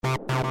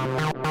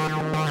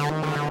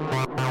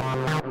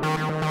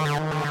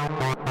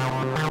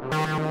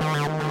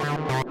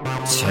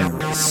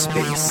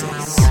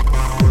TerraSpaces.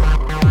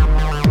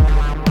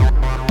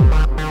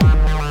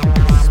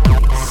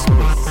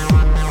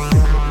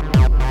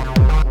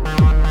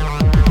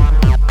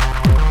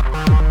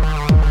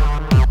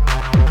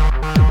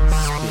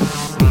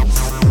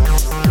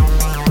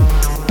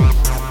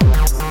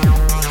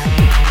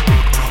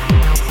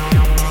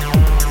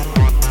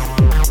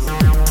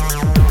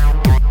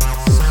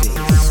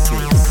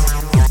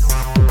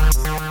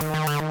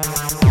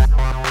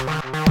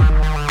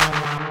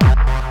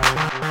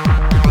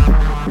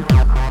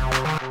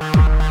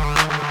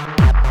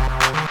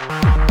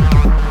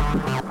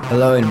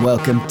 Hello and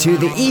welcome to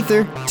The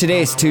Ether.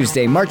 Today is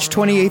Tuesday, March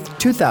 28th,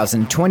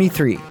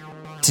 2023.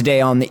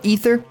 Today on The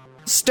Ether,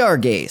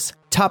 Stargaze,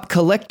 top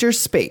collector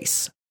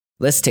space.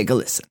 Let's take a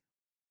listen.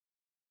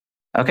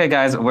 Okay,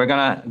 guys, we're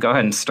going to go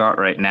ahead and start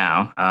right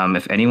now.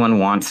 If anyone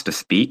wants to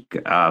speak,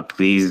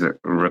 please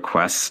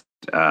request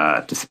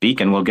to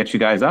speak and we'll get you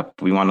guys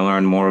up. We want to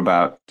learn more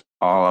about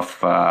all of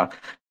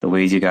the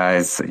ways you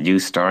guys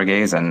use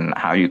Stargaze and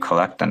how you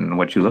collect and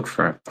what you look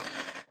for.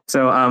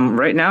 So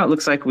right now it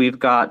looks like we've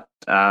got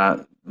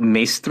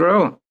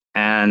Maestro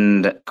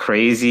and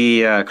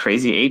Crazy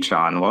H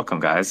on. Welcome,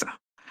 guys. So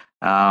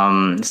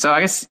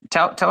I guess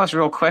tell us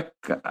real quick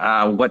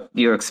what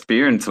your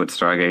experience with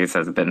Stargaze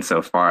has been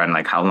so far and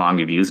like how long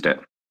you've used it.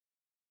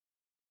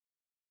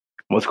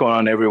 What's going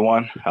on,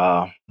 everyone?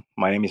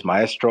 My name is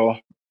Maestro.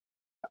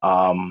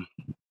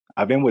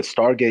 I've been with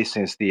Stargaze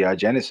since the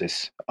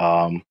Genesis,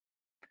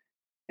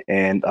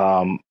 and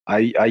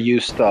I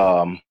used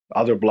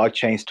other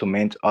blockchains to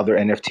mint other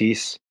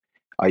NFTs.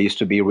 I used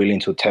to be really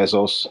into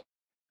Tezos,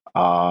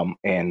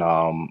 and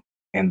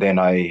then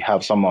I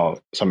have some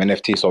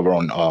NFTs over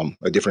on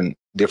a different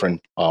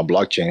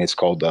blockchain. It's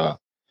called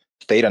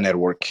Theta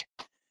Network.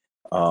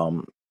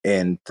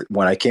 And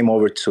when I came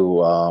over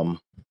to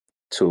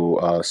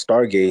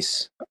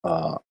Stargaze,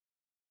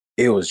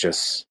 it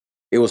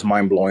was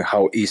mind blowing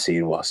how easy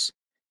it was.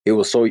 It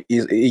was so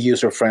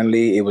user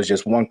friendly. It was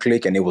just one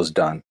click and it was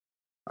done.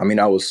 I mean,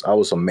 I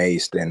was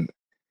amazed, and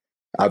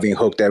I've been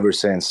hooked ever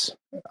since.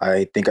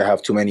 I think I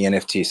have too many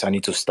NFTs. I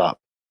need to stop.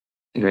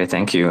 Great,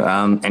 thank you.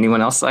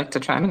 Anyone else like to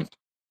chime in?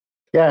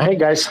 Yeah, hey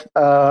guys.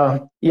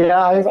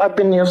 I've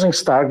been using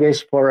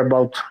Stargaze for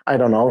about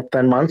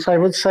 10 months, I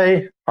would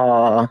say.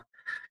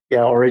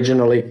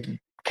 Originally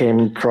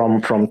came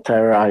from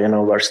Terra,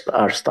 where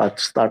I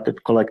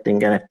started collecting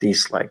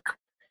NFTs like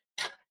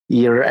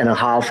year and a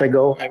half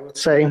ago, I would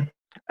say.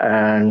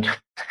 And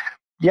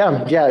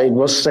it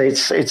was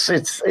it's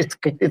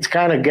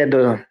kind of get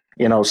the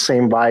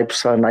same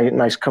vibes, a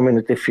nice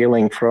community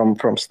feeling from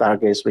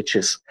Stargaze, which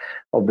is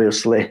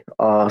obviously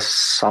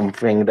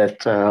something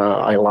that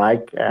I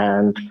like,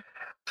 and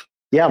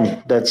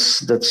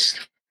that's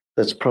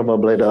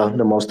probably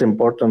the most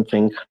important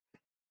thing.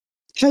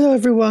 Hello,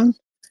 everyone.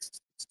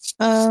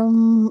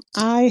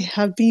 I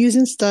have been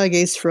using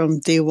Stargaze from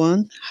day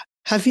one.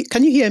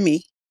 Can you hear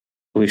me?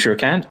 We sure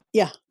can.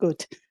 Yeah,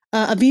 good.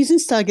 I've been using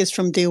Stargaze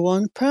from day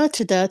one. Prior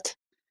to that,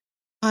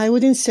 I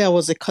wouldn't say I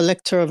was a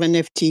collector of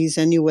NFTs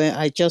anywhere.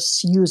 I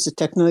just used the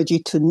technology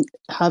to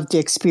have the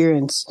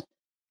experience.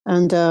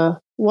 And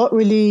what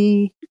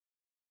really,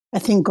 I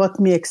think, got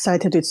me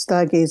excited with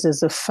Stargaze is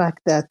the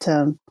fact that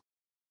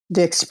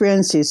the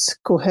experience is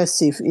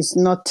cohesive. It's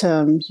not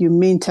you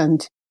mint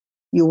and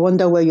you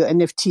wonder where your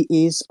NFT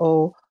is,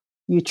 or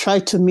you try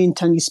to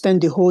mint and you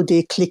spend the whole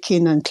day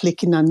clicking and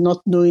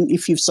not knowing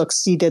if you've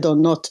succeeded or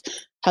not,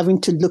 having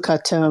to look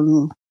at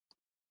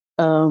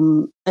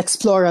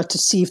Explorer to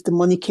see if the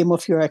money came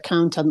off your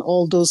account and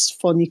all those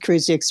funny,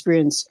 crazy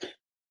experience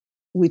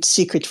with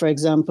Secret, for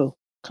example,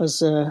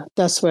 because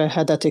that's where I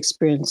had that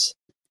experience.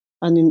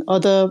 And in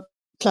other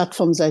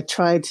platforms I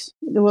tried,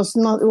 it was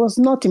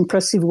not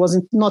impressive. It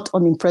wasn't not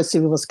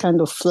unimpressive. It was kind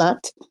of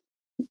flat.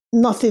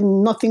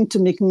 Nothing to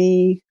make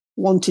me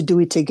want to do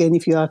it again,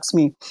 if you ask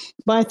me.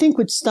 But I think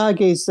with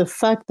Stargaze, the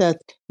fact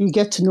that you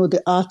get to know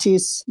the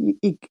artists,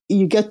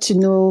 you get to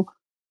know,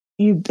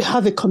 you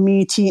have a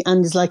community,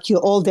 and it's like you're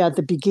all there at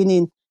the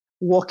beginning,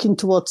 walking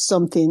towards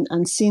something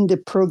and seeing the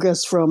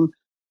progress from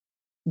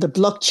the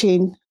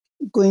blockchain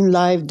going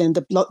live, then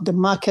the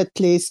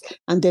marketplace,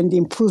 and then the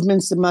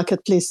improvements the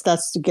marketplace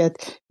starts to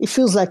get. It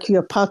feels like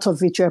you're part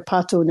of it, you're a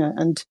part owner.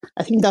 And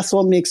I think that's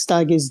what makes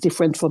Stargaze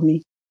different for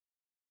me.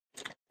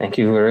 Thank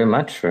you very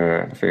much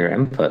for your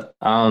input.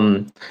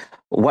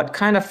 What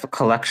kind of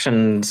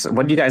collections,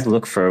 what do you guys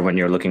look for when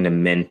you're looking to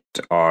mint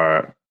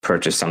or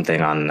purchase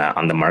something on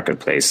the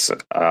marketplace?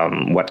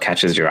 What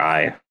catches your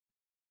eye?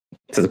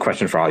 This is a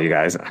question for all you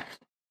guys.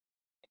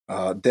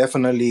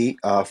 Definitely,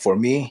 for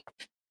me,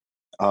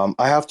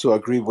 I have to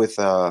agree with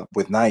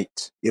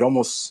Knight. It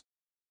almost,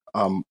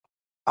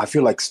 I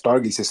feel like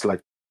Stargaze is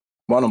like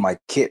one of my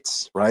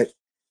kids, right?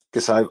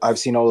 Because I've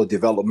seen all the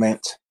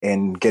development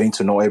and getting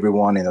to know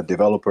everyone and the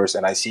developers,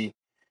 and I see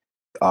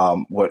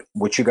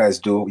what you guys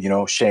do.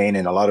 Shane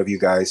and a lot of you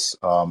guys.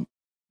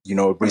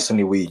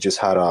 Recently we just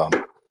had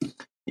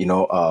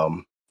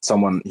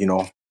someone,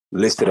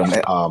 listed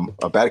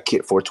a bad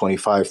kit for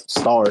 25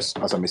 stars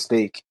as a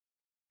mistake.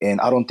 And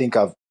I don't think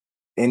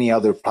any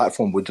other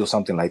platform would do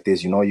something like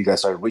this. You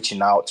guys are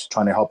reaching out,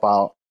 trying to help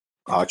out,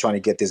 trying to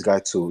get this guy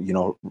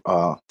to,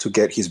 to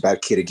get his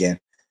bad kit again.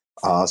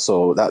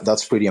 So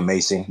that's pretty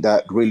amazing.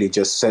 That really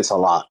just says a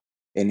lot.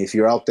 And if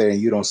you're out there and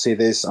you don't see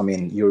this, I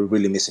mean, you're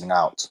really missing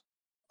out.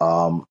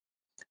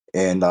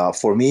 And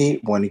for me,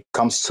 when it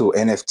comes to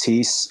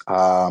NFTs,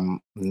 I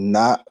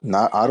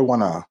don't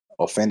want to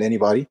offend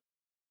anybody.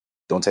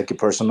 Don't take it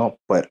personal,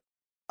 but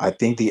I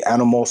think the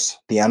animal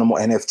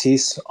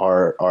NFTs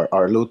are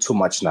a little too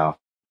much now.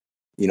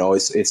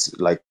 It's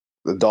like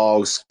the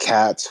dogs,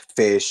 cats,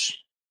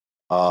 fish.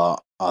 I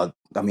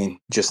mean,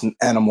 just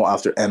animal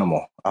after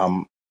animal.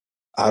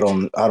 I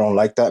don't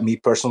like that, me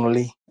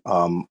personally.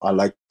 I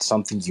like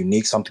something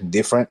unique, something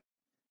different.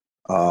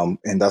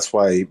 And that's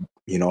why,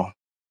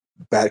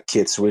 Bad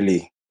Kids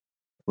really,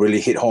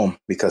 really hit home,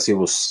 because it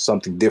was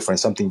something different,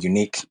 something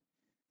unique.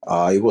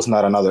 It was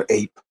not another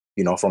ape,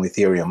 from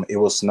Ethereum. It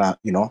was not,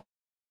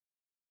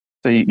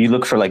 So you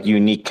look for like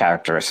unique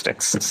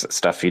characteristics,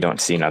 stuff you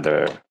don't see in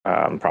other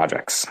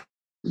projects.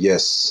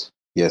 Yes,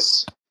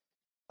 yes.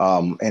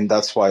 And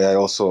that's why I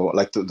also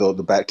like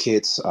the Bad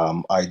Kids.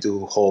 I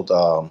do hold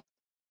the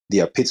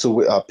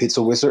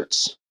Pizza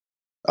Wizards.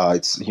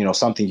 It's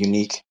something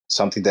unique,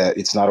 something that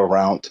it's not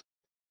around,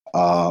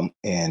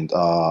 and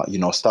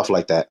stuff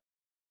like that.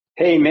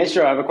 Hey,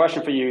 Maestro, I have a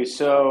question for you.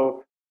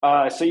 So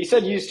you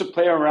said you used to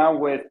play around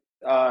with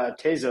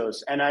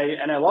Tezos, and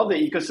I love the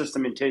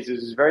ecosystem in Tezos.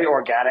 It's very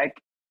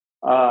organic,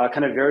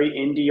 kind of very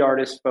indie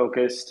artist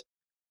focused.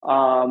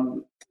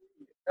 What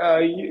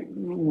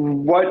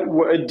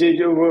did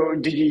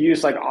you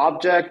use, like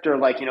object, or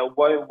like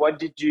what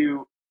did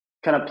you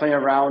kind of play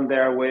around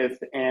there with,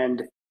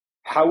 and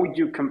how would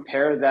you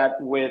compare that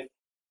with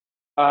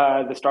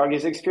the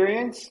Stargaze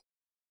experience?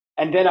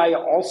 And then I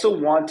also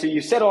want to,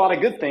 you said a lot of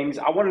good things.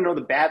 I want to know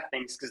the bad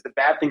things, because the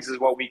bad things is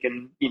what we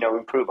can,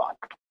 improve on.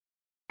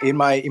 It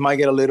might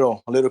get a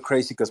little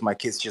crazy because my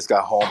kids just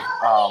got home.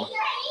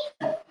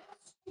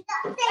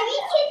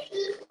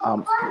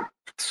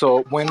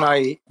 So when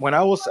I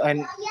was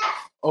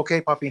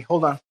okay, puppy,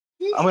 hold on.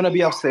 I'm gonna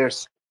be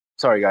upstairs.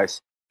 Sorry,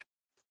 guys.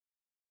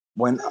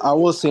 When I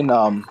was in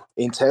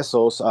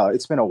Tesos,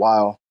 it's been a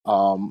while.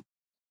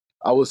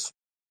 I was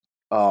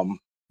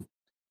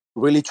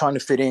really trying to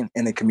fit in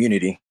the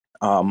community.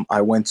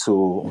 I went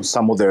to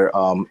some of their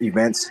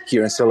events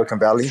here in Silicon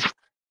Valley,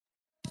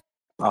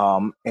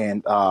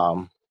 and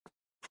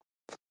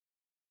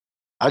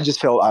I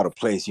just felt out of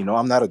place.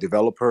 I'm not a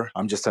developer.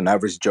 I'm just an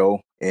average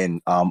Joe,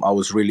 and I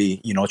was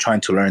really,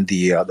 trying to learn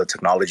the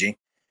technology,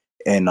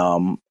 and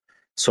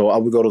so I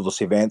would go to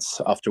those events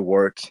after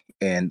work,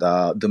 and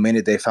the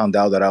minute they found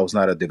out that I was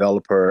not a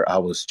developer, I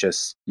was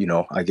just,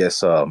 I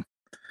guess,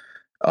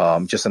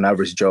 just an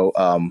average Joe.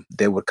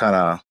 They would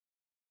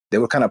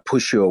kind of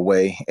push you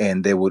away,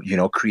 and they would,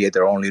 create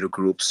their own little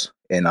groups,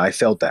 and I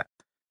felt that.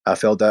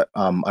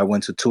 I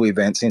went to 2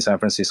 events in San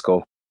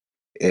Francisco,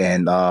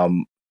 and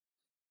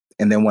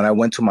then when I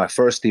went to my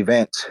first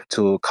event,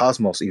 to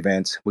Cosmos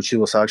event, which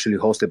was actually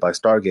hosted by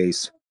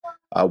Stargaze,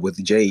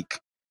 with Jake,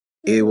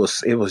 it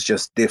was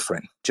just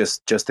different.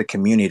 Just the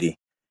community.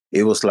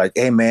 It was like,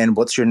 hey man,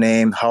 what's your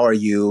name? How are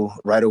you?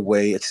 Right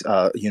away,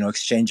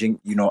 exchanging,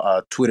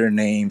 Twitter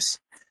names,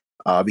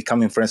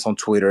 becoming friends on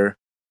Twitter.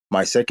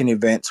 My second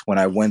event, when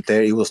I went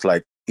there, it was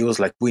like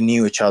we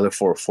knew each other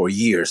for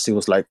years. It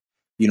was like,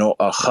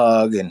 a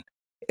hug, and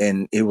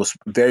it was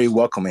very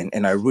welcoming,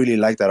 and I really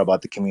like that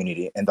about the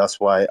community, and that's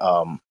why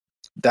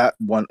that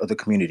one of the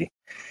community.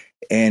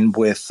 And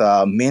with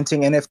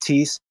minting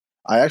NFTs,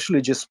 I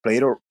actually just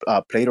played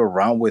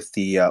around with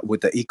the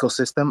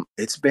ecosystem.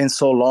 It's been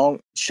so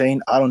long,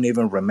 Shane. I don't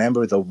even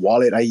remember the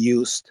wallet I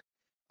used.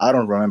 I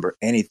don't remember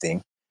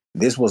anything.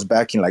 This was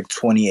back in like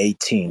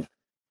 2018.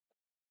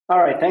 All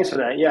right, thanks for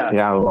that. Yeah,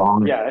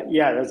 long.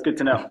 yeah, that's good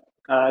to know.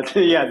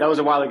 Yeah, that was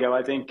a while ago,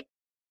 I think.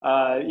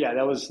 Yeah,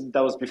 that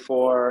was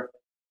before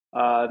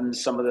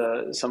some of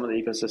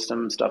the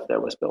ecosystem stuff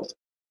that was built.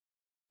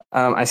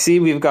 I see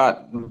we've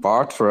got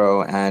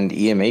Barthro and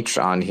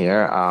EMH on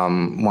here. Why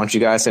don't you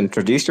guys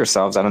introduce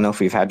yourselves? I don't know if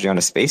we've had you on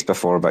a space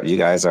before, but you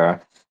guys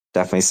are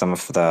definitely some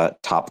of the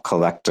top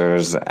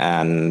collectors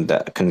and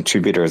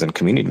contributors and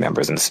community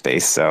members in the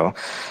space. So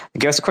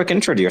give us a quick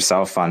intro to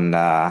yourself on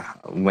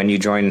when you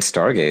joined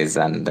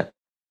Stargaze and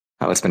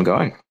how it's been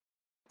going.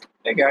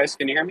 Hey guys,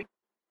 can you hear me?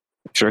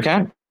 Sure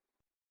can.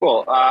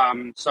 Cool.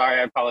 Sorry,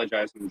 I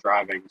apologize. I'm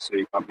driving, so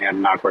you caught me at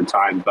an awkward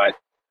time. But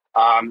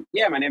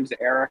yeah, my name is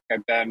Eric.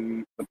 I've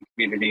been with the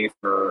community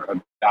for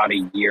about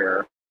a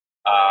year.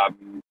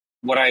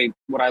 What I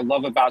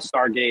love about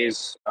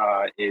Stargaze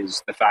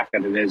is the fact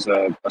that it is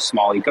a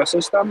small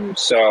ecosystem.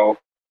 So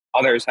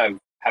others have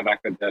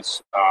echoed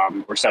this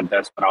or said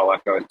this, but I'll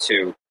echo it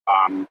too.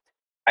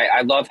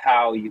 I love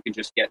how you can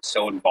just get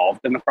so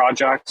involved in the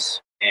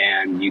projects,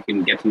 and you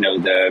can get to know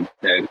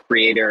the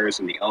creators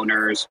and the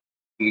owners.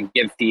 You can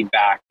give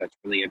feedback that's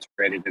really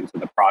integrated into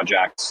the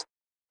projects.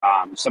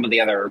 Some of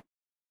the other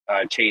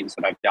chains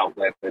that I've dealt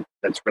with,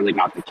 that's really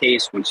not the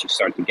case. Once you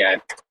start to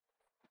get,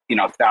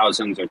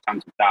 thousands or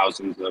tens of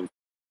thousands of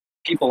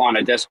people on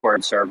a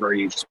Discord server,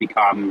 you just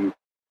become,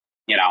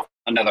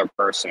 another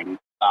person.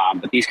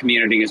 But these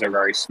communities are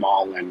very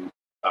small and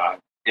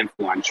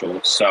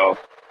influential, so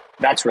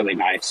that's really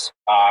nice.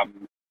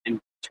 In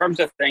terms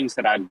of things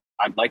that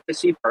I'd like to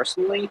see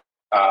personally,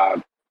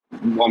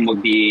 one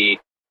would be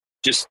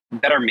just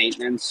better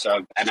maintenance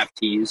of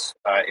NFTs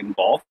in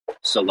bulk.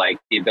 So like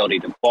the ability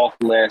to bulk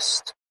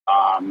list.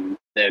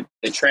 The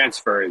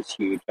transfer is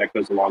huge. That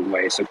goes a long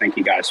way. So thank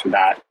you guys for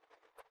that.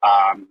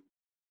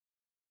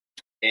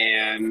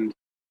 And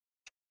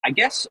I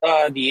guess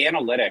the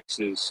analytics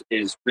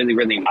is really,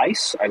 really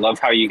nice. I love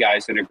how you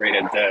guys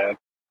integrated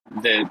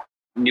the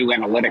new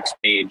analytics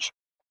page.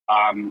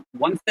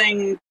 One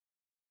thing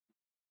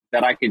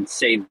that I could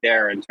say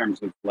there in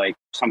terms of like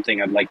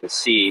something I'd like to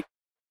see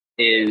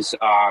is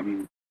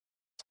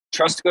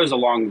trust goes a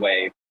long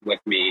way with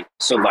me.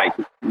 So like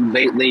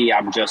lately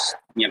I'm just,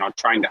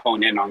 trying to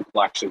hone in on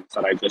collections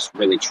that I just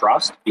really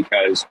trust,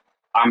 because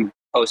I'm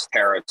post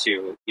Terra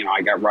too.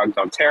 I got rugged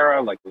on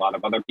Terra like a lot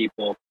of other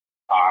people.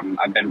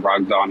 I've been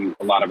rugged on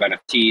a lot of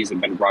NFTs.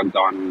 I've been rugged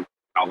on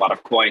a lot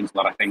of coins, a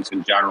lot of things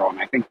in general. And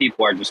I think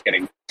people are just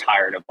getting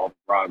tired of all the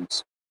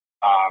rugs.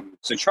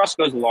 So trust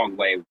goes a long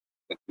way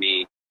with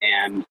me.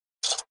 And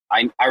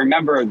I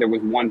remember there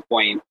was one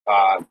point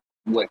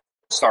with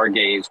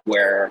Stargaze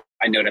where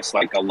I noticed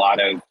like a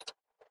lot of,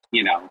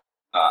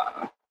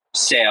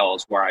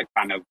 sales where I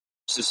kind of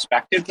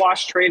suspected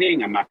wash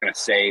trading. I'm not going to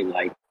say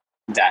like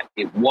that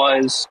it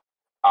was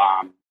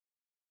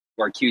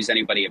or accuse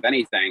anybody of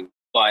anything,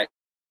 but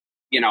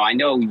I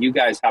know you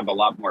guys have a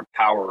lot more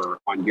power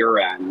on your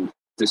end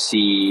to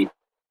see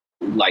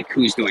like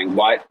who's doing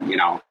what.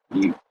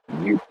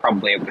 You're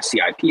probably able to see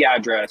IP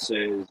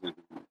addresses and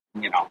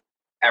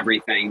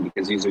everything,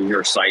 because these are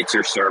your sites,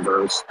 your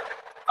servers.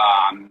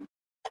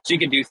 So you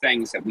can do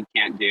things that we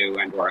can't do,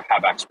 and or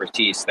have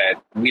expertise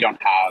that we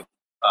don't have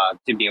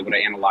to be able to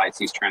analyze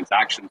these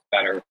transactions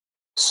better.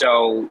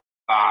 So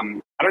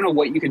I don't know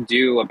what you could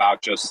do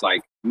about just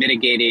like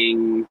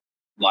mitigating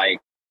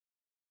like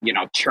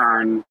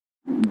churn,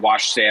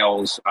 wash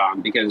sales,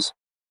 because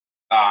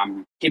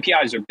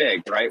KPIs are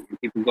big, right? When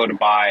people go to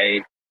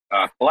buy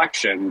a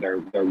collection,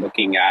 they're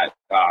looking at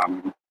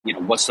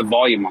what's the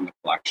volume on the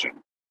collection,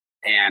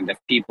 and if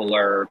people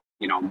are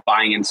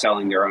buying and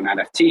selling their own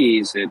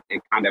NFTs,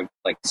 it kind of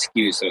like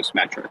skews those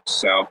metrics.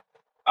 So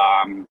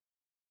I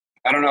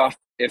don't know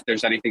if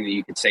there's anything that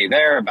you could say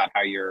there about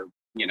how you're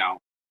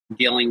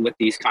dealing with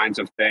these kinds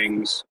of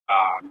things.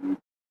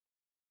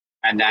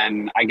 And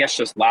then I guess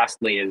just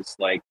lastly is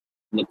like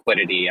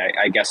liquidity.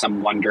 I guess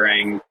I'm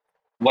wondering,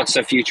 what's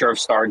the future of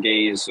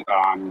Stargaze?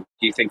 Do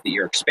you think that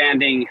you're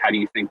expanding? How do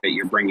you think that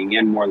you're bringing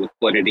in more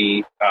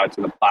liquidity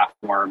to the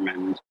platform?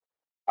 And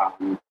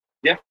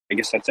yeah, I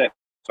guess that's it.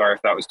 Sorry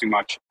if that was too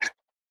much.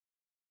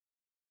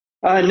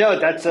 No,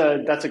 that's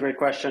a great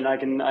question. I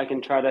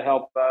can try to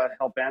help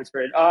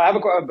answer it. I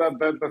have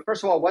but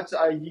first of all, what's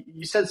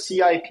you said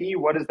CIP?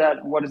 What does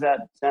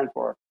that stand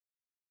for?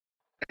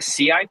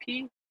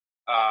 CIP?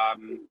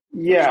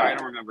 Yeah, sorry, I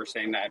don't remember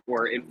saying that.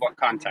 Or in what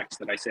context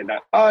did I say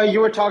that? You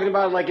were talking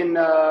about like in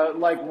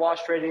like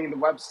wash trading, the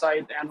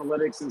website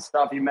analytics and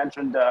stuff. You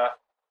mentioned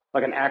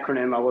like an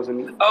acronym. I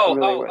wasn't.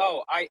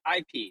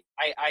 IP.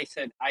 I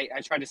said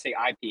I tried to say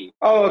IP.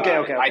 Oh, okay.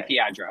 IP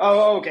address.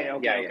 Oh, okay.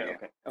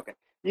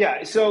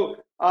 Yeah. So,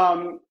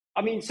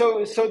 I mean,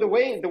 so the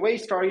way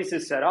Stargaze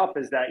is set up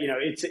is that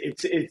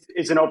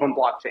it's an open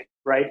blockchain,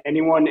 right?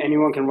 Anyone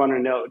can run a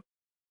node.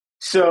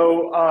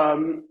 So,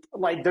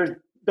 like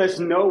there's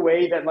no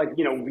way that like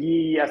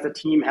we as the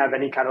team have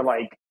any kind of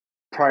like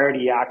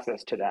priority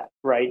access to that,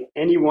 right?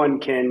 Anyone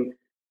can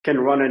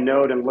run a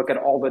node and look at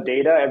all the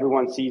data.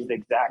 Everyone sees the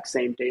exact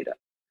same data.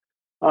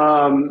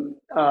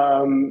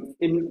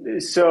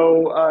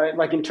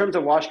 Like in terms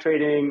of wash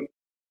trading,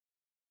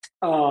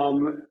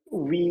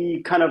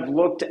 we kind of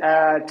looked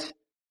at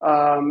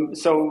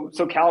so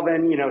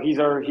Calvin, he's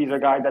our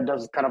guy that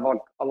does kind of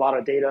a lot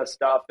of data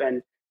stuff,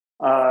 and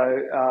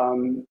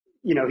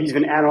he's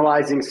been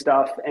analyzing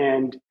stuff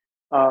and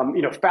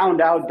found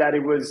out that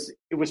it was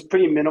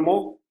pretty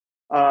minimal.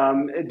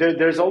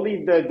 There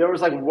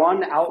was like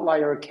one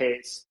outlier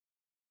case.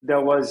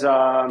 There was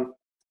I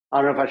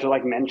don't know if I should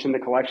like mention the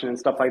collection and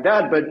stuff like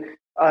that, but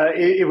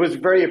it was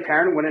very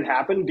apparent when it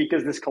happened,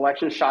 because this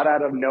collection shot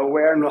out of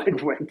nowhere and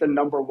like went to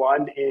number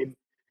one in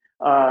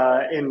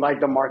like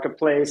the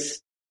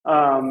marketplace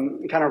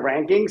kind of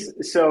rankings.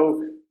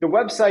 So the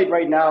website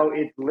right now,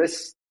 it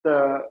lists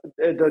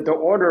the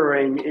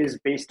ordering is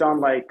based on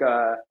like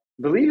I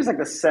believe it's like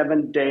the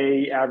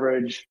 7-day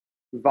average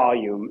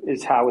volume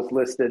is how it's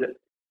listed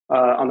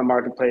on the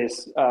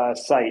marketplace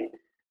site.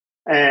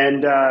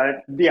 And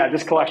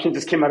this collection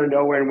just came out of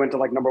nowhere and went to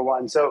like number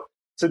one. So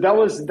that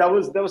was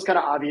kind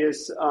of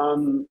obvious.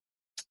 And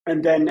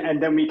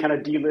then we kind of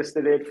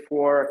delisted it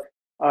for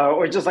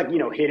or just like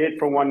hit it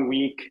for 1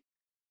 week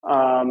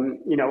on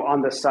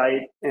the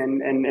site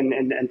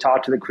and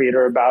talk to the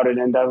creator about it,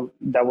 and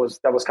that was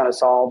kind of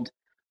solved.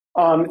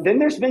 Then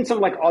there's been some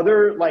like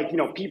other like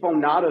people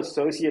not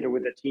associated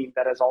with the team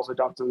that has also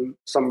done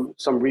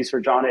some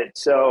research on it.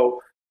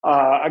 So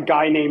a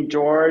guy named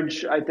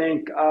George, I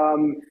think,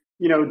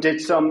 did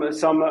some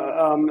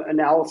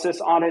analysis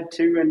on it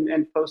too,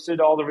 and posted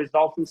all the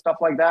results and stuff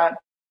like that.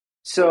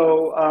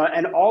 So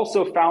and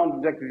also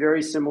found like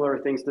very similar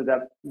things to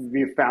that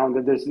we found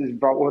that this is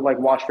like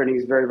wash trading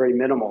is very very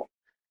minimal.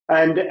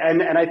 And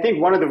I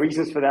think one of the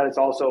reasons for that is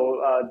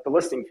also the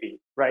listing fee,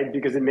 right?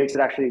 Because it makes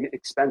it actually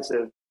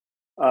expensive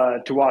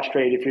to wash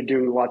trade. If you're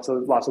doing lots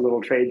of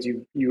little trades,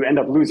 you end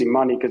up losing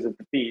money because of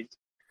the fees.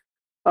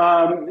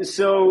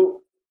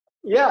 So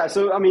yeah,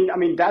 so I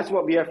mean that's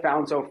what we have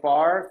found so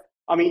far.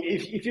 I mean,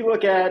 if you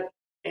look at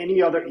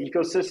any other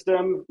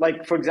ecosystem,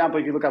 like for example,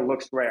 if you look at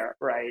Looks Rare,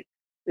 right,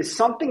 it's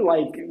something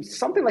like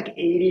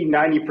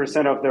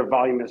 80-90% of their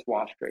volume is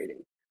wash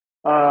trading.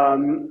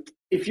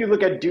 If you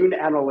look at Dune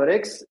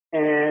Analytics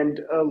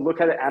and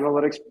look at the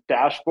analytics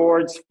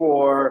dashboards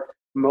for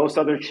most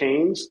other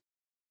chains,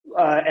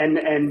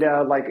 and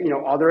like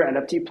other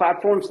NFT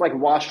platforms, like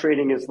wash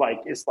trading is like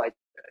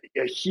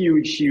a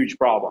huge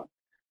problem.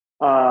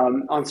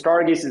 On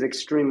Stargaze is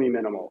extremely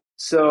minimal.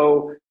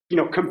 So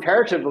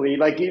comparatively,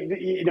 like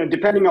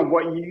depending on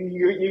what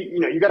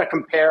you got to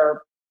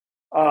compare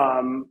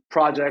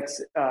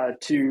projects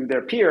to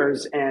their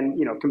peers, and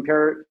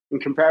compare in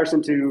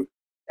comparison to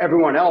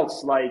everyone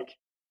else, like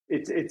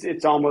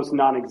it's almost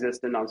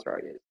non-existent on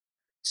Stargaze.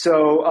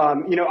 So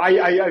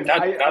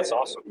that's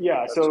awesome.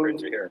 Yeah, that's so great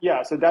to hear.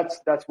 yeah, so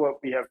that's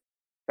what we have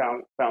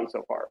found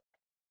so far.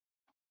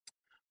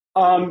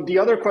 The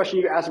other question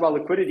you asked about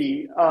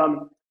liquidity.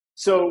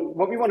 So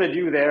what we want to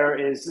do there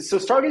is, so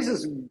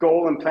Stargaze's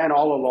goal and plan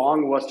all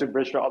along was to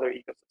bridge to other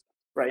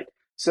ecosystems, right?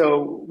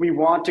 So we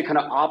want to kind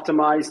of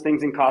optimize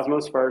things in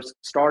Cosmos first.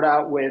 Start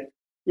out with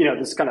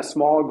this kind of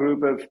small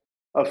group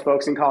of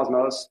folks in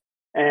Cosmos,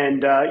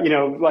 and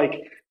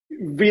like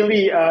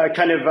really I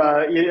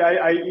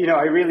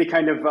really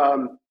kind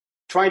of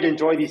trying to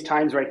enjoy these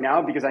times right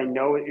now, because I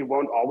know it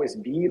won't always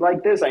be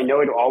like this. I know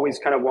it always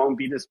kind of won't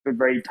be this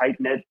very tight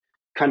knit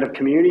kind of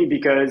community,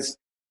 because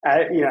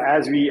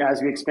as we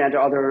expand to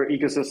other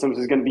ecosystems,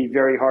 it's going to be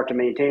very hard to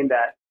maintain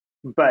that.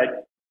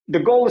 But the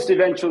goal is to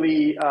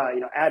eventually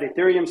add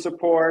Ethereum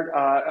support,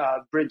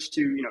 bridge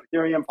to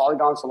Ethereum,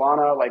 Polygon,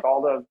 Solana, like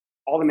all the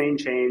main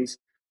chains,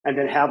 and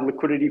then have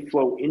liquidity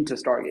flow into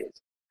Stargaze.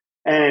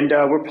 And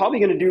we're probably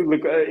going to do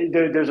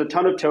there's a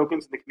ton of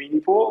tokens in the community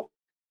pool,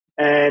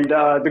 and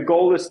the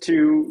goal is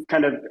to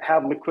kind of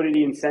have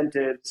liquidity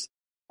incentives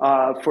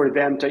for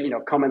them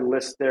to come and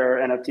list their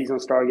NFTs on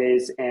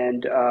Stargaze,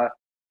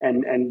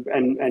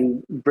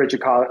 and bridge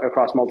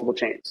across multiple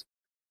chains.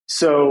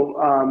 So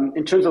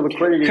in terms of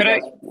liquidity,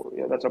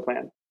 that's our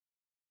plan.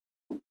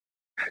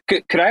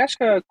 Could I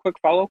ask a quick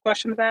follow-up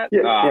question to that?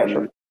 Yeah,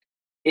 sure.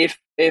 If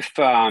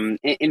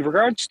in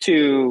regards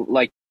to,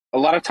 like, a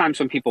lot of times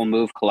when people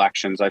move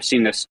collections, I've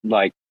seen this,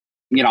 like,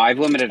 I've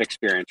limited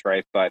experience,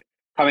 right? But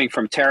coming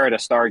from Terra to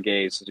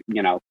Stargaze,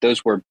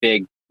 those were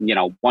big,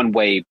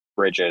 one-way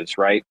bridges,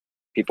 right?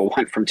 People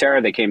went from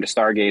Terra, they came to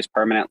Stargaze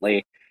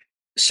permanently.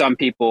 Some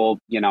people,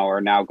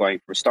 are now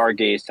going from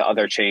Stargaze to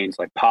other chains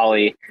like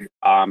Poly,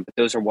 but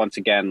those are once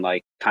again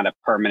like kind of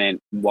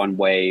permanent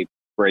one-way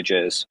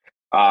bridges.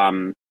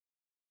 I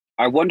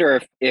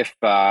wonder if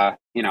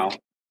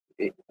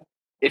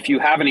if you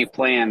have any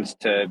plans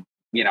to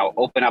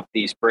open up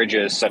these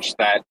bridges such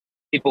that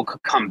people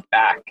could come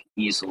back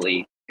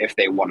easily if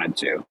they wanted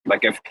to.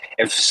 Like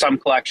if some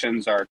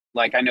collections are,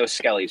 like, I know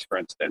Skelly's, for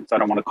instance, I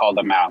don't want to call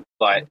them out,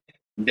 but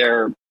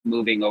they're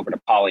moving over to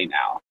Poly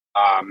now.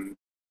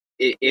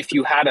 If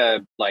you had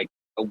a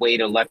way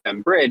to let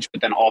them bridge,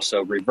 but then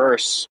also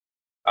reverse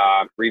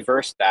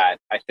that,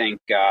 I think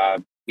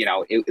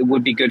it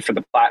would be good for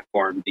the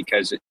platform,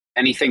 because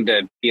anything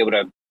to be able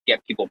to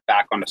get people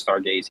back onto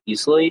Stargaze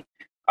easily,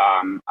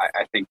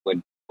 I think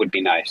would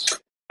be nice.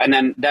 And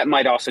then that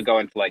might also go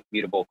into like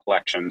mutable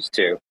collections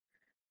too.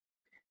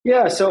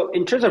 Yeah, so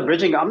in terms of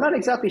bridging, I'm not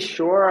exactly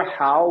sure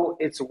how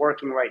it's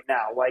working right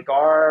now. Like,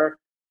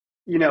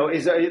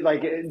 is it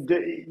like,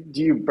 do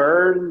you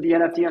burn the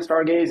NFT on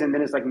Stargaze and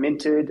then it's like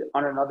minted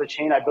on another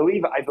chain? I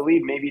believe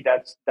maybe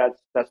that's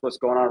what's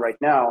going on right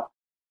now.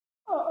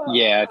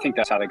 Yeah, I think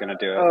that's how they're going to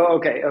do it. Oh,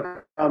 okay.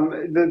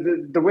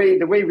 The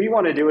way we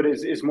want to do it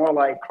is more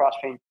like cross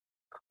chain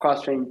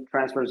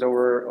transfers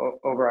over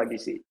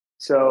IBC.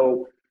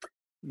 So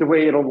the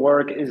way it'll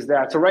work is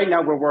that, so right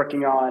now we're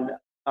working on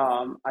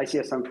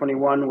ICSM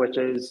 21, which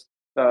is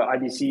the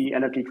IBC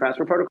NFT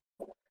transfer protocol.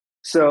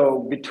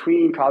 So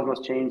between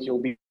Cosmos chains,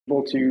 you'll be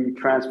able to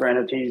transfer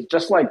NFTs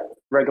just like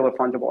regular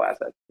fungible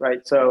assets,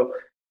 right? So,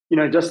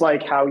 just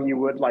like how you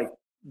would like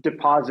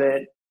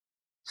deposit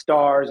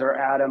stars or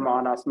Atom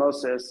on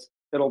Osmosis,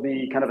 it'll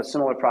be kind of a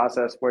similar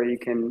process where you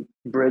can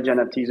bridge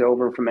NFTs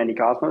over from any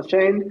Cosmos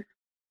chain.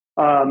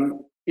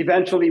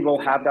 Eventually, we'll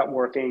have that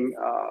working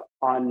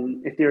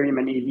on Ethereum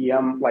and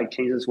EVM like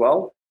chains as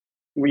well.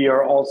 We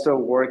are also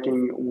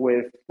working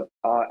with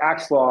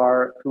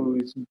Axlar,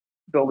 who's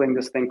building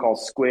this thing called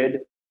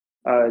Squid,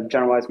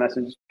 generalized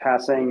message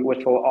passing,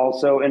 which will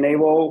also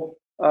enable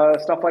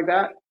stuff like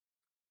that.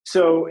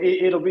 So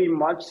it'll be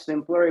much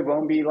simpler. It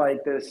won't be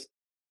like this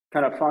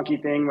kind of funky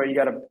thing where you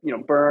got to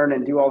burn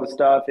and do all the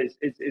stuff.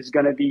 It's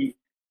going to be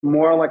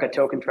more like a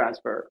token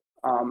transfer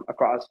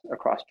across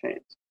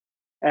chains.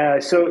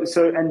 That's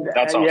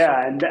awesome.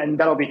 Yeah, and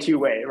that'll be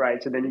two-way,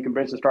 right? So then you can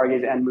bridge the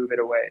Stargaze and move it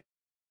away.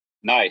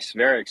 Nice.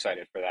 Very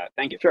excited for that.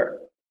 Thank you. Sure.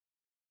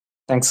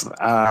 Thanks.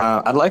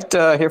 I'd like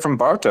to hear from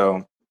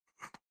Barto.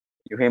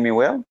 You hear me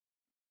well?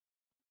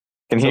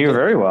 Can hear you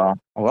very well.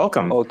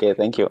 Welcome. Okay,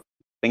 thank you.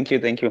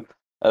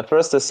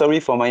 First, sorry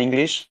for my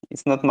English.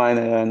 It's not my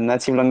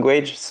native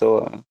language,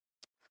 so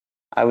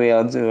I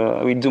will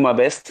do my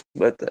best.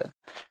 But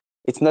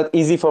it's not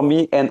easy for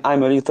me, and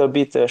I'm a little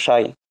bit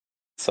shy.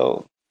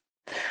 So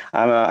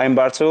I'm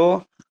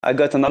Barto. I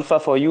got an alpha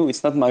for you.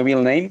 It's not my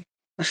real name.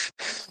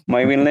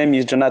 My real name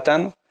is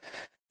Jonathan,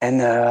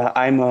 and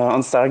I'm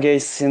on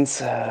Stargaze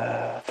since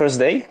first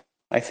day,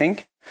 I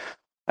think.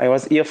 I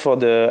was here for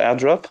the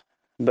airdrop,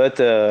 but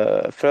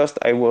first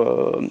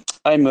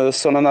I'm a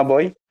Solana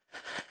boy.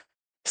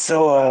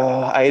 So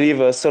I leave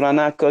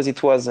Solana because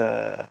it was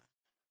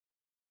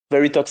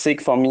very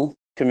toxic for me.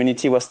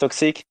 Community was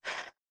toxic,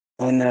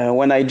 and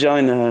when I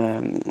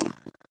joined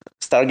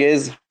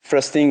Stargaze,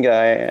 first thing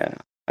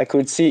I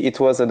could see it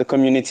was the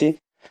community,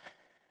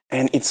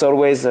 and it's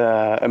always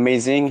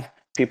amazing.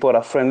 People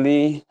are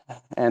friendly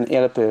and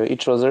help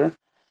each other.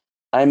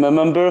 I'm a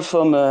member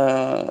from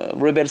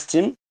Rebels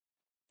team.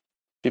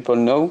 People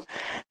know,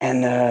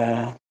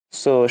 and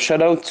so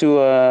shout out to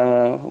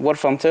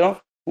Wolf Hunter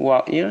who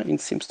are here. It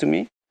seems to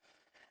me.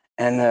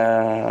 And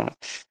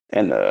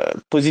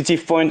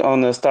positive point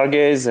on the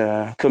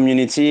Stargaze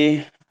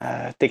community.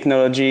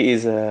 Technology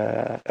is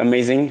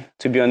amazing,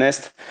 to be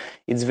honest.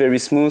 It's very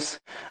smooth.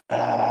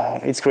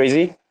 It's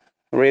crazy,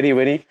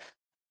 really.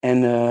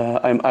 And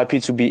I'm happy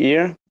to be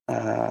here.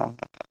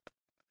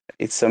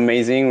 It's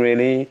amazing,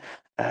 really.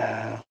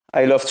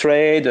 I love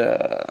trade.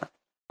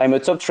 I'm a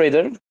top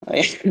trader.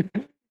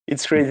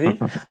 It's crazy.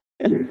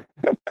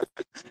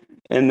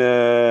 And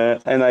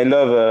I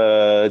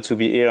love to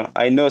be here.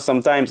 I know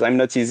sometimes I'm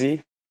not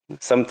easy.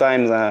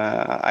 Sometimes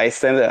I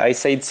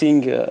say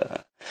things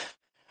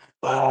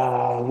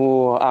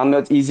who are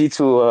not easy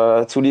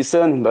to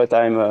listen, but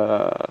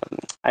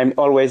I'm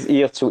always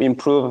here to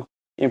improve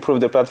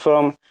the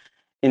platform,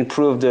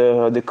 improve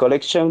the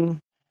collection,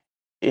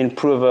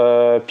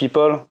 improve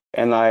people,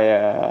 and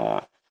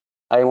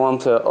I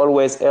want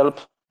always help,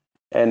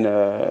 and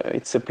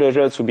it's a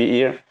pleasure to be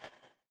here.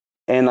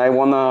 And I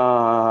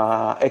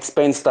wanna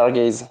expand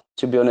Stargaze.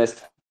 To be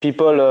honest,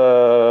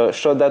 people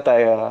show that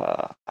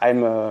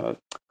I'm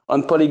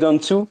on Polygon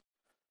too,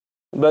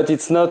 but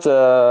it's not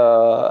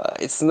to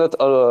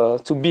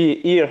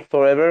be here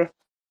forever.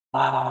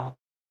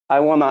 I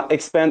wanna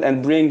expand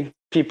and bring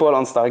people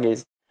on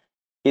Stargaze.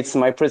 It's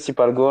my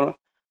principal goal.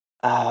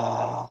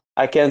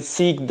 I can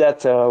see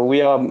that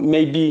we are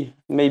maybe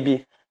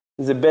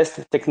the best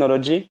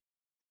technology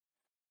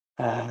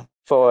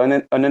for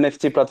an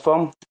NFT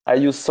platform. I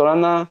use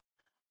Solana,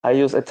 I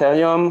use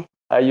Ethereum,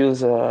 I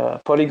use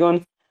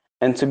Polygon,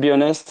 and to be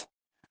honest,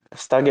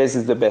 Stargaze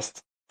is the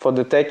best. For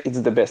the tech,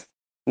 it's the best.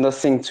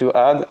 Nothing to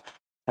add.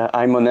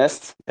 I'm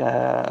honest.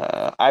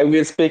 I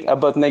will speak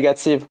about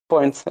negative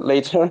points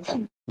later,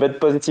 but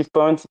positive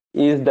point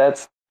is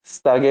that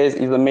Stargaze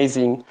is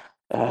amazing.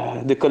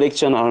 The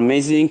collection are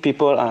amazing,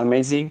 people are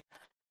amazing,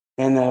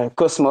 and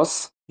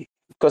Cosmos,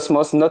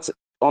 not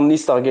only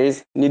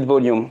Stargaze, need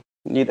volume,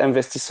 need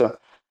investor.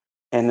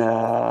 And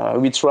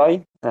we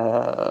try.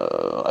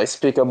 I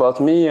speak about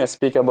me, I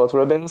speak about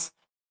Rebels,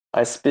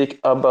 I speak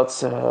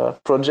about other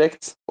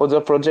projects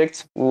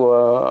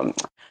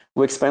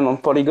who expand on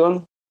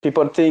Polygon.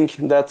 People think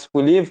that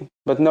we leave,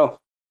 but no.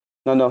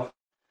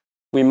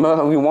 We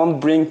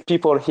won't bring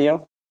people here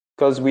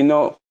because we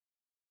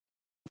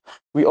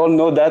all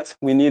know that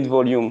we need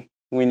volume,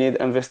 we need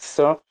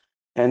investor,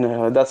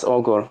 and that's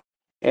our goal.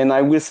 And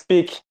I will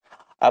speak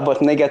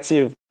about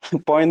negative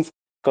points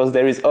because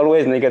there is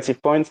always negative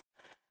points,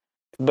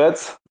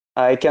 but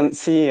I could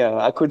see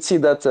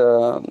that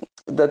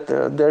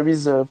there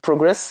is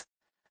progress.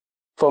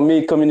 For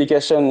me,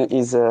 communication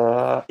is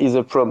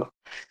a problem,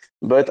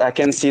 but I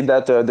can see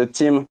that the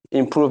team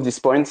improved this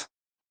point,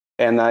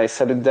 and I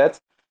salute that.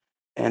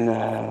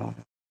 And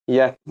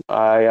yeah,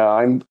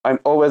 I'm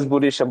always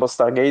bullish about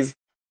Stargaze,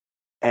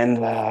 and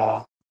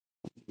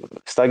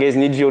Stargaze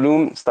need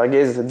volume.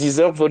 Stargaze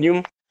deserve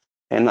volume,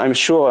 and I'm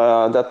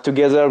sure that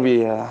together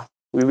we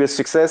will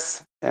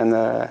success. And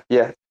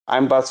yeah,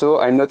 I'm Bato.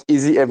 I'm not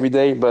easy every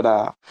day, but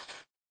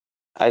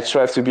I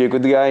try to be a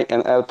good guy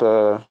and help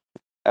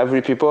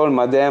every people.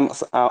 My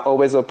DMs are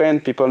always open.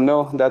 People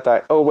know that I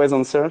always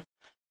answer.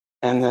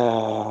 And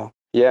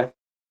yeah,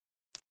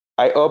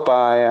 I hope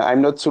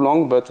I'm not too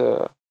long, but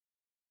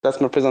that's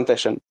my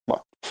presentation.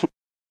 Wow.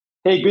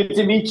 Hey, good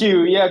to meet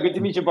you. Yeah, good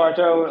to meet you,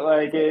 Barto.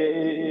 Like,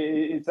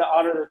 it's an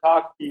honor to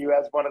talk to you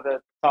as one of the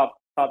top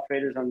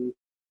traders on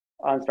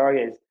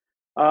Stargaze.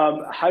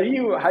 How do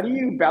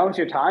you balance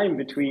your time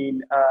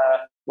between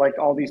like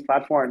all these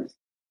platforms?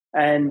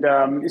 And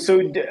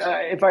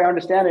if I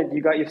understand it,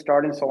 you got your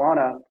start in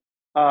Solana.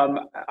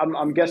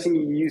 I'm guessing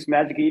you use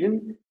Magic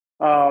Eden.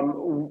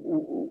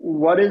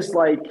 What is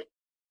like?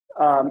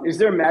 Is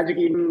there a Magic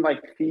Eden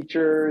like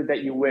feature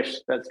that you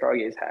wish that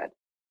Stargaze had?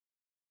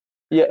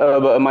 Yeah,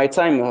 but my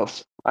time,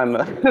 I'm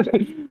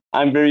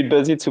I'm very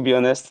busy to be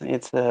honest.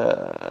 It's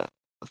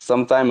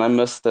sometime I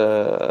must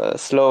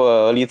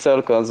slow a little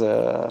because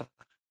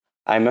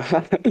I'm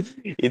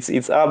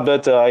it's hard,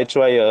 but I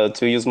try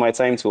to use my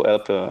time to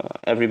help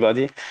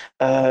everybody.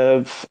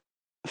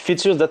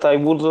 Features that I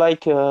would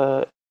like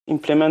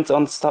implement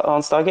on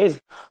Stargaze.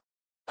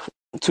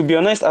 To be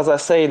honest, as I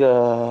said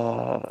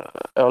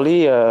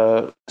early,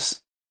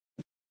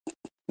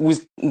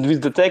 with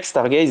the tech,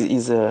 Stargaze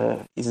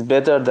is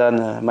better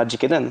than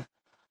Magic Eden.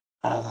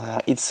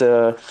 It's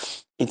a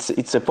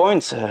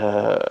point.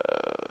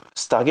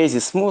 Stargaze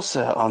is smooth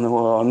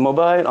on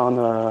mobile,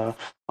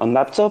 on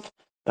laptop.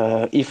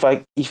 If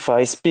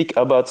I speak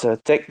about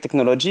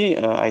technology,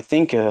 I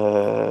think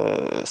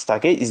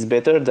Stargaze is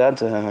better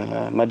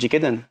than Magic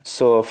Eden.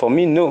 So for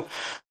me, no.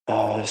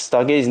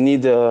 Stargaze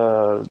need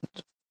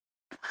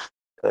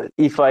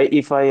if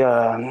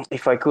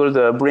I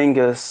could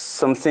bring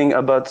something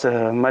about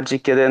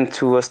Magic Eden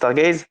to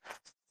Stargaze,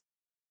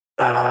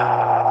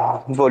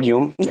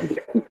 volume,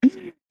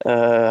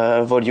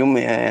 volume,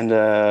 and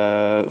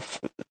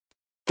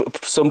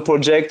some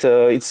project.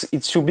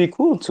 It should be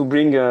cool to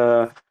bring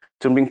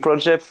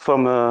project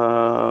from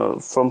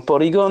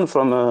Polygon,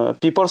 from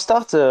people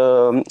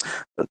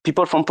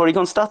from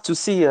Polygon start to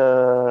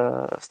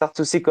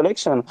see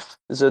collection.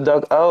 The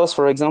Dog House,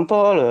 for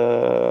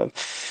example.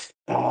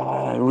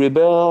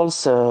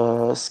 Rebels,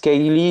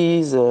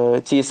 Scalies,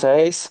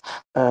 TSIS,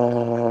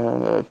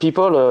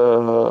 people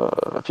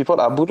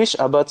are bullish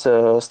about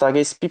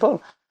Stargaze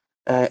people,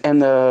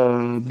 and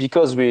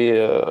because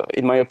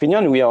in my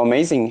opinion, we are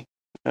amazing.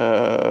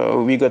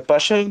 We got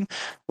passion,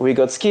 we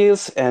got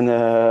skills, and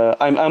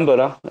I'm humble.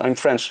 Huh? I'm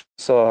French,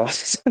 so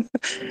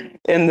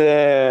and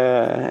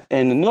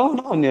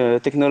no,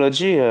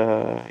 technology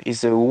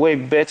is way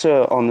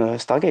better on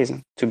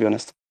Stargaze, to be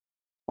honest.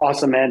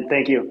 Awesome, man.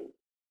 Thank you.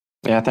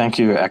 Yeah, thank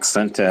you.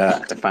 Excellent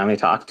to finally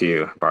talk to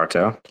you,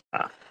 Barto.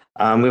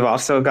 We've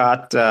also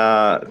got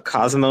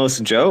Cosmos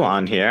Joe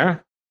on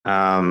here.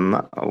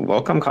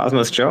 Welcome,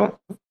 Cosmos Joe.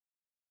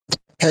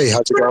 Hey,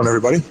 how's it going,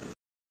 everybody?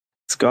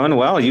 It's going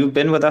well. You've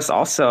been with us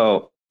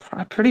also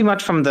pretty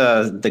much from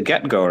the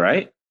get-go,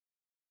 right?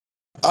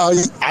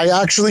 I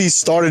actually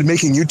started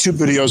making YouTube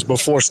videos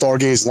before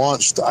Stargaze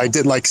launched. I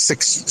did like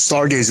 6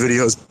 Stargaze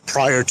videos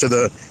prior to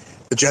the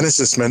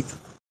Genesis mint.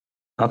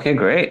 Okay,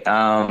 great.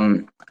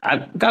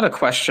 I've got a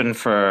question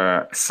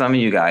for some of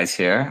you guys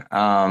here.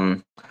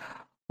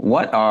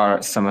 What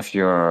are some of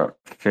your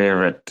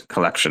favorite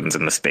collections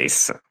in the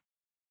space?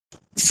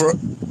 For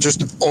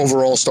just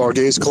overall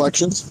Stargaze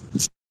collections?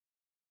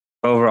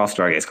 Overall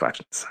Stargaze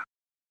collections.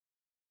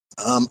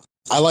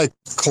 I like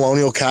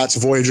Colonial Cats,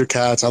 Voyager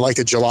Cats. I like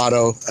the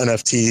Gelato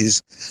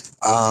NFTs.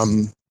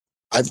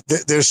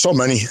 There's so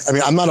many. I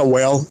mean, I'm not a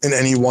whale in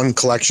any one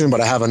collection,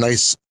 but I have a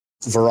nice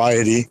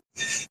variety.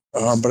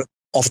 But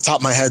off the top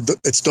of my head,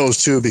 it's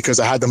those two because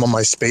I had them on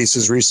my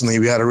spaces recently.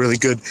 We had a really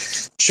good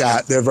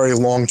chat. They're very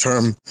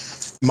long-term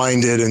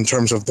minded in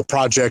terms of the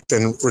project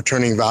and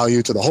returning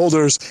value to the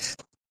holders.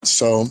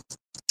 So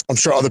I'm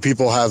sure other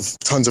people have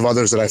tons of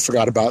others that I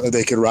forgot about that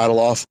they could rattle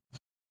off.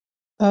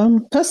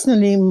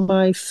 Personally,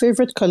 my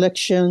favorite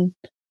collection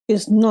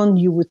is none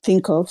you would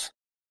think of,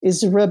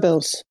 is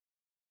Rebels.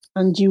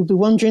 And you'll be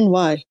wondering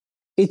why.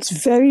 It's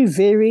very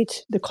varied.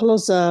 The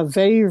colors are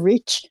very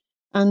rich.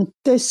 And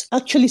there's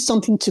actually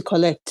something to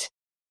collect.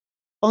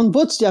 On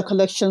both their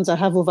collections, I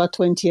have over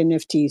 20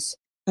 NFTs.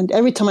 And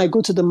every time I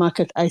go to the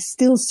market, I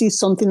still see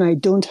something I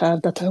don't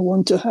have that I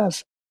want to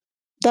have.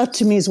 That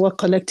to me is what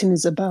collecting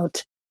is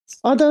about.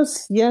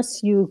 Others,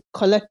 yes, you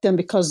collect them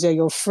because they're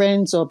your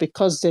friends or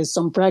because there's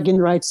some bragging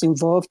rights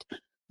involved.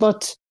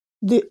 But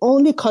the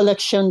only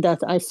collection that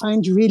I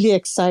find really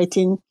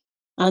exciting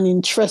and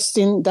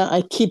interesting that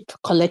I keep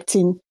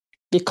collecting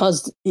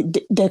because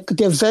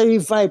they're very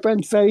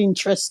vibrant, very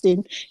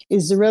interesting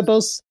is the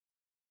Rebels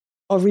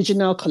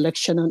original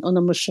collection and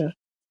Onamusha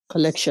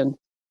collection.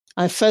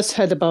 I first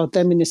heard about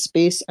them in a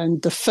space,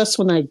 and the first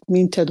one I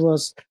minted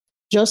was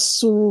just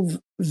so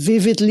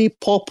vividly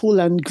purple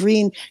and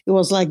green. It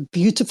was like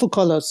beautiful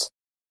colors.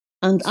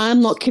 And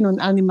I'm not keen on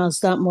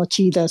animals that much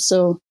either.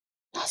 So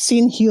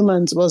seeing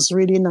humans was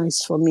really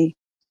nice for me.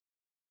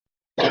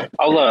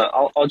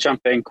 I'll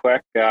jump in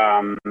quick.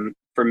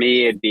 For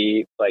me, it'd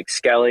be like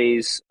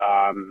Skellies.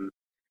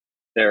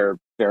 They're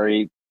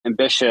very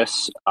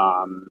ambitious,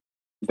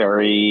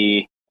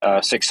 very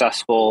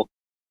successful.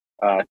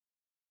 For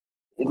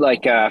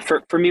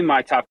me,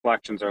 my top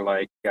collections are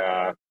like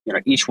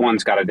each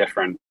one's got a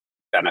different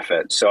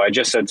benefit. So I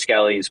just said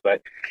Skellies,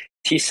 but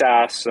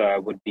TSAS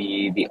would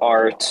be the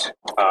art,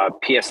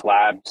 PS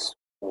Labs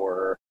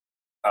for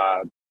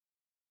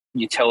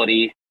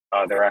utility.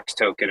 Their X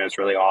token is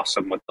really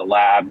awesome with the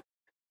lab.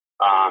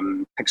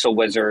 Pixel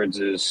Wizards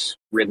is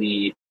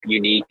really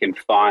unique and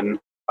fun,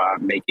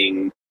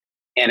 making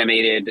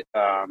animated,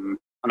 well,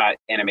 not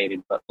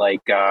animated, but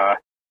like,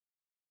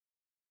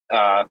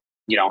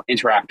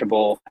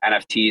 interactable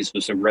NFTs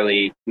was a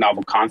really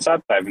novel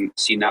concept. I haven't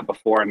seen that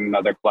before in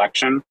another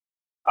collection.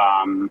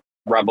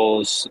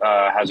 Rebels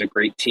has a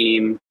great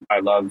team. I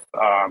love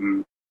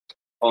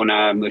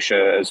Ona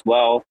Musha as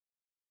well.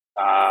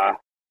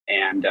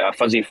 And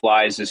Fuzzy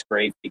Flies is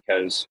great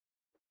because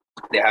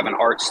they have an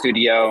art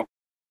studio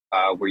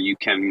where you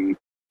can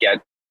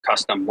get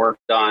custom work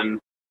done.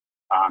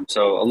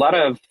 So a lot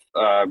of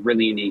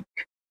really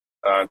unique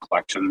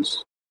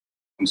collections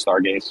in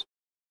Stargaze.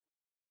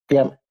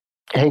 Yeah.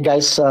 Hey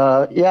guys,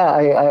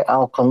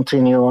 I'll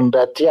continue on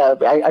that. Yeah,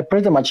 I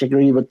pretty much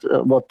agree with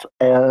what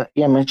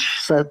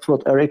EMH said,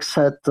 what Eric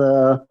said.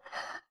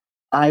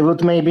 I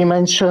would maybe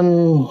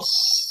mention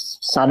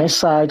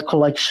Sunnyside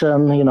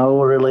collection,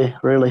 really,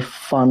 really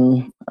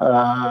fun,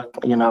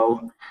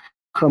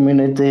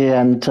 community,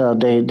 and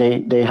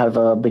they have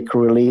a big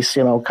release,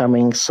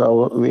 coming.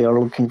 So we are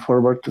looking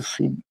forward to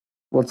see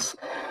what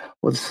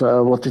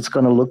it's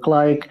going to look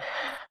like.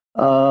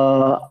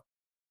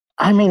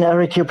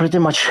 Eric, you pretty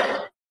much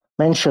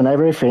mentioned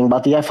everything,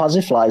 but yeah,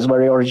 Fuzzy Flies,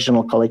 very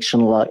original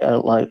collection,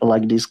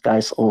 like these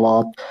guys a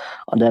lot.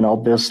 And then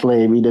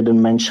obviously we didn't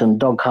mention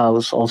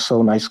Doghouse,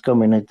 also nice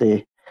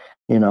community,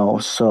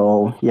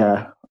 So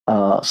yeah,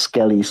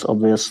 Skellies,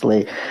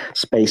 obviously,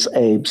 Space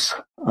Apes.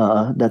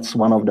 That's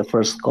one of the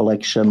first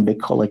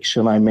big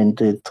collection I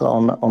minted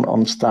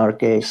on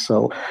Stargaze.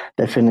 So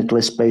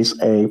definitely Space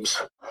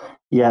Apes.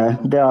 Yeah,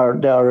 there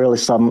are really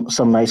some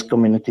nice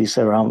communities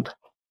around.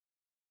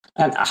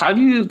 And how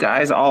do you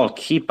guys all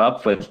keep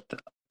up with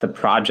the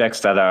projects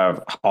that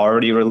are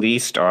already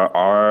released or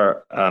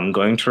are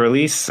going to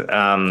release?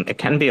 It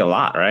can be a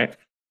lot, right?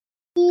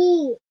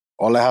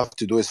 All I have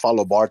to do is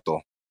follow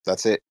Barto.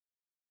 That's it.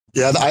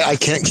 Yeah, I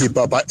can't keep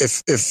up.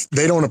 If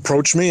they don't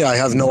approach me, I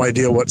have no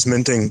idea what's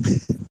minting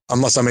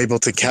unless I'm able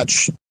to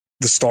catch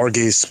the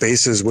Stargaze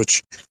spaces,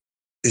 which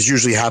is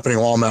usually happening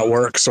while I'm at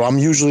work. So I'm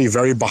usually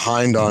very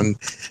behind on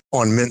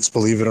mints,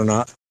 believe it or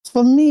not.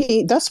 For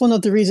me, that's one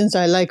of the reasons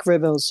I like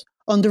Rebels.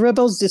 On the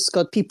Rebels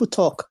Discord, people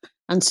talk,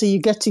 and so you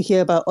get to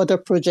hear about other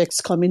projects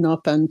coming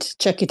up and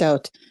check it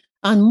out.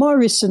 And more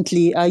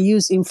recently, I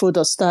use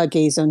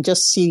info.stargaze and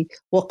just see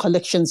what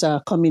collections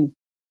are coming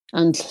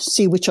and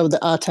see which of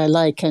the art I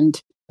like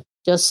and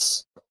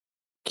just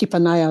keep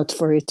an eye out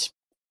for it.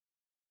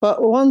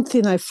 But one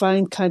thing I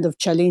find kind of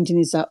challenging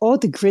is that all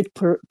the great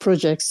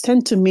projects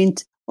tend to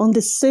mint on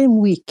the same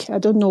week. I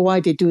don't know why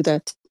they do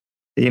that.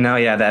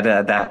 Yeah,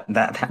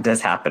 that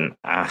does happen.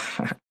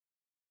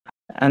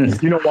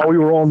 And while we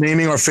were all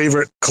naming our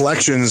favorite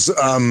collections,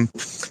 I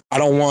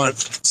don't want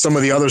some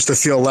of the others to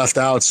feel left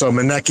out. So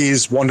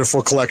Maneki's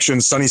wonderful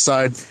collection,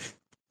 Sunnyside,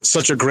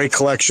 such a great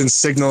collection.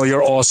 Signal,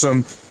 you're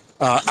awesome.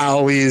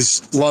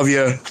 Owlies, love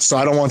you. So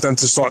I don't want them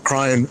to start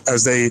crying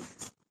as they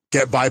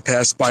get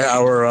bypassed by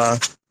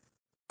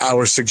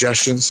our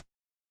suggestions.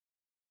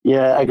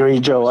 Yeah, I agree,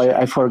 Joe.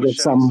 I forget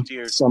some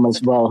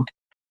as well.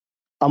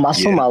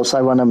 Muscle Mouse,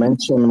 I want to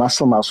mention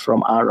Muscle Mouse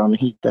from Aaron.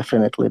 He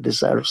definitely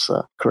deserves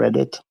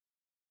credit.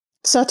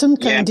 Saturn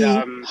Candy,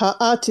 her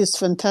art is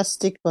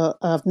fantastic, but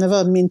I've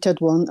never minted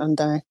one, and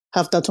I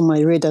have that on my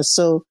radar.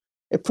 So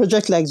a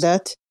project like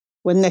that,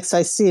 when next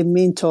I see a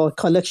mint or a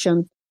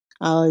collection,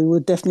 I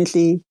would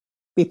definitely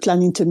be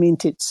planning to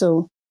mint it.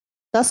 So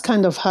that's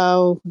kind of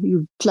how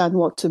you plan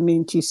what to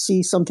mint. You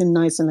see something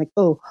nice and like,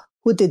 oh,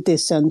 who did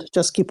this? And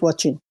just keep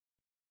watching.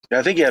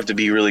 I think you have to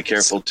be really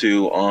careful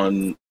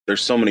too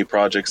there's so many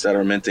projects that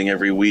are minting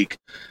every week.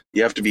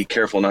 You have to be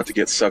careful not to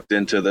get sucked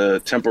into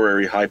the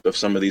temporary hype of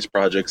some of these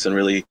projects and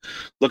really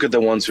look at the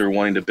ones who are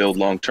wanting to build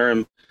long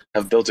term,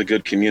 have built a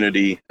good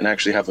community, and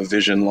actually have a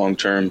vision long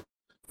term.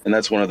 And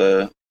that's one of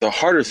the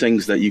harder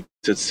things that you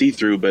to see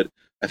through, but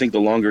I think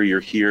the longer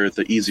you're here,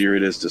 the easier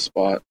it is to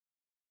spot.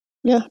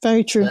 Yeah,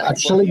 very true.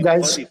 Actually,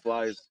 guys,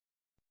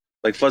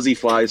 Fuzzy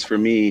Flies for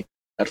me,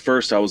 at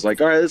first I was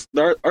like, all right,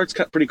 the art's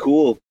pretty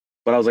cool.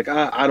 But I was like,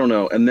 I don't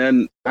know. And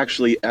then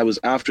actually, I was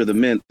after the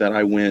mint that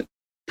I went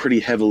pretty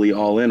heavily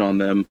all in on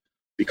them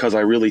because I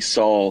really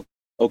saw,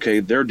 okay,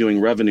 they're doing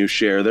revenue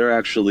share. They're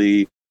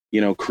actually,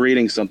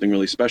 creating something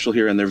really special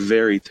here, and they're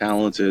very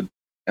talented.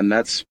 And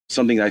that's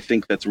something I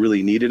think that's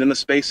really needed in the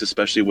space,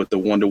 especially with the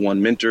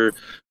one-to-one minter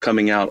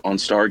coming out on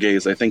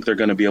Stargaze. I think they're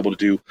going to be able to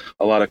do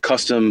a lot of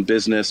custom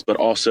business, but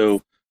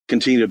also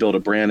continue to build a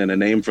brand and a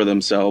name for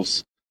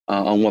themselves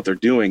on what they're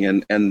doing.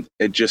 And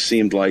it just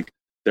seemed like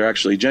they're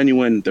actually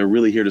genuine. They're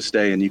really here to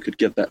stay, and you could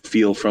get that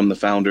feel from the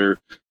founder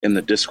in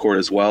the Discord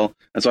as well.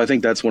 And so I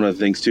think that's one of the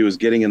things too, is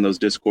getting in those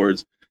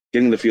Discords,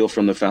 getting the feel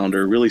from the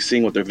founder, really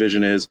seeing what their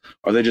vision is.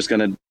 Are they just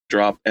going to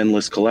drop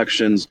endless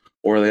collections,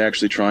 or are they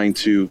actually trying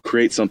to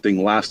create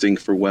something lasting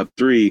for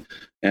Web3?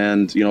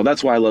 And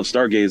that's why I love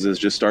Stargaze. Is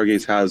just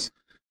Stargaze has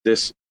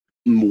this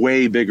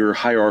way bigger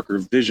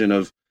hierarchy vision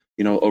of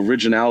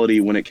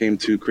originality when it came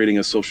to creating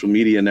a social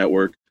media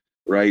network,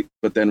 right?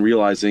 But then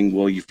realizing,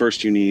 well, you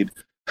need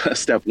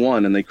step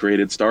one, and they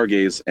created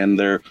Stargaze, and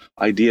their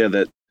idea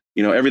that,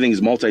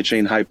 everything's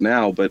multi-chain hype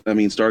now, but I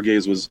mean,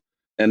 Stargaze was,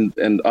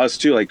 and us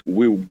too, like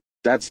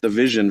that's the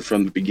vision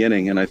from the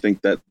beginning. And I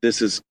think that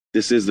this is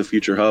the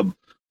future hub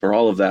for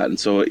all of that. And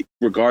so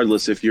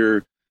regardless, if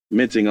you're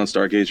minting on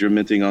Stargaze, you're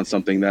minting on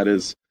something that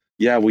is,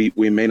 yeah, we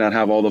may not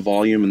have all the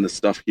volume and the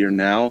stuff here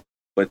now,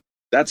 but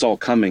that's all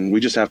coming.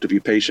 We just have to be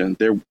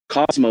patient.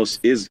 Cosmos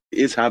is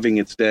having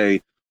its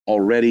day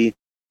already.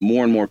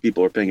 More and more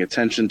people are paying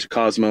attention to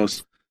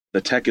Cosmos. The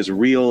tech is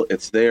real.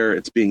 It's there.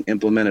 It's being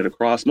implemented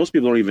across. Most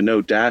people don't even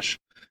know Dash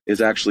is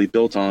actually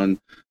built on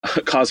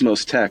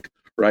Cosmos tech,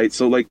 right?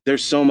 So like,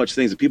 there's so much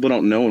things that people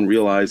don't know and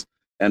realize.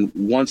 And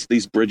once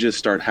these bridges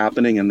start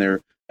happening and they're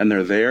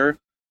there,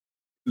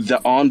 the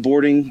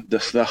onboarding,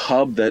 the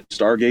hub that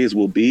Stargaze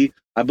will be,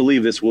 I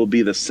believe this will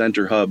be the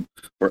center hub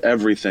for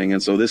everything.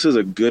 And so this is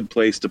a good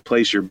place to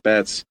place your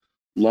bets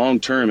long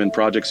term in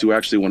projects who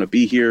actually want to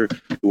be here,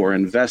 who are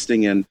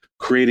investing in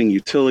creating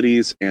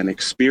utilities and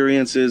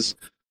experiences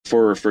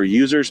for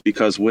users,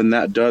 because when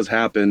that does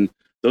happen,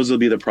 those will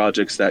be the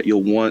projects that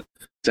you'll want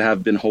to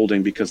have been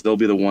holding, because they'll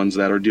be the ones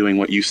that are doing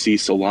what you see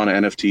Solana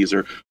NFTs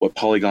or what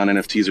Polygon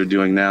NFTs are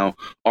doing now.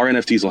 Our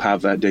NFTs will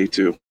have that day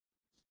too.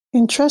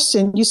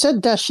 Interesting. You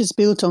said Dash is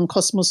built on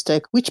Cosmos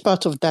Tech. Which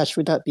part of Dash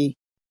would that be?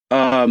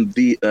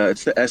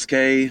 It's the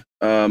SK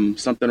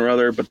something or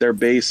other, but their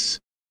base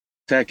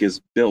tech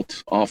is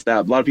built off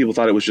that. A lot of people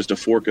thought it was just a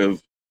fork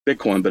of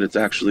Bitcoin, but it's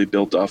actually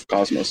built off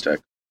Cosmos tech.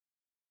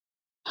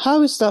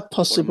 How is that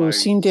possible,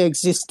 seeing they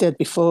existed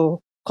before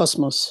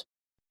Cosmos?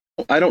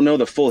 I don't know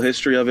the full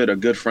history of it. A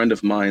good friend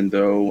of mine,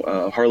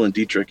 though, Harlan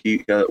Dietrich,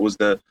 he was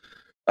the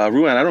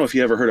Ruan. I don't know if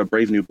you ever heard of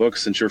Brave New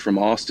Books, since you're from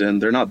Austin.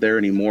 They're not there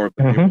anymore,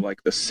 but they were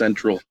like the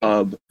central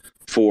hub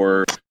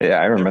for.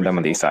 Yeah, I remember them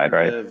on the east side,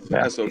 right?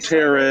 Yeah.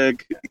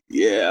 Esoteric.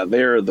 Yeah,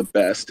 they're the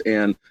best.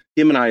 And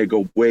him and I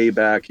go way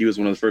back. He was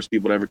one of the first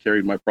people that ever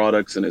carried my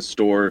products in his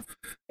store.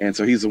 And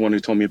so he's the one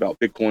who told me about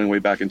Bitcoin way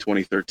back in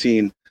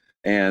 2013.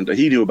 And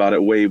he knew about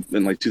it way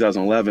in like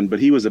 2011, but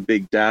he was a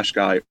big Dash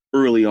guy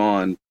early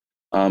on.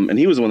 And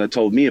he was the one that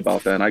told me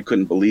about that. And I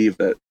couldn't believe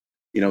that,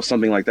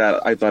 something like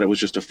that. I thought it was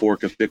just a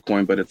fork of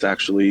Bitcoin, but it's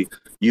actually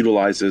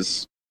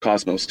utilizes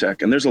Cosmos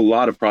tech. And there's a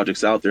lot of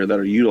projects out there that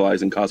are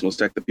utilizing Cosmos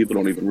tech that people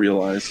don't even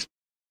realize.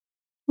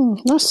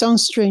 That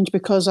sounds strange,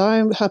 because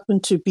I happen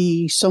to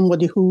be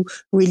somebody who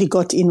really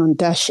got in on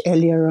Dash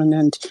earlier on,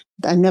 and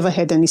I never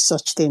had any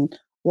such thing.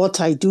 What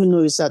I do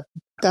know is that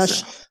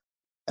Dash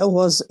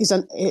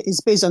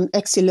is based on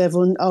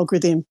X11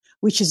 algorithm,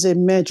 which is a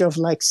merge of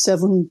like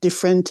 7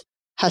 different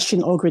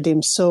hashing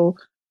algorithms. So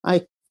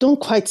I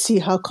don't quite see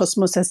how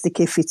Cosmos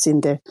SDK fits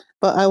in there,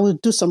 but I will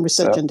do some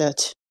research on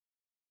that.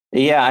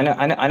 Yeah,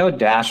 I know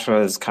Dash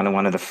was kind of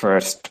one of the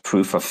first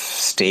proof of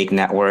stake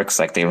networks.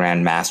 Like they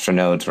ran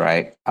masternodes,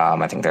 right?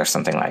 I think there's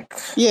something like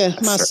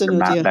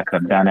masternode that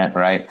could have done it,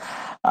 right?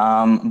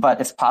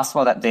 But it's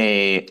possible that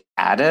they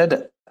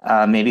added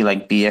maybe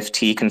like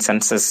BFT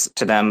consensus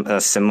to them,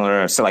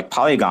 similar. So like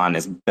Polygon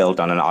is built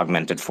on an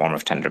augmented form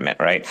of Tendermint,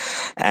 right?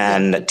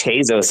 And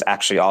Tezos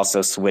actually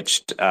also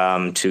switched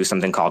to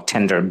something called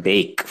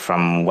Tenderbake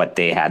from what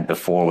they had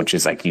before, which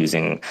is like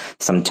using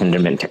some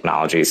Tendermint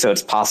technology. So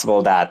it's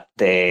possible that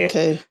they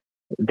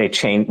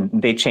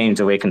changed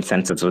the way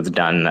consensus was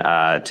done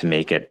to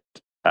make it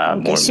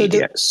more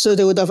immediate. So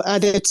they would have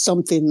added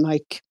something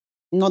like,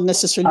 not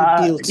necessarily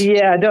built.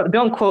 Yeah,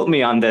 don't quote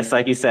me on this.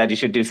 Like you said, you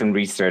should do some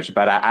research.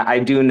 But I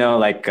do know,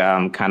 like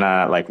kind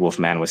of like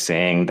Wolfman was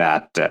saying,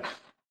 that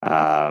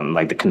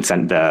like the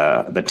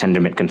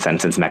Tendermint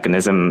consensus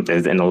mechanism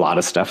is in a lot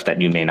of stuff that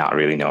you may not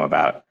really know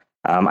about.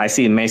 I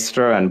see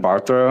Maestro and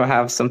Barthro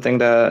have something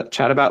to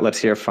chat about. Let's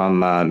hear from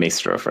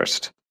Maestro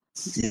first.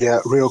 Yeah,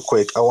 real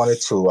quick. I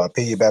wanted to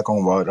piggyback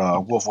on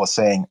what Wolf was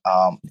saying.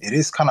 It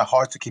is kind of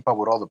hard to keep up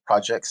with all the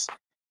projects,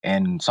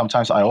 and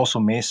sometimes I also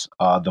miss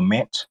the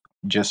Mint,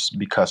 just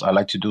because I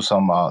like to do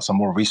some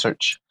more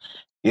research.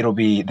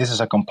 This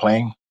is a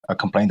complaint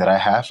that I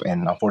have,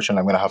 and unfortunately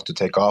I'm gonna have to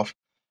take off.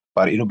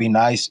 But it'll be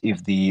nice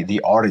if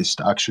the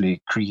artist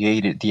actually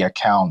created the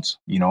account,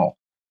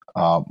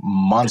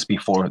 months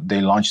before they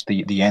launched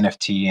the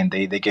NFT, and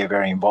they get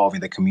very involved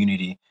in the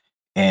community.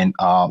 And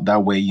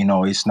that way,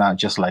 it's not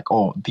just like,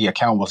 oh, the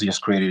account was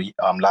just created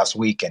last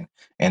week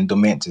and the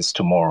mint is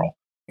tomorrow,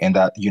 and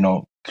that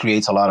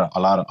creates a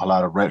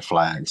lot of red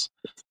flags.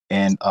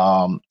 And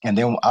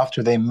then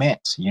after they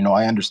mint,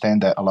 I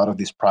understand that a lot of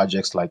these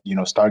projects, like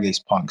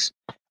Stargaze Punks,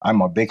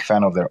 I'm a big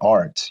fan of their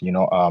art.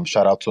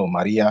 Shout out to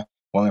Maria,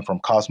 woman from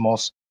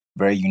Cosmos,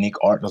 very unique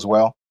art as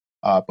well.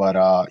 But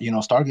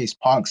Stargaze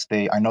Punks,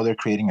 I know they're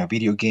creating a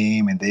video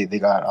game, and they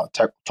got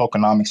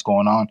tokenomics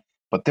going on,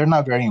 but they're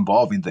not very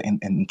involved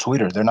in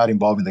Twitter. They're not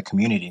involved in the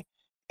community.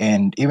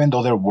 And even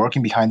though they're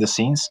working behind the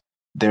scenes,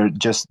 they're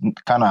just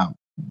kind of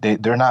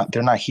they're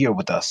not here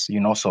with us.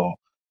 So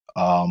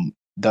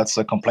that's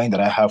a complaint that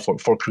I have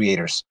for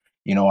creators.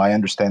 I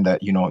understand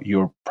that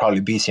you're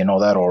probably busy and all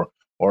that,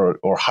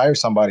 or hire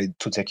somebody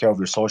to take care of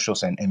your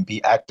socials and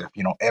be active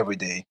every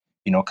day,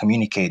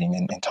 communicating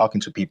and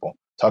talking to people,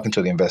 talking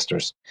to the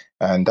investors.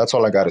 And that's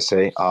all I got to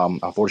say.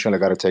 Unfortunately, I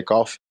got to take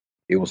off.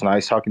 It was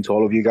nice talking to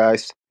all of you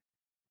guys.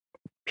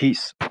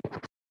 Peace.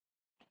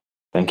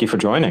 Thank you for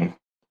joining.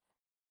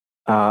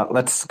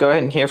 Let's go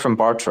ahead and hear from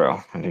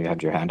Bartro. You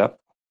had your hand up.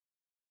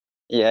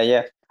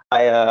 Yeah.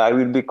 I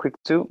will be quick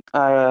too.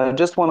 I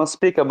just want to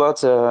speak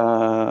about.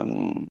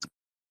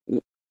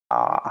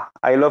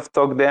 I love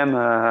talk them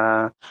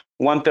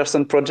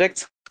one-person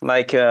project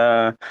like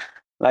a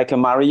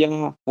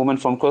Maria, Woman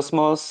from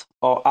Cosmos,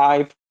 or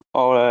Hype,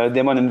 or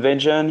Demon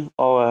Invasion,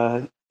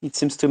 or it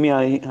seems to me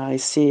I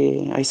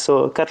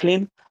saw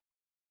Kathleen,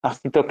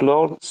 Architect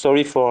Lord.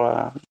 Sorry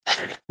for.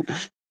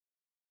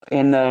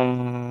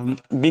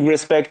 And big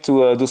respect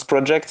to those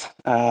projects.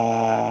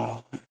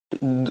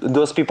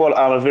 Those people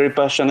are very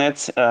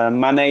passionate,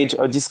 manage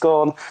a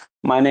Discord,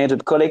 manage a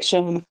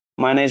collection,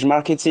 manage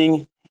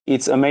marketing.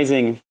 It's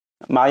amazing.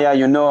 Maria,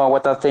 you know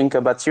what I think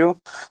about you.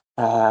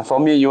 For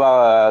me, you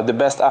are the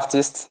best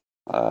artist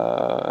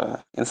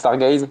in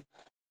Stargaze.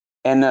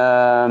 And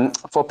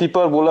for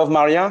people who love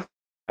Maria,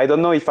 I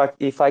don't know if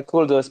I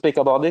could speak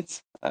about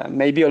it.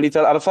 Maybe a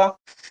little alpha.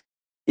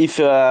 If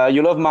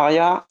you love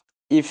Maria,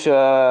 if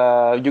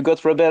you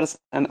got Rebels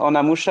and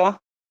Onamusha,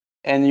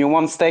 and you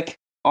want stake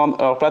on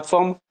our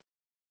platform,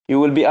 you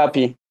will be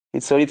happy.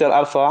 It's a little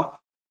alpha.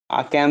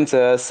 I can't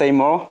say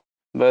more,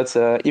 but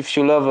if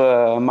you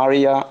love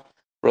Maria,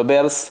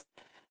 Rebels,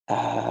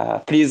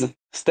 please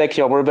stake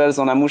your Rebels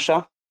on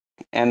Amusha,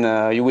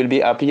 and you will be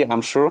happy,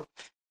 I'm sure.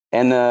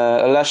 And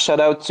a last shout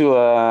out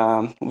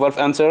to Wolf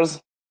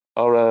Hunters,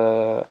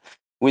 or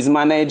with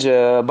managed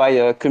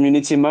by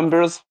community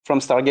members from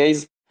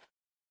Stargaze.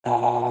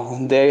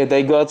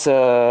 They got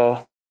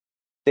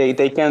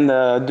they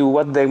can do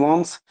what they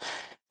want,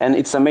 and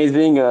it's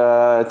amazing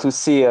to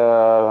see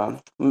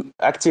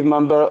active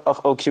member of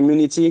our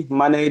community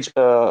manage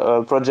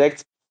a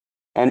project.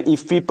 And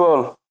if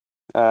people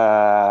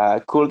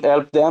could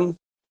help them,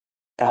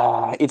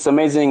 it's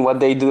amazing what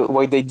they do.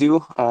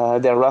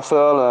 They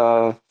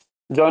raffle,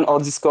 join our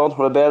Discord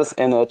Rebels,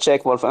 and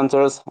check Wolf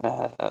Hunters.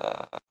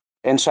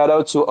 And shout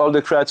out to all the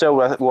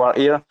creators who are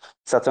here,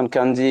 Saturn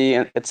Candy,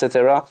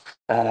 etc.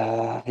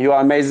 You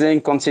are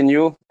amazing.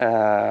 Continue.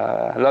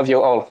 Love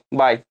you all.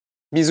 Bye.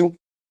 Bisous.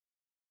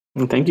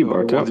 Thank you,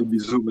 Barto.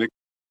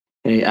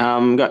 Hey,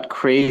 got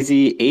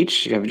Crazy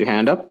H. You have your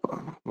hand up.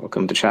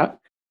 Welcome to chat.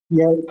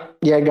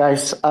 Yeah,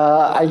 guys.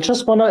 I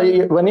just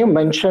wanna, when you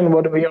mention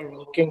what we are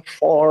looking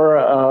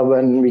for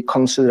when we're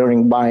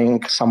considering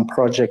buying some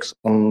projects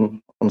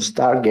on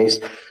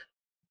Stargaze,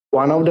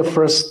 one of the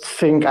first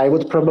thing I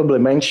would probably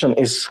mention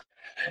is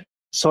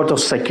sort of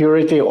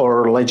security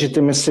or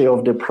legitimacy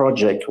of the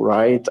project,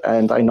 right?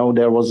 And I know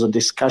there was a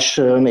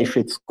discussion if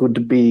it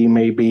could be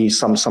maybe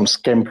some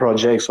scam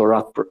projects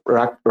or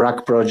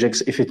rack projects,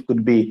 if it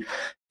could be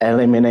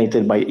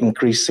eliminated by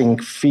increasing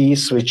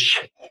fees,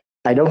 which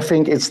I don't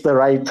think it's the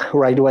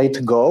right way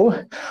to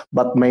go,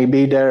 but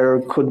maybe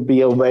there could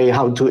be a way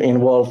how to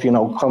involve,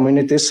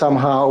 communities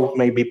somehow.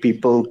 Maybe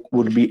people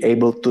would be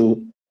able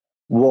to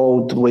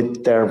vote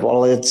with their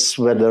wallets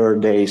whether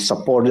they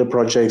support the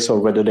projects or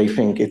whether they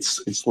think it's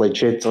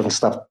legit and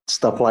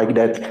stuff like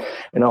that.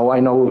 I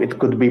know it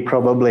could be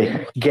probably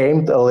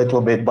gamed a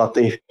little bit, but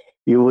if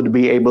you would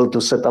be able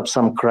to set up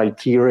some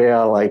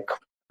criteria like,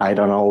 I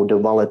don't know, the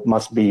wallet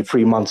must be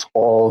 3 months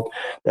old,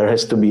 there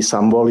has to be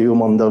some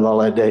volume on the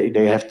wallet,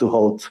 they have to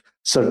hold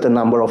certain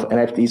number of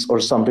NFTs or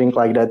something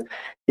like that.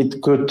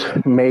 It could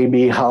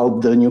maybe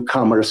help the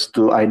newcomers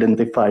to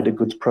identify the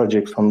good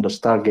projects on the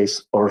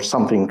Stargaze or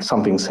something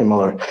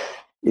similar.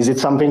 Is it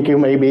something you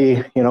may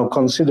be,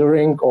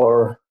 considering,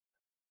 or?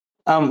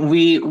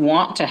 We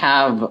want to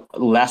have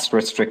less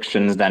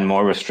restrictions than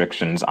more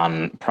restrictions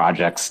on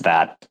projects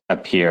that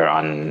appear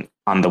on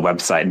the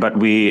website, but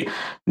we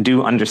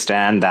do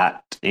understand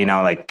that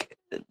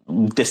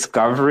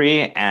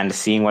discovery and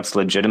seeing what's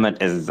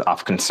legitimate is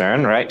of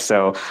concern, right?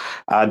 So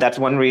that's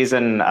one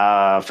reason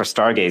for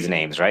Stargaze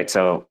names, right?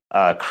 So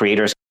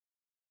creators.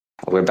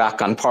 We're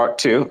back on part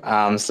 2.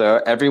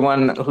 So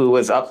everyone who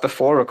was up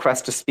before,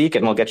 request to speak,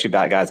 and we'll get you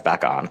guys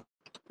back on.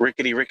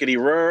 Rickety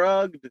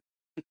rugged.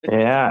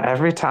 Yeah,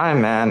 every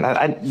time,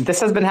 man. This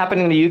has been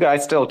happening to you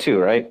guys still too,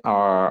 right?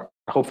 Or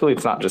hopefully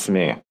it's not just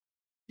me.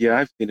 Yeah,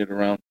 I've seen it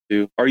around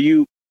too. Are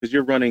you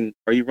running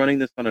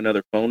this on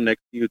another phone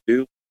next to you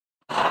too?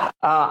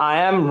 I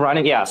am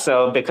running, yeah.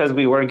 So because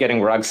we were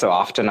getting rugs so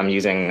often, I'm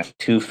using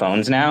 2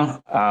 phones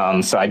now.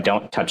 So I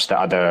don't touch the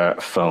other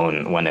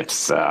phone when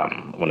it's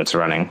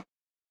running.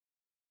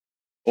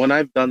 When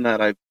I've done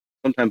that, I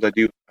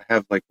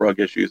have like rug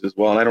issues as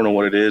well. And I don't know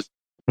what it is.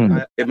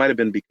 It might have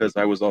been because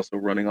I was also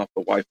running off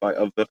the Wi-Fi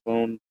of the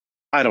phone.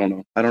 I don't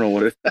know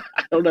what it is.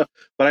 I don't know.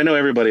 But I know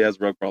everybody has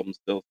rug problems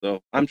still.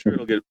 So I'm sure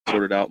it'll get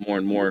sorted out more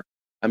and more.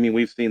 I mean,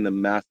 we've seen the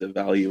massive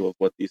value of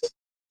what these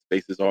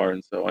spaces are.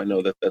 And so I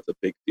know that that's a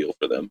big deal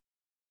for them.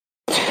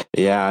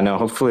 Yeah, no,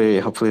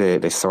 hopefully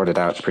they sort it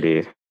out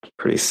pretty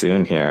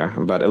soon here.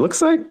 But it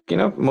looks like,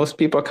 most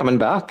people are coming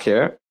back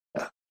here.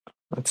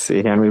 Let's see,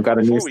 and we've got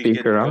a new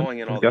speaker on.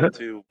 Going and all that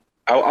too,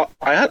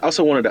 I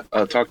also wanted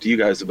to talk to you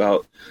guys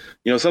about,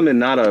 something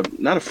not a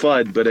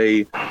FUD, but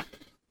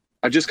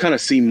I just kind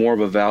of see more of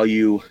a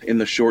value in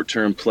the short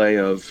term play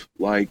of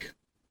like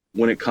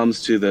when it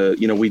comes to the,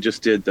 we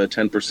just did the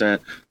 10%.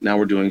 Now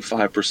we're doing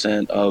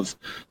 5% of,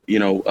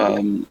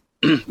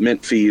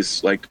 mint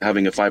fees, like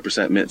having a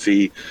 5% mint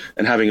fee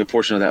and having a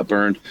portion of that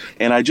burned.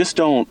 And I just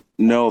don't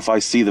know if I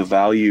see the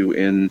value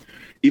in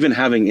even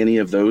having any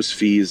of those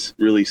fees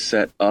really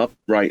set up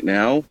right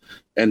now,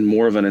 and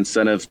more of an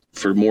incentive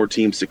for more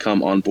teams to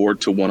come on board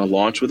to want to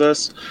launch with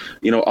us.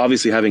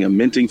 Obviously having a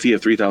minting fee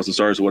of 3,000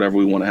 stars, whatever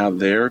we want to have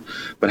there,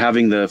 but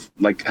having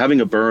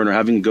a burn or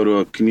having to go to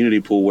a community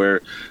pool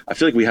where I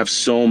feel like we have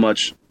so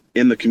much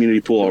in the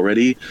community pool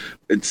already.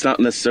 It's not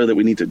necessarily that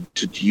we need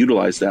to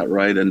utilize that,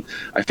 right? And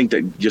I think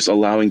that just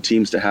allowing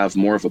teams to have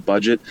more of a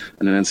budget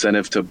and an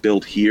incentive to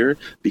build here,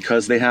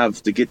 because they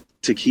have to get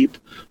to keep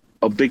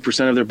a big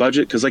percent of their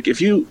budget. Because like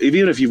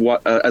even if you've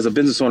as a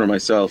business owner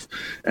myself,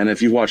 and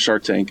if you've watched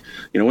Shark Tank,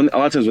 when a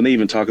lot of times when they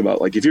even talk about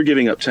like if you're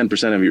giving up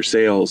 10% of your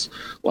sales,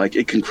 like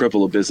it can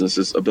cripple a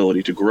business's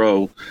ability to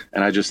grow.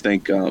 And I just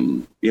think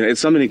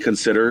it's something to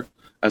consider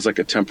as like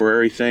a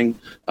temporary thing.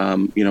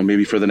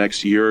 Maybe for the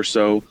next year or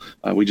so,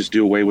 we just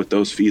do away with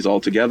those fees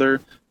altogether.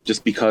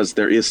 Just because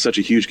there is such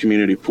a huge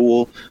community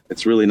pool,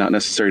 it's really not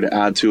necessary to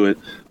add to it.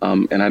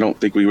 And I don't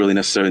think we really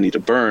necessarily need to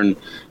burn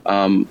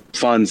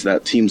funds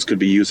that teams could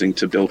be using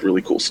to build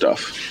really cool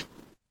stuff.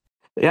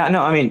 Yeah,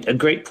 no, I mean, a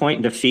great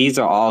point. The fees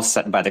are all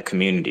set by the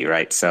community,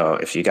 right? So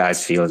if you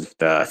guys feel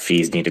the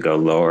fees need to go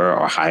lower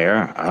or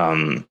higher,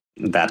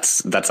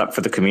 that's up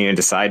for the community to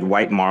decide.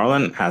 White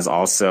Marlin has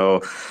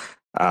also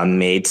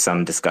made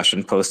some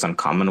discussion posts on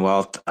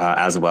Commonwealth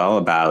as well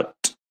about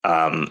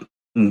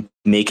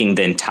making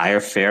the entire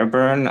fair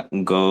burn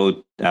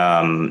go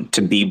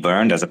to be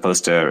burned as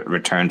opposed to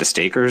return to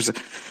stakers.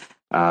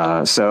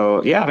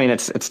 So yeah, I mean,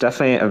 it's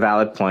definitely a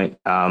valid point.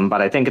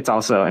 But I think it's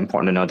also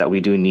important to note that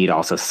we do need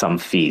also some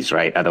fees,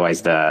 right?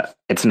 Otherwise,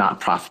 it's not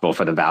profitable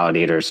for the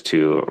validators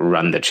to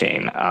run the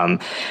chain.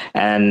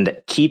 And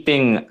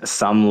keeping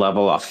some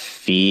level of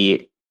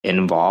fee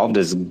involved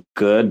is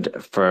good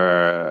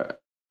for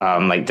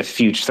like the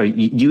future. So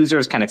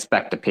users can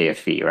expect to pay a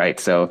fee, right?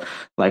 So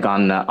like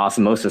on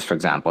Osmosis, for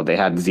example, they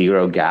had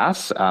 0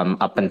 gas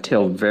up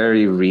until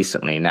very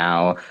recently.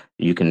 Now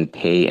you can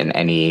pay in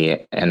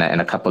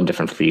a couple of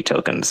different free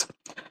tokens.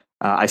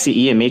 I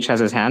see EMH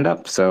has his hand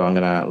up, so I'm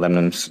gonna let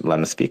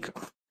him speak.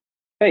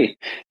 Hey,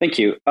 thank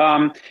you.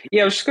 I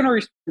was just gonna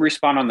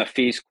respond on the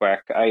fees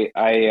quick. I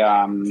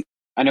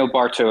know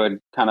Barto had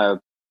kind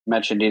of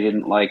mentioned he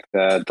didn't like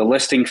the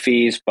listing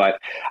fees, but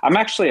I'm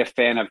actually a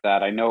fan of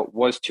that. I know it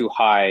was too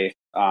high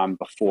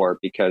before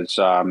because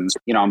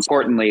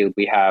importantly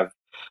we have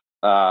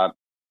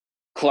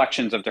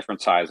collections of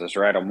different sizes,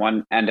 right? On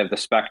one end of the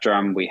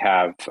spectrum we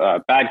have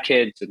bad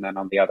kids, and then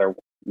on the other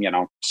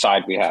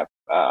side we have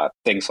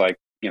things like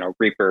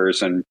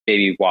Reapers and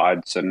baby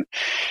wads and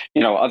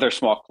other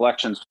small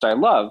collections, which I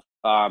love.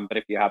 But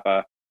if you have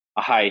a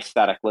high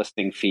static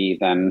listing fee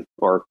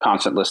or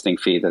constant listing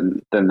fee,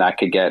 then that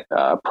could get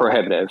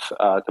prohibitive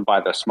to buy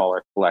the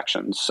smaller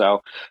collections.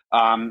 So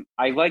I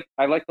like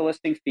the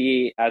listing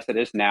fee as it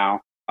is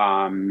now.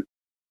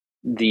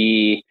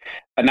 The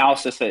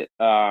analysis that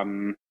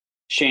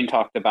Shane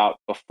talked about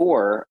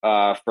before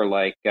for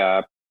like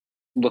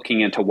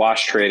looking into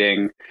wash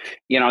trading,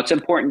 it's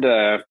important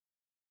to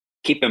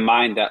keep in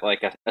mind that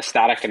like a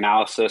static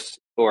analysis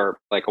or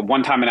like a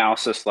one-time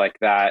analysis like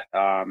that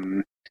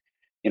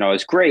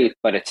is great,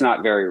 but it's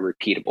not very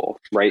repeatable,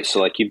 right? So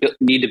like you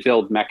need to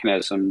build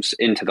mechanisms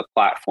into the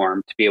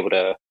platform to be able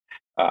to,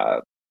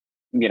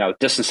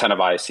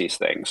 disincentivize these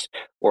things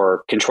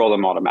or control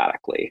them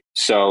automatically.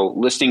 So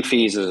listing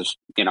fees is,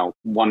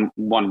 one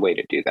way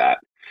to do that.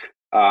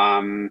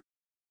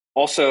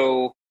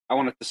 Also, I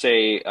wanted to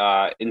say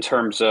in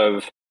terms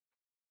of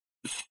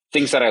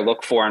things that I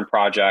look for in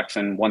projects,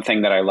 and one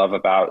thing that I love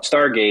about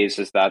Stargaze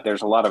is that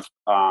there's a lot of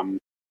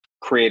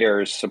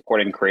creators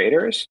supporting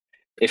creators.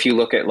 If you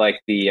look at like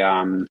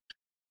the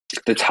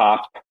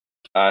top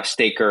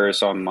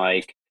stakers on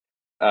like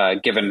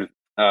given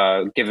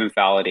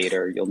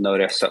validator, you'll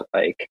notice that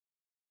like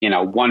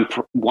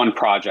one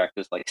project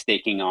is like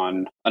staking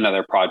on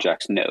another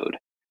project's node,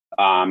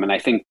 and I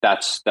think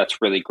that's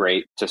really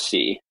great to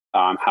see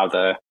how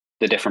the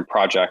different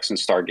projects in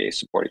Stargaze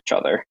support each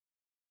other.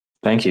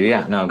 Thank you.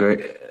 Yeah, no,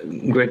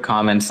 great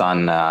comments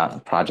on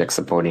projects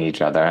supporting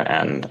each other,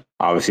 and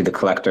obviously the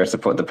collectors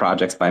support the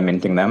projects by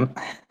minting them.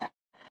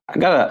 I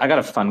got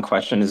a fun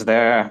question. Is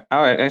there?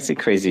 Oh, I see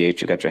Crazy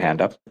H. You got your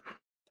hand up.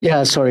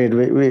 Yeah, sorry,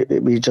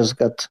 we just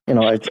got,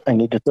 I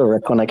needed to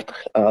reconnect.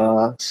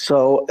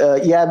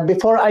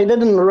 Before I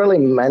didn't really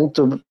meant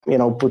to,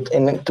 put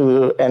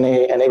into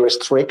any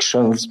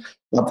restrictions,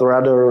 but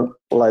rather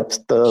let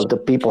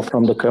the people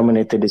from the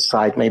community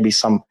decide maybe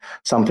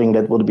something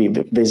that would be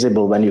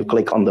visible when you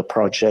click on the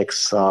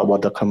projects,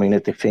 what the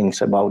community thinks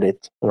about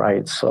it,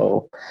 right?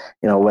 So,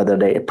 whether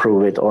they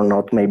approve it or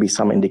not, maybe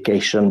some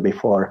indication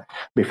before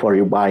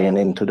you buy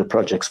into the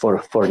projects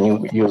for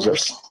new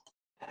users.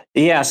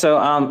 Yeah, so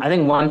I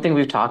think one thing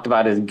we've talked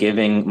about is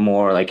giving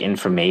more like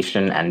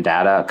information and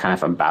data kind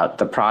of about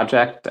the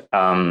project,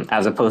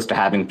 as opposed to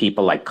having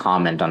people like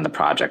comment on the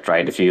project,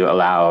 right? If you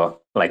allow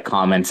like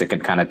comments, it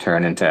could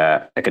turn into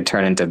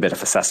a bit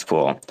of a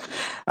cesspool.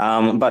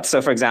 But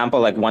so for example,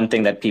 like one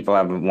thing that people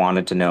have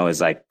wanted to know is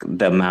like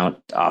the amount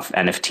of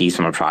NFTs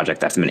from a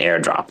project that's been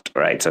airdropped,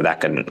 right? So that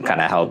can kind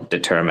of help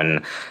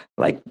determine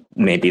like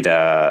maybe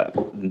the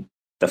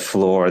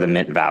floor, the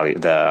mint value,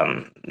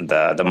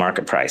 the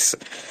market price.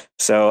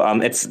 So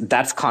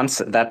that's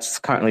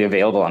currently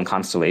available on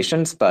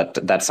Constellations, but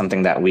that's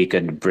something that we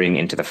could bring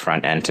into the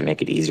front end to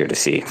make it easier to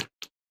see.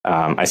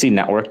 I see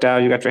Network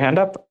DAO, you got your hand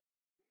up?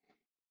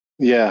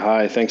 Yeah,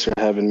 hi. Thanks for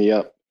having me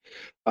up.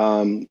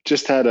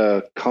 Just had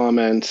a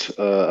comment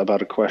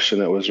about a question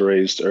that was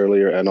raised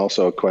earlier and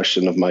also a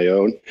question of my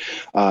own.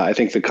 I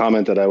think the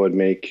comment that I would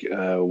make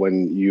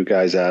when you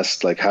guys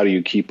asked, like, how do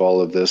you keep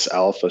all of this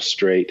alpha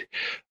straight?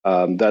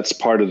 That's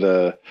part of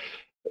the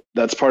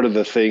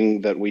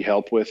thing that we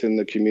help with in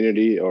the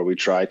community, or we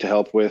try to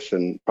help with,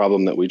 and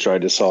problem that we try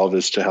to solve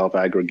is to help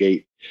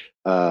aggregate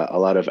a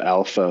lot of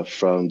alpha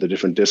from the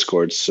different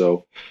discords.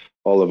 So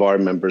all of our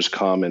members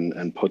come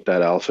and put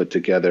that alpha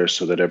together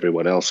so that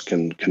everyone else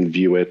can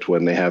view it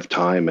when they have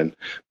time, and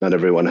not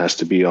everyone has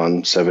to be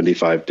on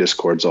 75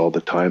 discords all the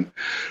time.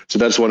 So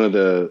that's one of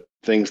the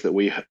things that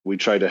we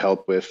try to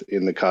help with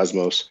in the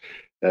Cosmos,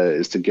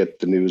 is to get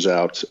the news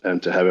out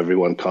and to have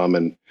everyone come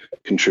and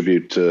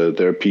contribute to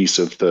their piece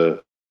of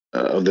the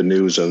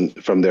news and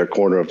from their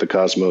corner of the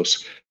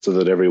Cosmos, so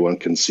that everyone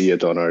can see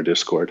it on our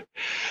Discord.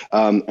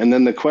 And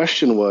then the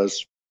question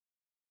was,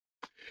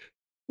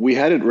 we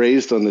had it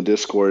raised on the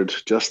Discord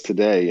just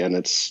today, and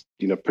it's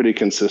pretty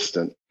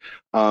consistent.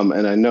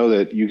 And I know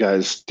that you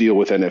guys deal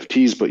with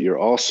NFTs, but you're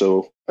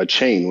also a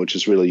chain, which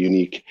is really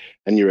unique.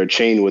 And you're a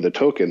chain with a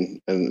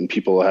token, and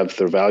people have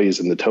their values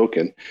in the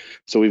token.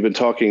 So we've been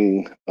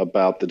talking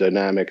about the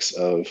dynamics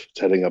of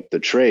setting up the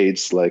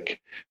trades,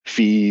 like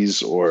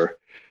fees or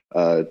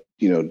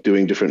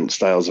doing different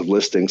styles of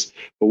listings.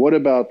 But what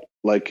about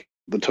like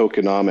the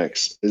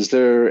tokenomics? Is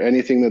there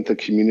anything that the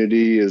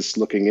community is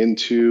looking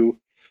into?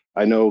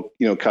 I know,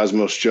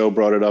 Cosmos Joe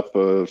brought it up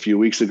a few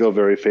weeks ago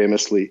very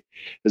famously.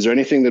 Is there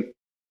anything that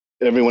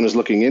everyone is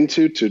looking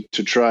into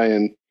to try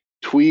and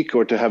tweak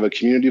or to have a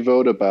community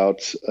vote about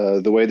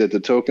the way that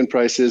the token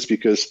price is?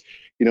 Because,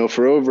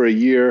 for over a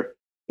year,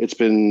 it's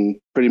been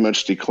pretty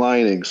much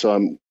declining. So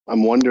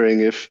I'm wondering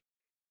if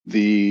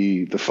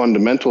the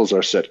fundamentals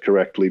are set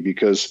correctly,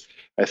 because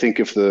I think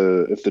if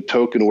the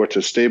token were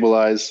to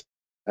stabilize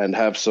and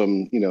have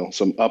some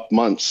up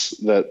months,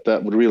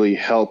 that would really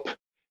help,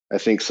 I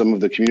think, some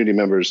of the community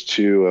members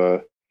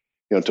to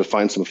to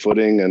find some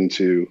footing and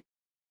to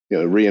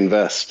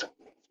reinvest.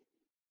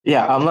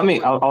 Yeah,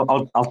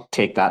 I'll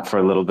take that for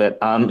a little bit.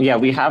 Yeah,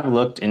 we have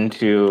looked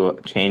into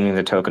changing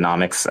the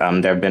tokenomics.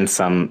 There have been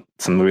some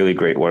really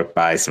great work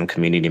by some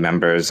community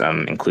members,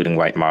 including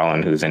White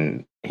Marlin, who's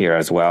in here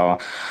as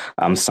well.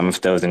 Some of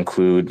those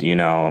include,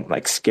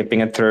 like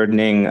skipping a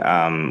thirdening,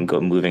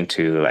 moving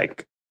to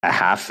like a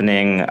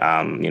halfening,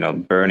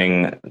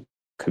 burning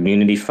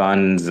community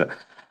funds,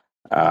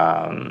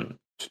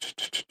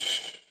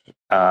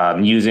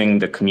 using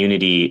the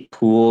community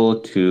pool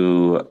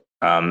to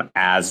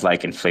as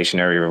like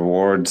inflationary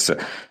rewards.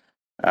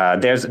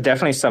 There's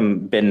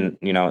definitely been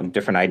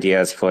different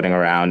ideas floating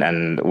around,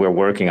 and we're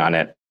working on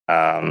it.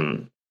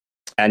 And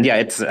yeah,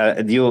 it's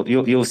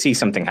you'll see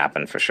something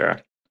happen for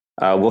sure.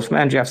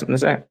 Wolfman, do you have something to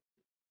say?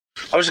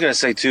 I was just gonna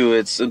say too,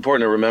 it's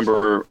important to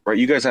remember, right?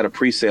 You guys had a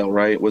pre-sale,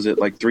 right? Was it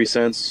like 3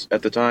 cents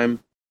at the time?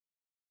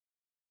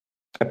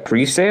 A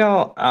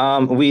pre-sale?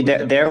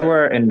 There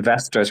were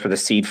investors for the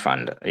seed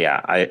fund.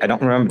 Yeah, I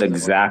don't remember the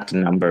exact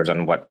numbers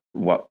on what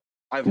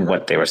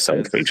they were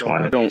selling for each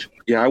one.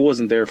 I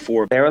wasn't there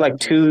for. There were like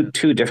two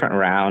different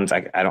rounds.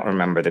 I don't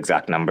remember the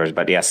exact numbers,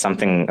 but yeah,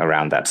 something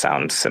around that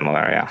sounds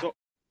similar. Yeah. So,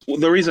 well,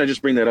 the reason I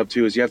just bring that up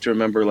too is you have to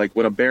remember, like,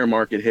 when a bear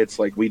market hits,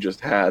 like we just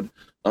had,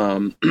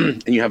 and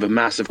you have a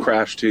massive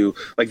crash too,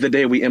 like the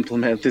day we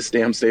implement this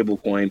damn stable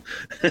coin,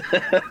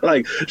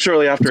 like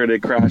shortly after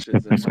it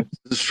crashes and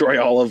destroy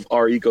all of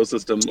our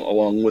ecosystem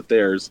along with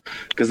theirs,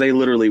 because they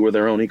literally were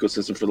their own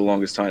ecosystem for the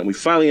longest time. We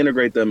finally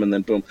integrate them, and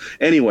then boom.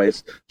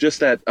 Anyways, just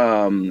that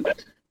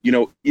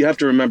you have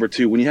to remember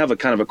too, when you have a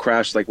kind of a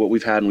crash like what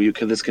we've had, and we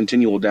this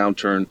continual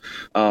downturn,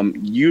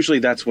 usually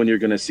that's when you're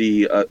going to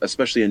see,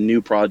 especially a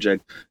new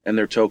project and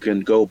their token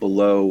go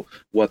below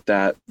what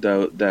that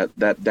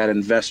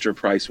investor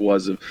price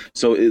was.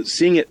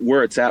 Seeing it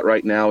where it's at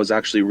right now is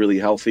actually really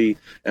healthy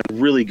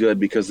and really good,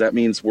 because that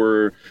means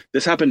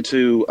this happened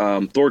to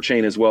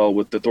Thorchain as well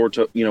with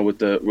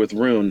the with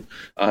Rune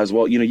as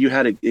well. You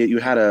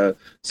had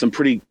some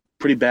pretty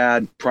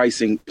bad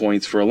pricing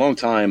points for a long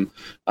time,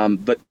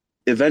 but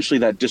eventually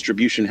that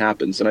distribution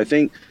happens. And I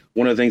think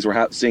one of the things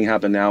we're seeing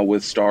happen now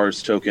with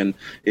Stars token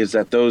is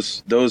that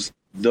those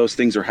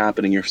things are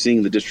happening. You're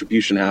seeing the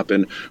distribution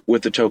happen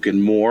with the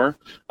token more.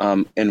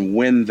 And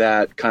when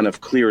that kind of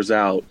clears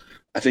out,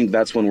 I think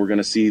that's when we're going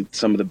to see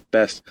some of the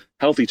best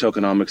healthy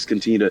tokenomics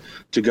continue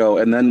to go,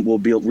 and then we'll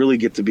really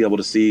get to be able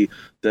to see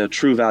the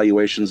true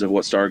valuations of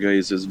what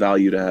Stargaze is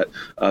valued at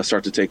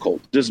start to take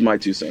hold. This is my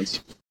 2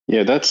 cents.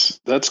 Yeah,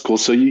 that's cool.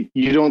 So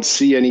you don't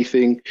see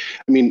anything.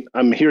 I mean,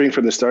 I'm hearing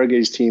from the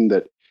Stargaze team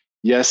that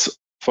yes,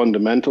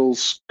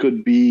 fundamentals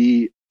could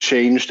be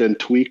changed and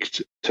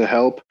tweaked to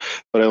help,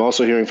 but I'm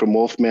also hearing from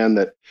Wolfman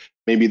that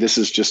maybe this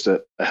is just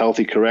a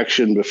healthy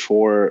correction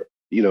before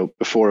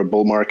a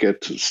bull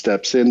market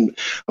steps in.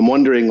 I'm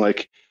wondering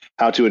like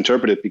how to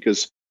interpret it,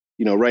 because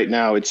right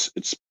now it's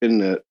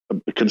been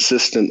a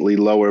consistently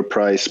lower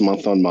price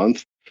month on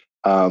month.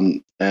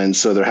 And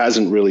so there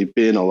hasn't really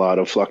been a lot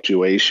of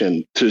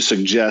fluctuation to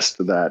suggest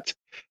that,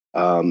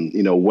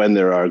 when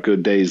there are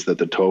good days that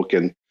the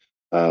token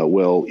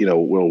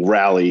will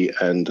rally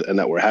and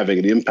that we're having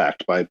an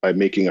impact by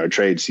making our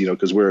trades,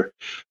 because we're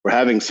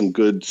having some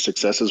good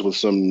successes with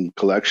some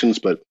collections,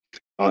 but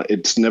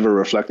it's never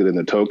reflected in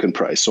the token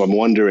price. So I'm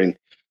wondering,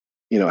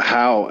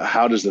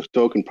 how does the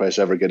token price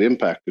ever get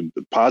impacted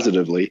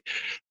positively?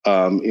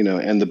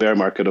 And the bear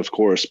market, of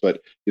course,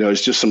 but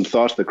it's just some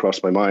thoughts that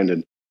crossed my mind,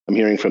 and I'm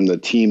hearing from the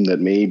team that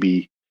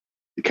maybe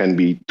it can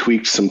be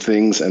tweaked some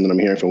things, and then I'm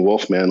hearing from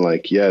Wolfman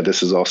like, yeah,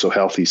 this is also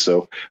healthy.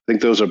 So I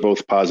think those are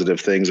both positive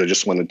things. I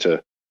just wanted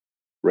to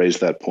raise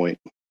that point.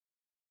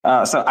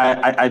 So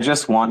I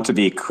just want to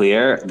be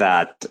clear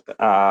that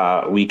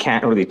we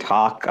can't really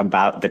talk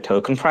about the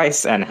token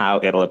price and how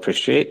it'll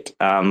appreciate,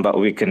 but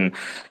we can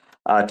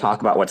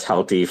talk about what's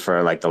healthy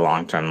for like the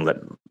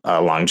long-term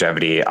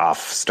longevity of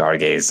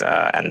Stargaze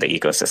and the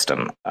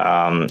ecosystem.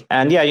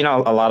 And yeah,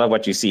 a lot of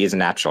what you see is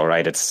natural,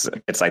 right? It's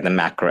like the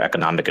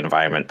macroeconomic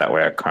environment that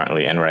we're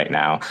currently in right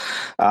now.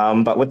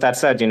 But with that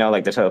said,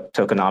 like the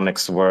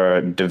tokenomics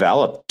were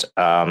developed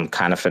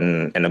kind of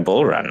in a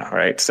bull run,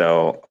 right?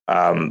 So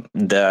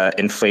the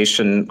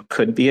inflation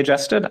could be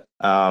adjusted.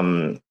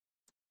 So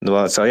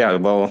yeah,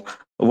 we'll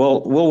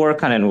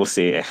work on it and we'll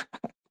see.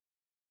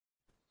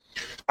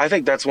 I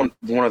think that's one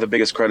of the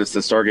biggest credits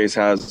that Stargaze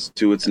has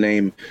to its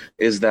name,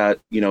 is that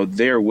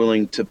they're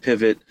willing to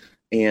pivot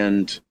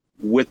and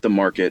with the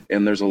market,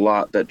 and there's a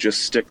lot that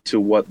just stick to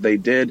what they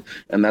did,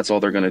 and that's all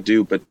they're going to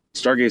do. But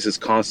Stargaze has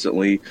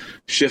constantly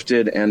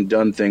shifted and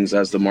done things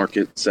as the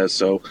market says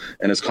so,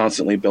 and has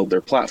constantly built their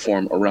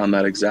platform around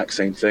that exact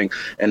same thing.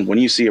 And when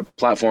you see a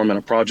platform and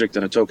a project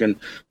and a token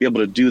be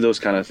able to do those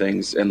kind of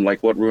things, and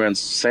like what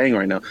Ruan's saying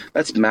right now,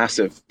 that's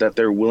massive, that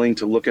they're willing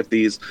to look at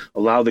these,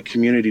 allow the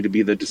community to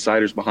be the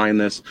deciders behind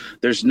this.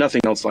 There's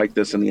nothing else like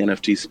this in the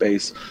NFT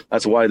space.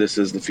 That's why this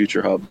is the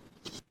future hub.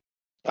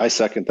 I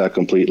second that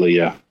completely.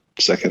 Yeah.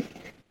 Second.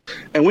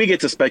 And we get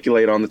to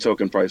speculate on the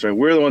token price, right?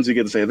 We're the ones who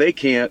get to say they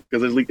can't,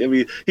 because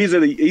he's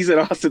in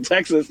Austin,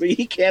 Texas. So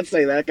he can't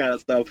say that kind of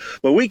stuff,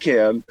 but we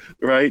can,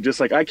 right? Just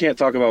like I can't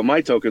talk about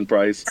my token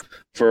price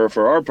for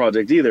our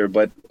project either,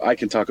 but I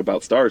can talk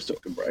about Star's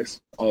token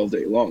price all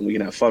day long. We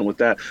can have fun with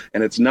that,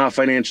 and it's not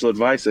financial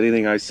advice.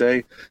 Anything I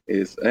say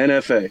is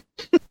NFA.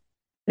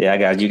 Yeah,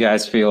 guys, you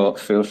guys feel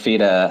free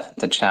to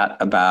chat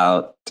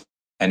about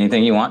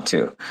anything you want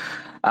to.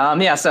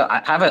 So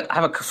I have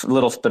a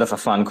little bit of a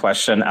fun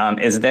question.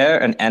 Is there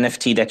an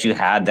NFT that you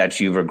had that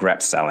you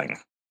regret selling?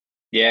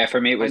 Yeah, for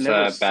me it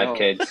was Bad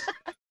Kids.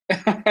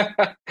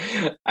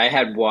 I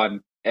had one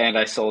and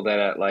I sold it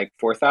at like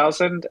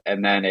 4,000,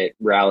 and then it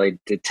rallied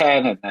to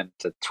 10 and then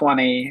to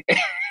 20.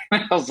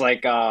 I was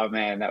like, oh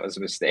man, that was a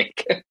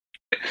mistake.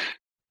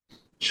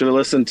 Should have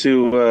listened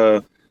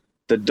to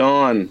the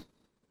Dawn.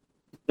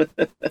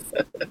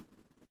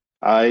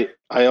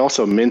 I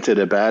also minted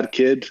a Bad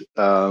Kid.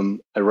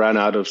 I ran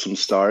out of some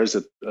stars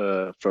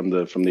from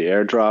the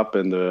airdrop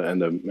and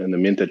the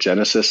mint at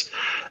Genesis,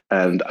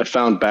 and I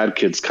found Bad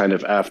Kids kind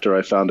of after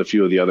I found a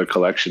few of the other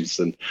collections.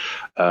 And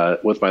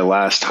with my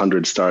last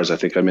 100 stars, I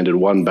think I minted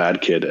one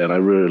Bad Kid, and I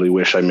really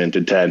wish I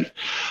minted 10.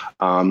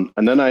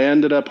 And then I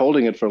ended up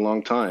holding it for a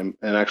long time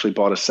and actually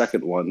bought a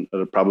second one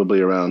at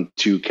probably around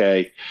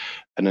 2K.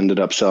 And ended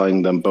up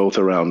selling them both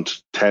around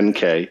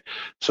 10K.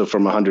 So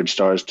from 100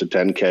 stars to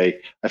 10K,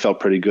 I felt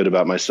pretty good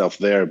about myself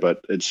there,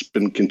 but it's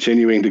been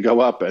continuing to go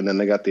up, and then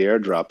they got the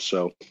airdrop.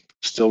 So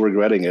still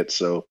regretting it.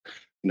 So,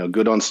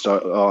 good on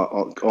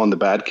the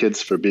Bad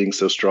Kids for being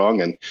so strong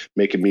and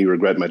making me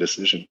regret my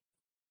decision.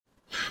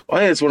 Well,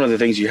 I think it's one of the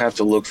things you have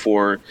to look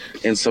for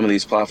in some of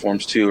these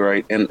platforms too,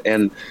 right?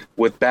 And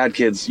with Bad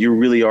Kids, you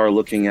really are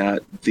looking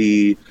at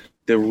the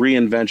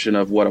reinvention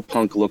of what a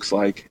punk looks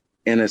like.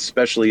 And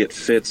especially it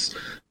fits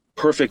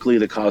perfectly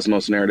the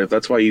Cosmos narrative.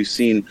 That's why you've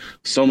seen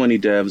so many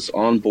devs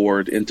on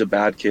board into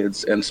Bad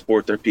Kids and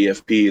sport their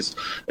PFPs,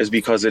 is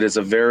because it is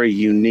a very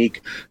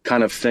unique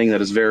kind of thing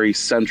that is very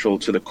central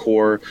to the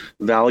core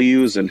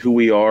values and who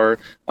we are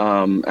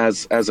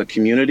as a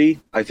community.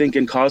 I think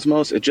in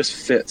Cosmos, it just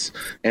fits.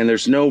 And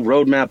there's no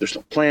roadmap, there's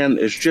no plan.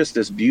 It's just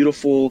this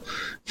beautiful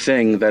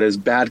thing that is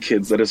Bad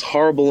Kids, that is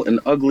horrible and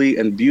ugly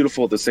and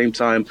beautiful at the same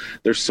time.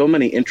 There's so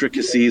many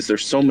intricacies,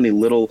 there's so many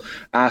little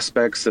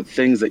aspects of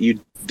things that you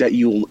that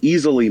you'll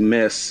easily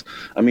miss.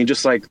 I mean,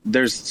 just like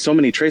there's so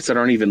many traits that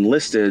aren't even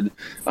listed,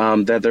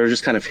 that they're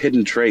just kind of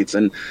hidden traits,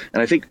 and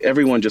I think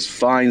everyone just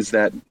finds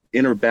that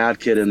inner bad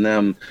kid in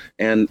them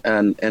and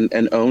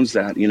owns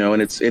that,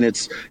 and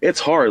it's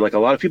hard. Like, a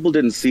lot of people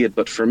didn't see it,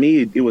 but for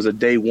me, it was a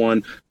day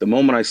one. The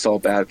moment I saw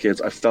Bad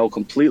Kids, I fell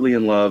completely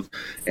in love,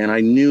 and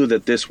I knew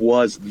that this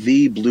was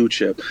the blue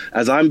chip.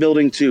 As I'm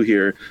building too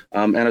here,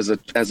 and as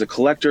a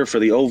collector for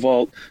the O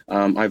Vault,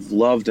 I've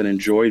loved and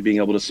enjoyed being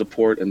able to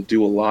support and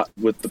do a lot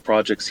with the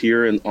projects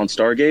here and on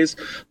Stargaze.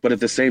 But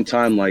at the same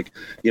time,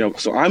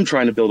 so I'm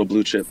trying to build a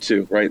blue chip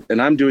too, right? And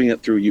I'm doing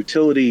it through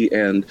utility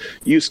and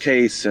use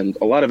case and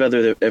a lot of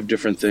other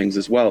different things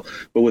as well.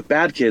 But with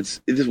Bad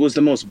Kids, it was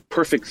the most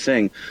perfect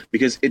thing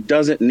because it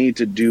doesn't need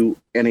to do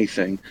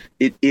anything.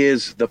 It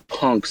is the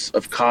punks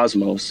of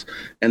Cosmos,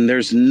 and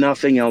there's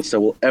nothing else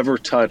that will ever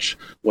touch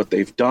what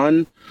they've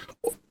done,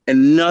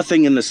 and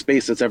nothing in the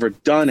space that's ever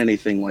done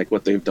anything like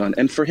what they've done.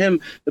 And for him,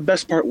 the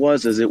best part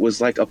was it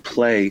was like a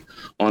play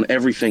on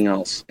everything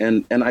else.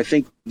 And I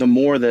think the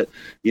more that,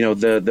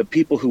 the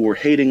people who were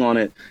hating on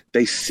it,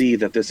 they see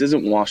that this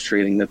isn't wash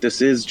trading, that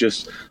this is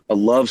just a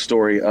love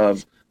story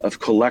of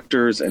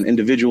collectors and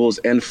individuals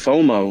and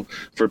FOMO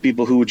for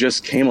people who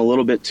just came a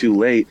little bit too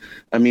late.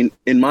 I mean,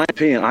 in my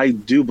opinion, I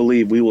do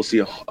believe we will see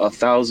a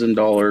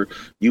 $1,000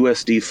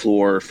 USD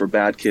floor for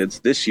Bad Kids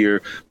this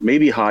year,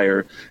 maybe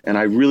higher. And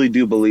I really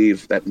do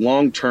believe that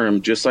long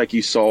term, just like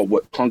you saw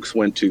what punks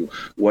went to,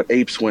 what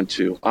apes went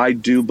to, I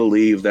do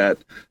believe that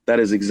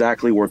is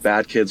exactly where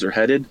Bad Kids are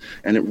headed.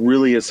 And it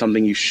really is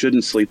something you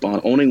shouldn't sleep on.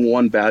 Owning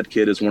one Bad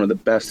Kid is one of the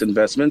best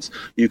investments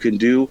you can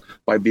do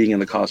by being in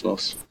the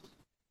Cosmos.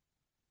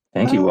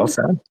 Thank you. Well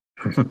said.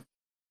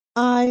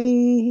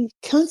 I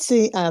can't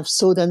say I've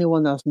sold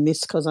anyone I've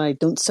missed because I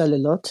don't sell a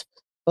lot,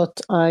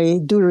 but I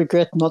do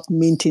regret not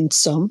minting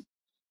some.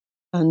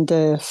 And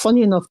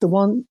funny enough, the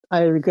one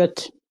I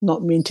regret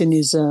not minting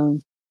is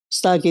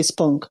Stargaze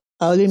Punk.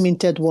 I only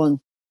minted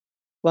one,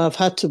 but I've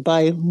had to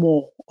buy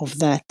more of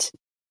that.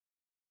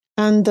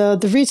 And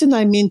the reason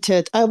I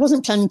minted, I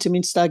wasn't planning to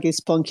mint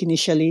Stargaze Punk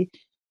initially,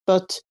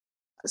 but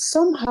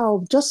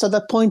somehow, just at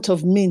the point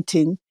of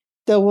minting,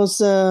 there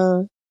was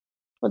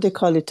what they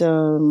call it,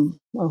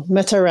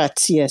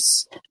 Metarats,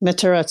 yes.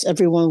 Metarats,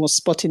 everyone was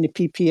spotting the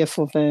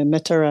PPF of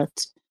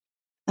Metarats.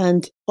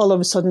 And all of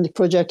a sudden, the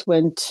project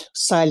went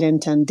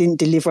silent and didn't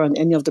deliver on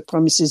any of the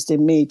promises they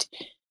made.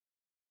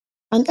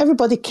 And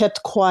everybody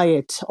kept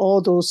quiet,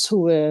 all those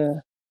who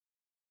were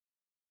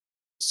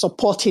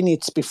supporting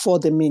it before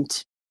the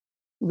mint,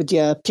 with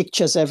their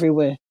pictures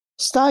everywhere.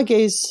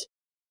 Stargaze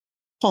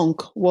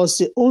Punk was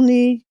the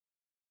only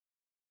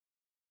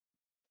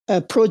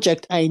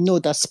project I know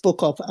that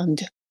spoke up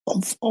and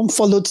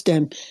unfollowed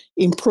them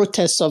in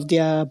protest of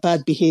their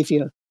bad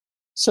behavior.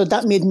 So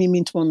that made me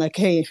mint one, like,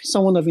 hey,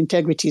 someone of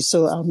integrity,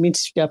 so I'll mint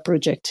their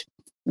project.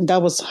 And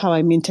that was how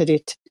I minted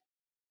it.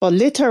 But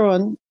later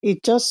on,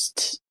 it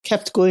just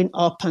kept going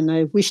up, and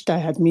I wished I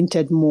had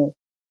minted more.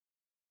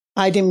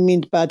 I didn't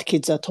mint Bad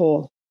Kids at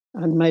all.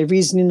 And my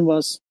reasoning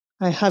was,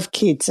 I have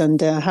kids,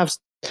 and I have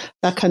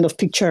that kind of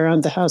picture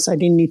around the house. I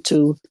didn't need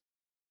to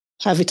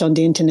have it on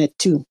the internet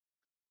too.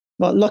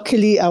 But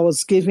luckily, I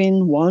was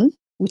given one,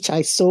 which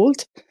I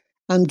sold,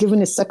 and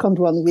given a second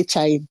one, which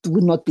I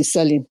would not be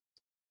selling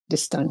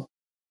this time.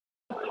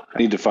 I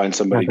need to find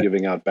somebody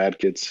giving out Bad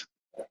Kids.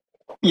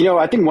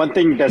 I think one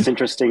thing that's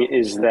interesting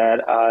is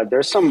that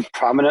there's some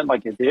prominent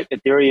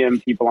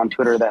Ethereum people on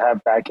Twitter that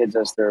have Bad Kids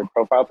as their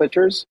profile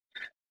pictures.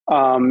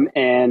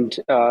 And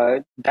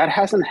that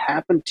hasn't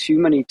happened too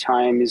many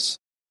times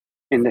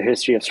in the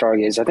history of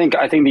Stargaze.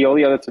 I think the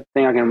only other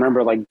thing I can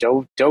remember, like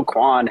Do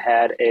Kwon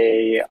had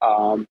a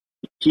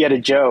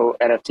Joe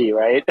NFT,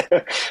 right?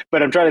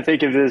 But I'm trying to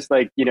think if there's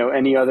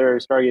any other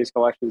Stargaze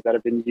collections that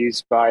have been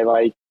used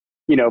by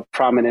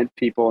prominent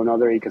people in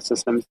other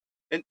ecosystems.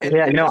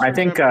 I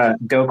think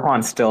Do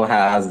Kwon still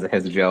has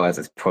his Joe as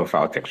his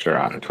profile picture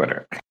on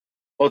Twitter.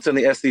 Oh, it's in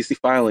the SEC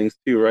filings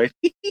too, right?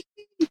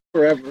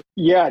 Forever.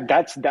 Yeah,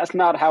 that's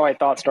not how I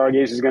thought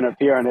Stargaze is going to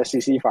appear on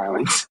SEC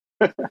filings.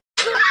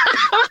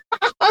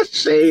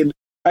 Shane,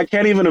 I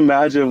can't even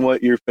imagine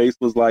what your face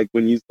was like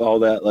when you saw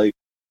that. Like,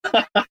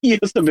 you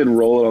must have been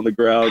rolling on the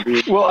ground,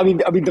 dude. Well, I mean,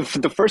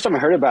 the first time I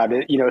heard about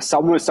it,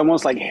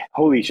 someone's like,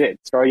 "Holy shit,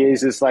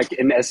 Stargaze is like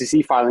in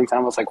SEC filings," and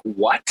I was like,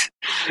 "What?"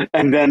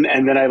 And then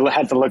I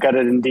had to look at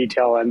it in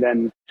detail, and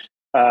then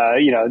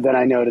then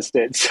I noticed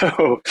it.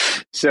 So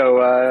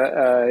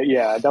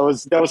yeah, that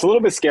was a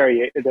little bit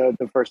scary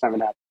the first time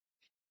it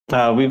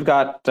happened. We've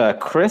got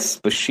Chris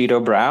Bushido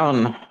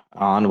Brown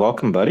on.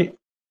 Welcome, buddy.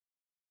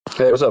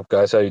 Hey, what's up,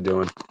 guys? How you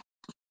doing?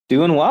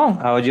 Doing well.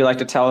 Would you like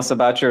to tell us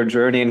about your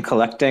journey in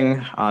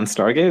collecting on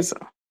Stargaze?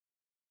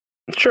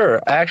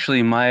 Sure.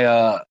 Actually,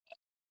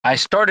 I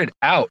started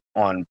out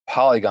on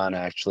Polygon,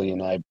 actually,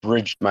 and I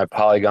bridged my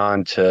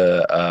Polygon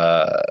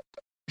to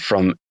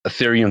from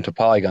Ethereum to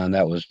Polygon.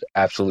 That was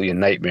absolutely a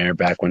nightmare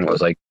back when it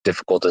was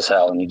difficult to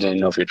sell and you didn't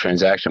know if your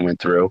transaction went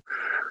through.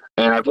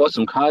 And I bought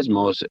some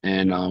Cosmos,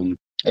 and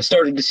I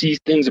started to see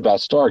things about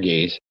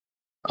Stargaze.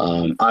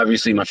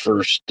 Obviously, my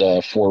first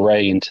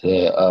foray into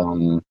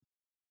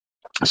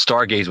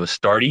Stargaze was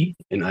Stardy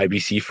and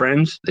IBC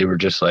Friends. They were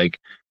just like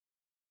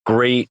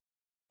great,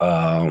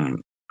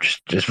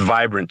 just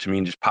vibrant to me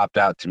and just popped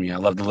out to me. I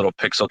love the little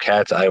pixel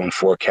cats. I own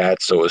 4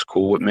 cats, so it was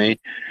cool with me.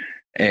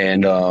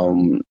 And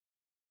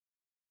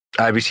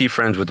IBC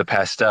Friends with the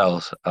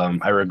pastels.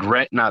 I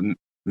regret not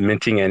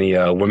minting any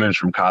Women's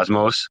from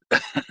Cosmos.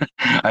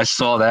 I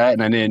saw that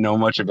and I didn't know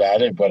much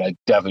about it, but I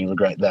definitely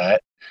regret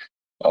that.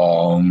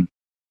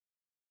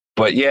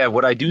 But yeah,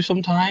 what I do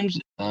sometimes,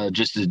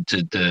 just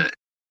to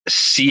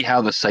see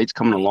how the site's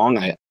coming along,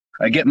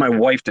 I get my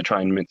wife to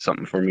try and mint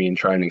something for me and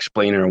try and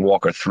explain her and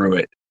walk her through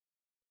it.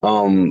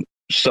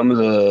 Some of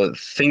the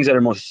things that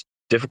are most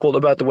difficult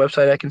about the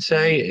website, I can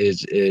say,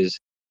 is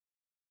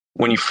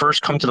when you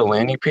first come to the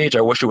landing page,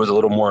 I wish it was a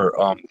little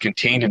more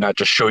contained and not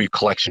just show you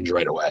collections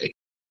right away.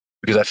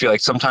 Because I feel like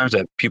sometimes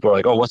that people are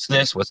like, oh, what's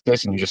this? What's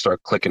this? And you just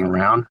start clicking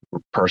around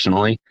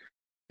personally,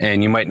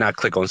 and you might not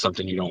click on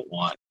something you don't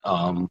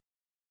want.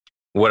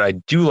 What I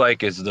do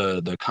like is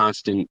the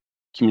constant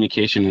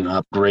communication and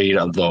upgrade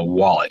of the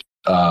wallet.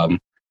 You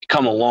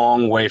come a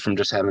long way from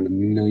just having a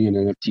million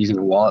NFTs in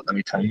a wallet. Let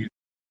me tell you,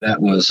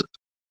 that was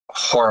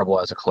horrible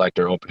as a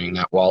collector, opening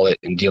that wallet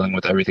and dealing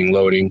with everything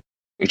loading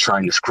and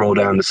trying to scroll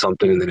down to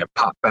something and then it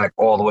popped back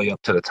all the way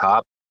up to the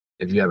top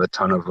if you have a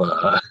ton of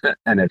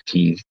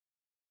NFTs.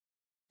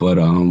 But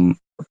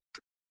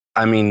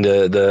I mean,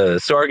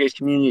 the Stargaze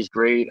community is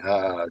great.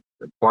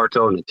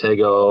 Barto,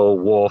 Natego,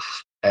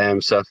 Wolf,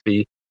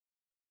 Sefby.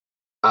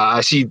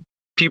 I see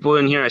people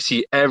in here I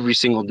see every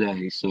single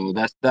day. So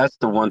that's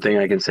the one thing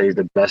I can say is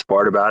the best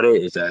part about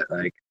it is that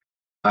like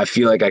I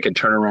feel like I can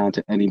turn around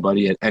to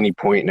anybody at any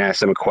point and ask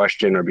them a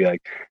question or be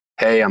like,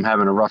 hey, I'm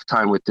having a rough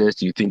time with this.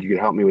 Do you think you could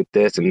help me with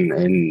this?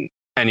 And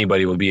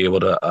anybody will be able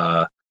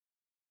to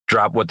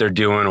drop what they're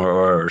doing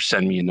or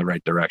send me in the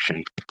right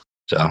direction.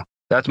 So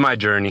that's my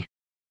journey.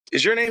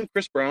 Is your name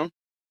Chris Brown?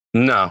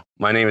 No,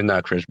 my name is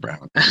not Chris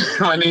Brown.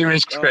 My name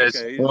is Chris.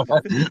 Oh,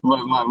 okay.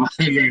 my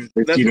name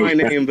is That's my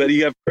name, but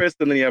you have Chris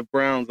and then you have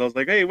Browns. I was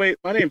like, hey, wait,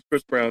 my name's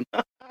Chris Brown.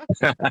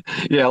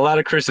 Yeah, a lot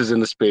of Chris's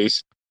in the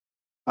space.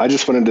 I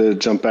just wanted to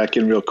jump back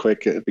in real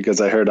quick because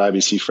I heard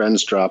IBC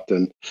Friends dropped,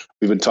 and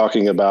we've been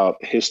talking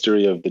about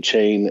history of the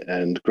chain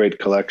and great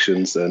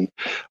collections. And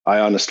I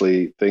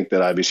honestly think that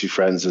IBC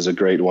Friends is a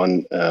great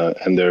one,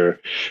 and they're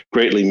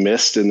greatly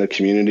missed in the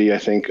community. I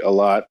think a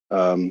lot.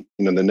 The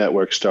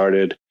network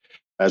started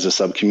as a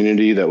sub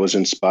community that was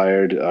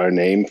inspired our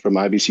name from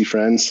IBC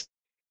Friends,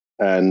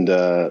 and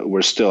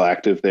we're still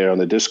active there on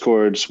the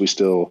Discords. We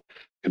still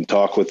can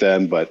talk with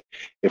them, but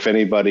if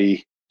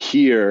anybody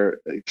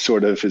here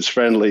sort of is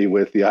friendly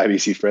with the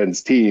IBC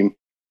Friends team,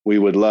 we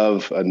would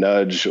love a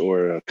nudge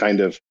or a kind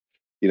of,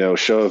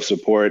 show of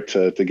support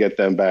to get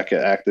them back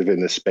active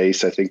in the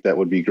space. I think that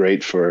would be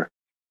great for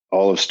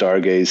all of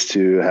Stargaze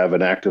to have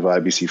an active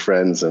IBC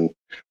Friends, and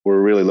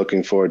we're really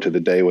looking forward to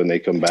the day when they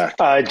come back.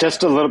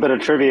 Just a little bit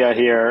of trivia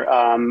here.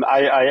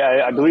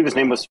 I believe his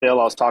name was Phil.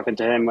 I was talking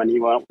to him when we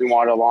wanted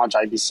to launch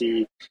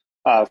IBC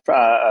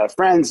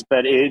Friends,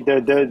 but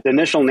the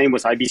initial name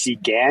was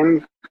IBC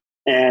Gang,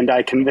 and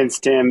I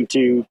convinced him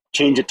to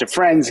change it to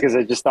Friends because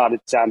I just thought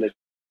it sounded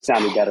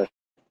better.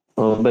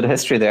 A little bit of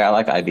history there. I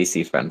like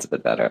IBC Friends a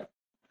bit better.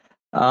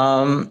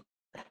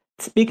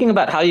 Speaking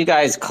about how you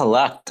guys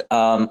collect,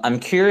 I'm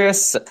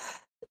curious,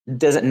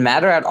 does it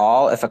matter at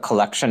all if a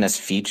collection is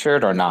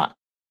featured or not?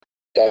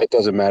 It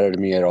doesn't matter to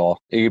me at all.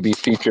 It could be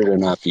featured or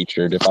not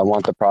featured. If I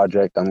want the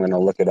project, I'm going to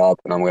look it up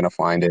and I'm going to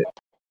find it.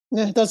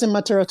 Yeah, it doesn't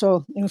matter at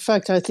all. In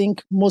fact, I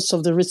think most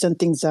of the recent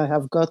things I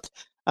have got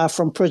are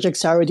from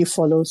projects I already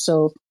follow,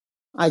 so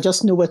I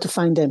just know where to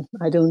find them.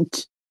 I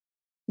don't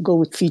go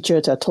with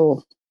featured at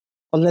all,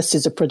 unless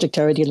it's a project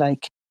I already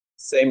like.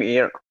 Same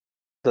here.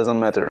 Doesn't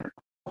matter.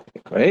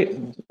 Great,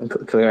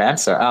 clear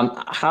answer.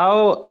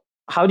 How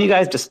do you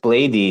guys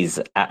display these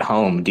at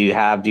home? Do you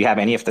have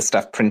any of the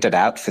stuff printed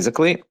out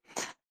physically?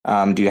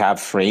 Do you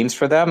have frames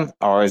for them,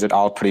 or is it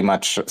all pretty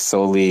much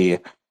solely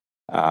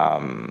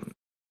online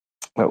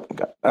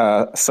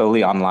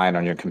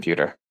on your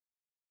computer?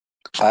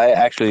 I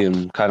actually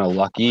am kind of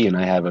lucky, and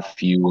I have a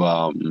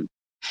few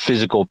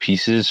physical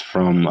pieces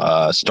from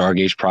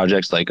Stargaze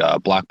projects like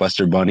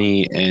Blockbuster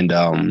Bunny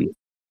and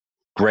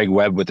Greg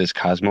Webb with his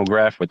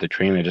Cosmograph with the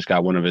train. I just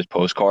got one of his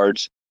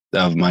postcards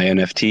of my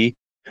NFT.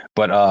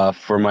 But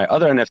for my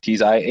other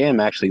NFTs, I am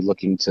actually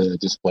looking to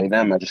display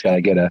them. I just got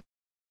to get a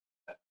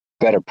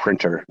better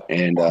printer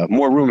and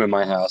more room in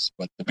my house.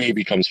 But the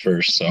baby comes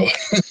first, so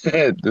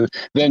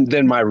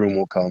then my room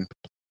will come.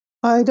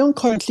 I don't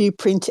currently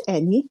print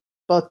any,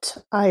 but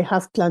I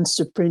have plans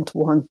to print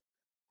one.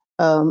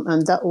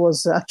 And that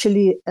was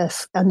actually an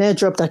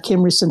airdrop that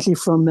came recently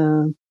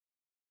from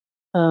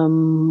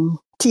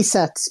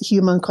TSAT's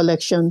Human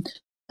Collection,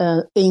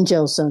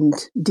 Angels and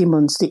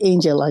Demons. The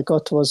angel I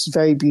got was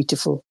very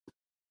beautiful.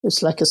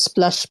 It's like a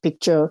splash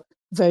picture,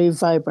 very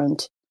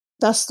vibrant.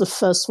 That's the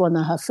first one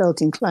I have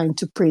felt inclined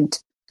to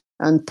print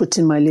and put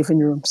in my living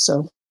room.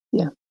 So,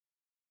 yeah.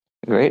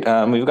 Great.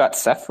 We've got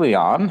Sefli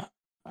on.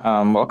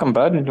 Welcome,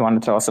 Bud. You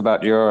want to tell us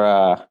about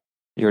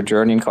your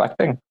journey in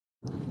collecting?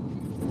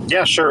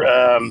 Yeah, sure.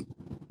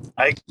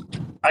 I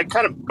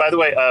kind of, by the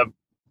way,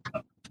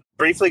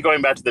 briefly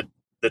going back to the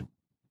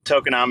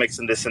tokenomics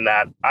and this and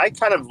that, I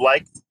kind of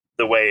like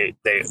the way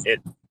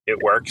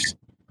it works.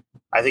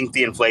 I think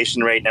the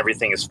inflation rate and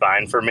everything is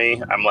fine for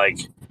me. I'm like,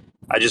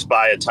 I just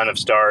buy a ton of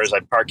stars,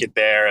 I park it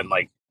there, and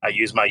like I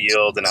use my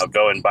yield, and I'll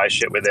go and buy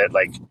shit with it.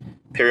 Like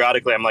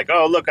periodically, I'm like,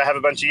 oh look, I have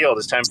a bunch of yield.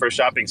 It's time for a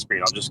shopping spree.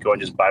 I'll just go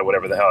and just buy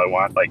whatever the hell I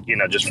want, like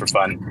just for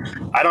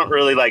fun. I don't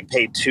really like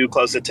pay too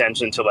close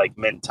attention to like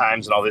mint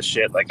times and all this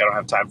shit. Like I don't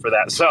have time for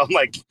that. So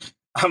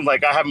I'm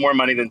like I have more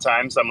money than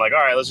time, so I'm like, all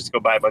right, let's just go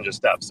buy a bunch of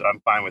stuff. So I'm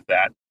fine with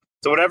that.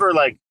 So whatever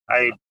like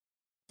I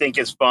think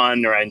is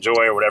fun or I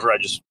enjoy or whatever, I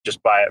just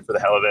buy it for the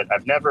hell of it.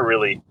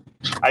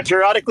 I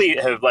periodically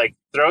have like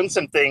thrown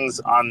some things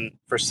on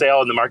for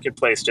sale in the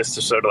marketplace just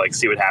to sort of like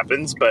see what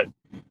happens, but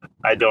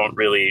I don't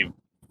really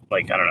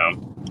I don't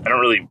know. I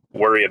don't really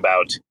worry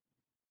about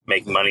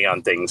making money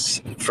on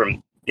things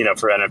from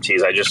for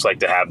NFTs. I just like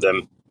to have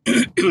them,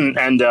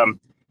 and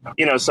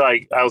so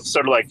I'll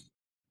sort of like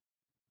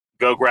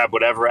go grab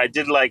whatever. I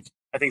did like.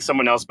 I think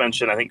someone else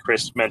mentioned. I think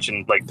Chris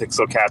mentioned like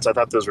pixel cats. I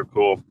thought those were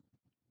cool.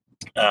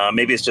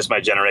 Maybe it's just my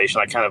generation.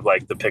 I kind of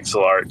like the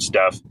pixel art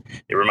stuff.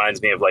 It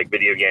reminds me of like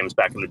video games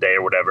back in the day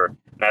or whatever.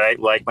 And I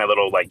like my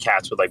little like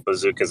cats with like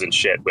bazookas and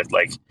shit with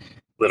like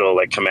little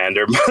like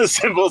commander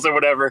symbols or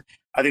whatever.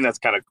 I think that's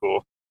kind of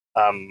cool.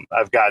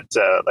 I've got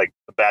like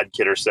a bad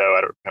kid or so.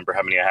 I don't remember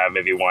how many I have,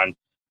 maybe one.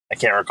 I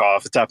can't recall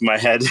off the top of my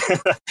head.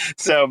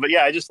 But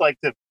yeah, I just like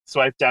to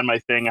swipe down my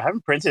thing. I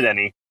haven't printed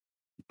any,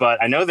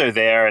 but I know they're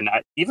there. And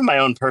even my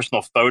own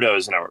personal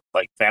photos and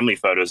like family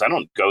photos, I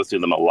don't go through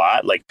them a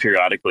lot. Like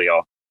periodically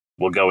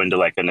we'll go into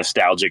like a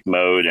nostalgic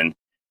mode and,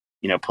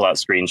 pull out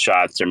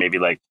screenshots, or maybe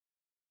like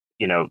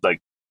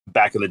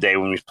back in the day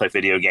when we play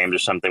video games or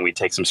something, we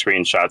take some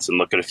screenshots and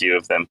look at a few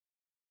of them,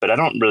 but I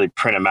don't really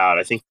print them out.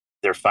 I think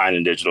they're fine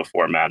in digital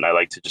format. And I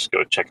like to just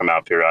go check them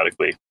out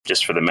periodically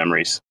just for the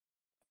memories.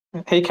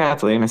 Hey,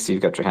 Kathleen, I see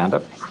you've got your hand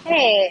up.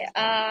 Hey,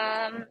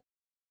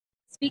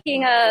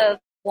 speaking of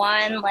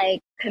one,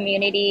 like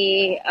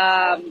community,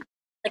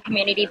 the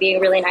community being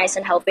really nice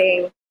and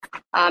helping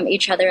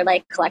each other,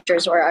 like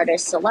collectors or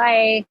artists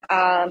alike,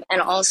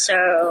 and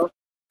also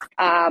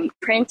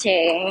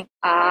printing.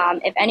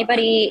 If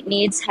anybody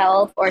needs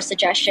help or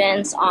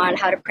suggestions on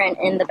how to print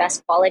in the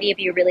best quality,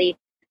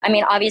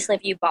 obviously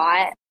if you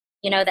bought,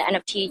 the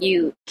NFT,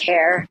 you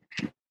care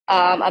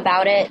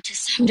about it to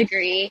some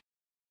degree.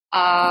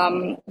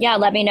 Yeah,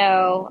 let me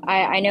know.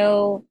 I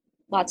know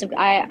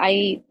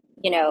I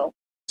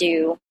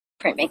do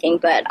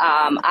printmaking, but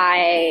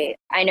I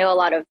know a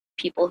lot of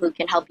people who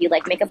can help you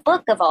like make a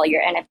book of all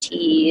your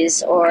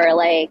NFTs or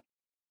like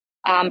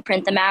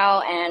print them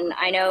out. And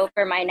I know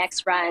for my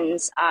next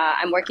runs,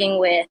 I'm working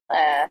with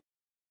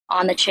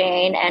On the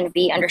Chain and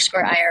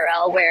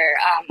V_IRL, where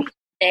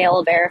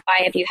they'll verify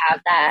if you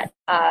have that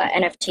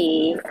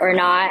NFT or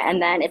not.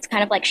 And then it's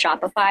kind of like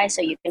Shopify,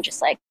 so you can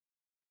just like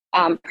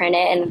print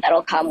it, and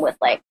that'll come with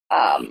like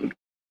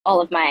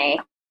all of my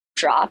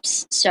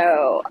drops.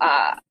 So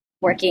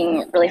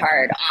working really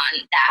hard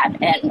on that,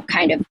 and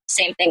kind of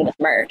same thing with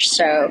merch.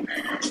 So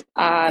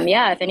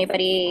yeah, if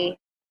anybody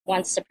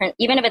wants to print,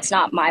 even if it's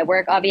not my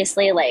work,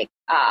 obviously, like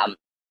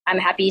I'm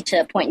happy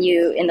to point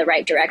you in the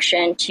right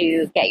direction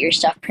to get your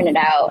stuff printed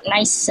out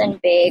nice and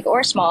big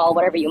or small,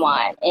 whatever you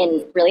want,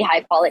 in really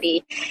high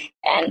quality.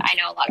 And I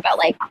know a lot about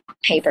like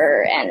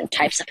paper and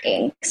types of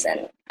inks,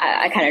 and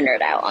I kind of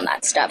nerd out on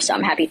that stuff. So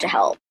I'm happy to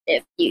help.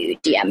 If you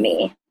DM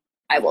me,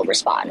 I will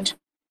respond.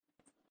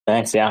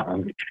 Thanks. Yeah,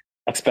 I'm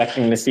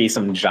expecting to see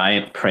some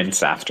giant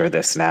prints after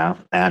this now.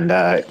 And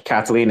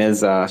Kathleen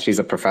she's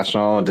a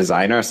professional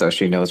designer, so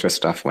she knows her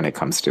stuff when it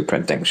comes to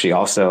printing. She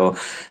also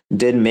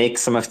did make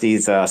some of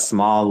these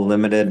small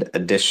limited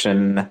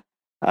edition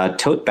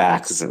tote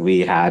bags that we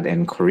had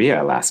in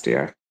Korea last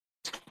year.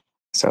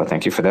 So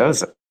thank you for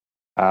those.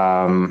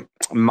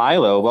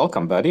 Milo,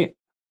 welcome, buddy.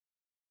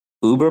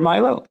 Uber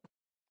Milo.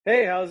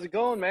 Hey, how's it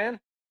going, man?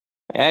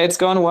 Hey, it's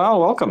going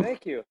well. Welcome.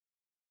 Thank you.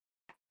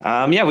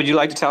 Yeah, would you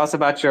like to tell us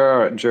about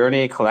your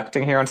journey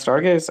collecting here on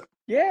Stargaze?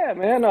 Yeah,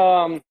 man.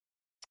 I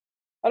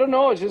don't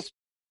know. I was just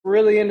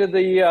really into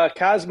the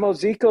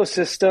Cosmos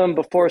ecosystem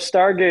before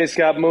Stargaze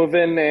got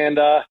moving, and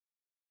I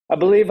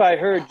believe I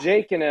heard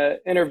Jake in an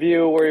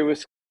interview where he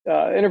was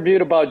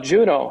interviewed about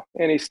Juno,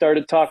 and he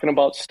started talking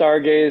about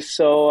Stargaze.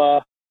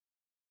 So,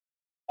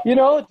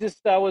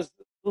 I was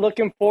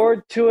looking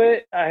forward to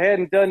it. I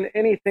hadn't done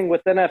anything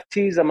with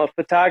NFTs. I'm a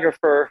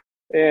photographer,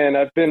 and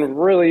I've been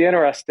really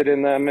interested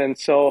in them. And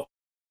so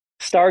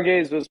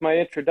Stargaze was my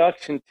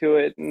introduction to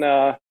it. And,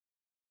 I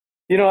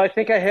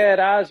think I had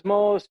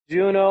Osmos,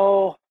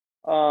 Juno,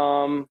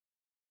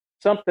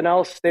 something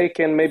else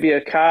staking, maybe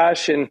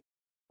Akash. And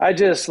I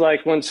just,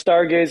 like, when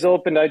Stargaze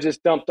opened, I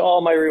just dumped all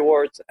my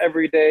rewards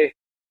every day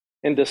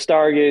into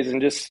Stargaze,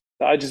 and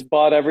I just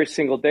bought every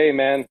single day,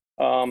 man.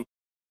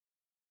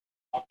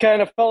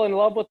 Kind of fell in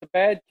love with the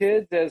bad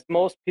kids, as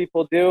most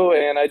people do,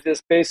 and I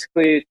just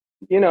basically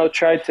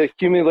tried to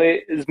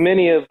accumulate as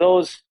many of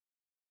those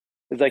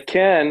as I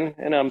can,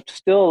 and I'm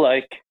still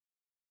like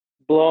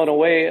blown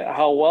away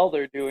how well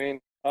they're doing.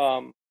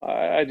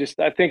 I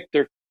think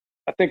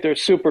they're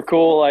super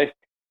cool.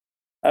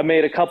 I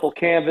made a couple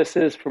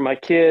canvases for my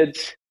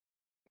kids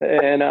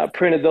and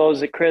printed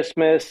those at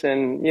Christmas.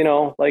 And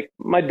like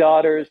my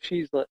daughter,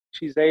 she's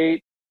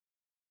 8,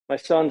 my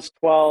son's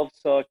 12,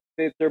 so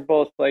they're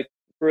both like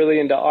really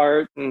into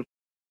art, and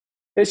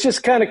it's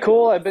just kind of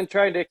cool. I've been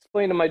trying to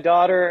explain to my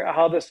daughter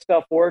how this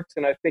stuff works,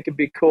 and I think it'd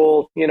be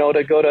cool,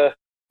 to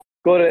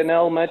go to an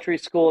elementary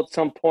school at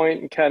some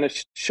point and kind of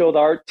show the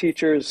art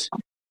teachers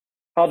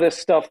how this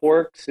stuff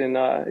works. And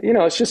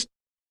it's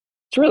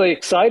really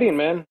exciting,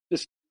 man.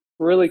 Just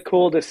really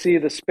cool to see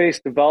the space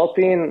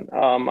developing.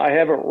 I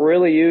haven't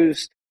really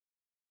used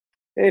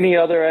any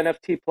other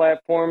NFT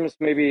platforms,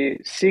 maybe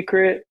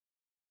Secret.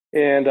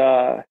 And,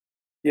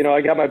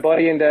 I got my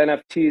buddy into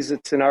NFTs.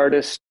 It's an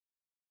artist,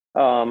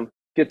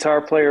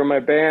 guitar player in my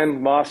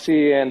band,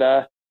 Mossy.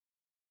 And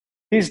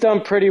he's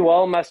done pretty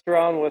well, messed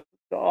around with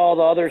all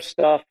the other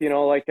stuff,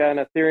 like on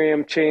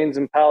Ethereum chains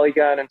and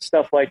Polygon and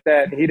stuff like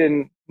that. He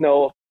didn't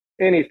know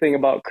anything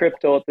about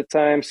crypto at the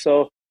time.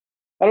 So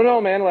I don't know,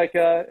 man, like,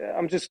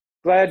 I'm just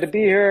glad to be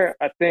here.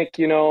 I think,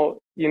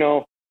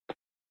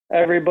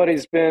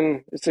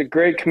 it's a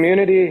great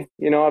community.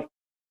 I've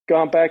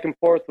gone back and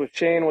forth with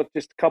Shane with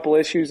just a couple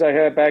issues I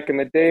had back in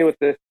the day with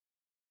the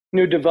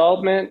new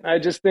development. I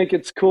just think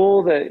it's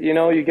cool that,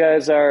 you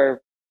guys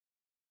are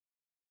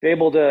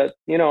able to,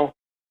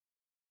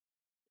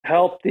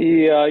 help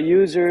the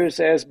users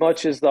as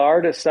much as the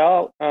artists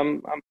out.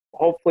 I'm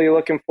hopefully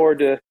looking forward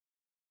to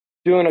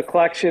doing a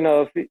collection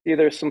of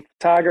either some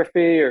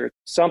photography or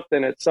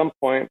something at some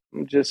point.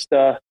 I'm just,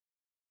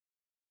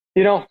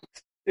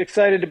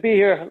 excited to be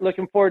here.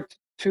 Looking forward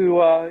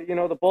to,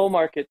 the bull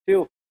market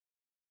too.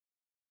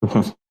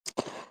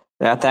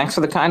 Yeah, thanks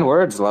for the kind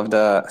words. Love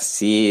to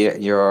see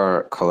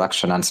your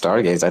collection on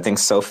Stargaze. I think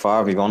so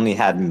far we've only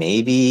had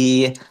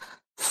maybe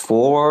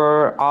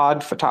 4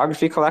 odd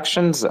photography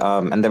collections,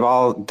 and they've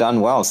all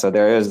done well. So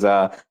there is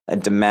a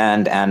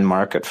demand and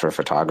market for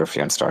photography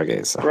on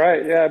Stargaze.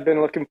 Right. Yeah, I've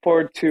been looking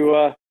forward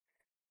to,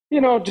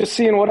 just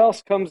seeing what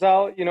else comes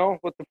out,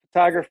 with the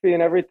photography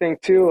and everything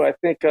too. I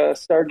think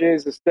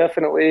Stargaze is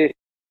definitely,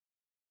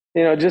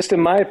 just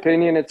in my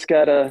opinion, it's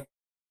got a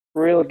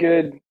real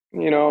good,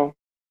 real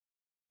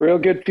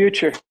good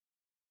future.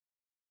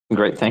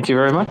 Great. Thank you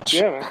very much.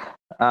 Yeah,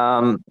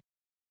 man.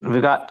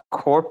 We've got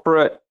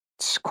corporate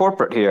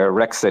here,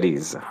 Rex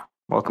Cities.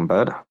 Welcome,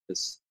 bud.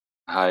 Yes.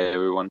 Hi,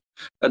 everyone.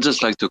 I'd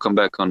just like to come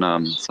back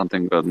on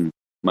something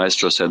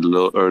Maestro said a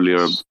little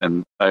earlier,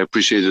 and I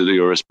appreciated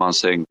your response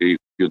saying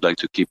you'd like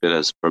to keep it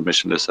as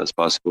permissionless as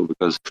possible,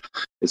 because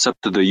it's up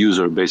to the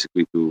user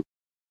basically to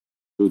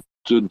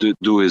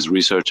do his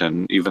research.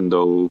 And even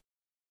though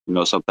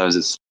sometimes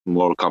it's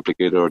more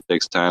complicated or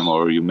takes time,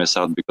 or you miss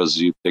out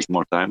because you take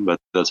more time, but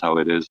that's how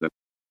it is.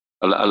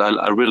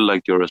 I really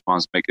liked your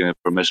response, making it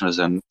permissionless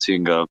and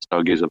seeing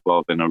Stargaze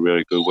evolve in a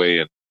really good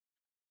way.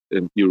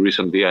 And you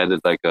recently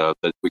added that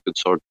we could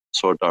sort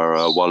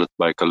our wallet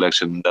by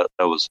collection. That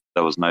was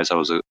nice. I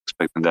was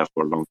expecting that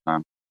for a long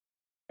time.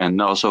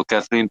 And also,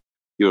 Kathleen,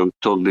 you're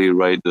totally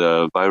right.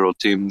 The Viral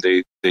team,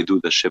 they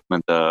do the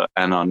shipment.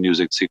 Anon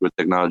Music Secret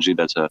Technology.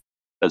 That's a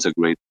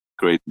great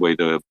way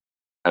to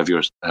have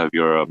your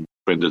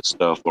printed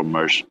stuff or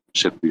merch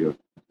shipped to you.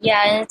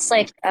 Yeah, and it's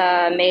like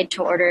made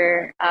to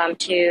order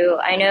too.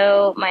 I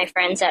know my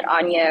friends at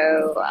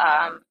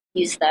Anyo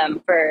use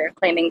them for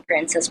claiming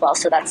prints as well,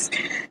 so that's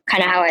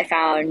kind of how I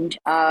found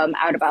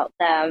out about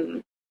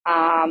them.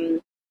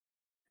 But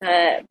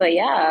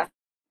yeah.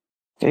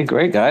 Okay,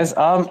 great, guys.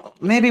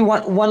 Maybe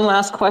one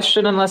last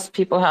question, unless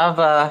people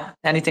have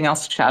anything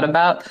else to chat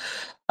about.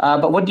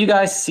 But what do you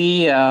guys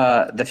see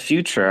the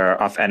future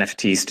of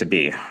NFTs to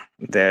be?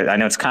 I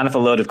know it's kind of a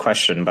loaded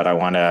question, but I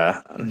want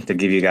to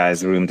give you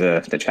guys room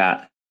to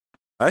chat.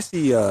 I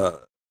see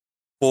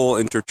full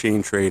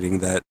interchain trading,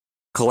 that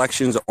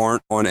collections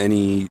aren't on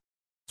any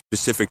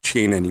specific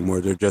chain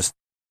anymore. They're just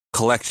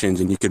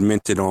collections, and you can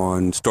mint it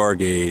on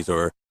Stargaze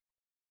or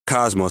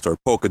Cosmos or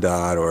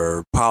Polkadot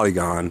or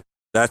Polygon.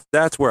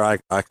 That's where I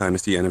kind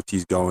of see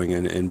NFTs going,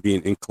 and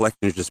being in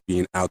collections, just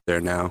being out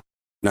there now,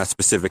 not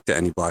specific to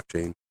any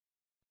blockchain.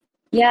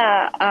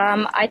 Yeah,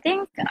 I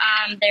think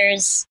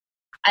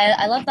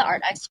I love the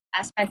art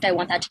aspect. I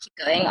want that to keep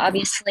going,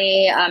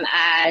 obviously,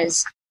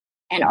 as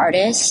an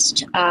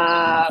artist.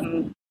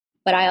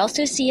 But I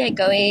also see it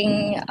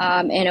going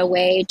in a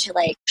way to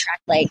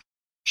track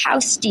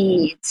house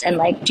deeds and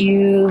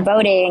do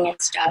voting and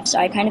stuff. So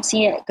I kind of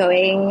see it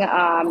going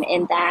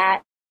in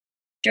that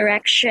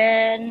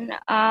direction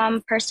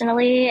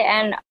personally.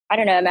 And I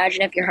don't know,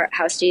 imagine if your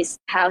house deed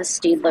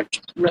looked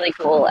really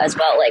cool as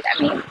well. I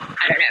don't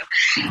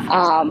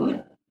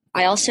know.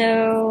 I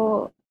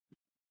also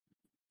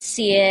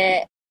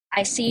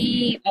I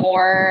see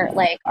more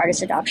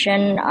artist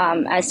adoption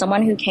as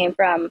someone who came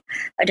from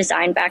a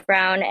design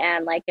background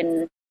and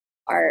an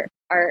art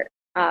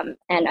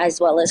and as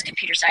well as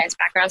computer science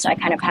background. So I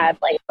kind of have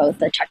like both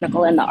the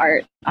technical and the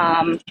art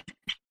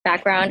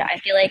background. I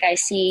feel like I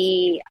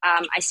see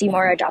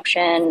more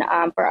adoption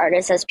for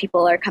artists as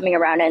people are coming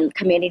around in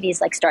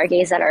communities like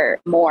Stargaze that are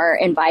more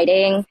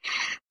inviting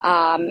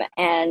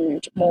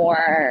and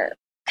more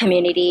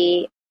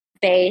community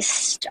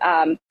based,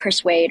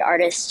 persuade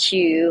artists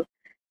to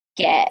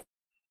get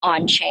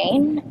on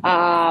chain.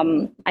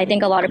 I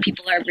think a lot of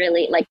people are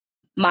really like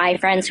my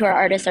friends who are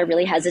artists are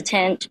really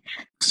hesitant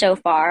so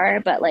far,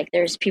 but like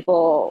there's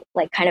people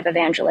like kind of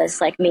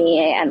evangelists like me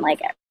and like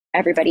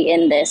everybody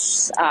in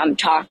this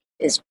talk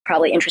is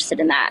probably interested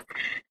in that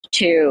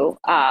to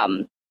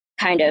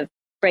kind of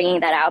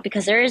bringing that out,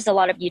 because there is a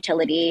lot of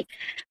utility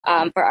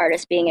for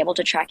artists being able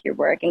to track your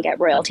work and get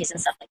royalties and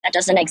stuff like that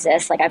doesn't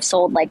exist. Like I've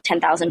sold like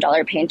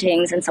 $10,000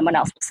 paintings and someone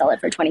else will sell it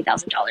for $20,000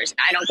 and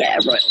I don't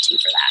get a royalty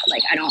for that.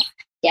 Like I don't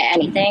get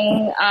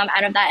anything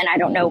out of that, and I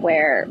don't know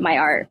where my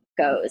art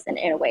goes. And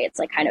in a way, it's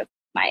like kind of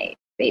my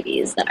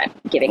babies that I'm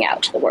giving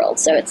out to the world.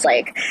 So it's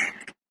like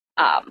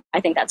I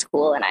think that's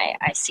cool, and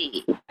I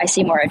see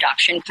more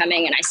adoption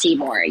coming, and I see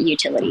more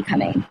utility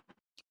coming.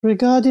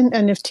 Regarding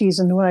NFTs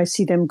and where I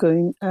see them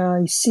going,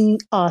 I see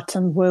art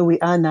and where we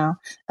are now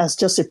as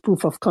just a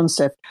proof of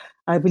concept.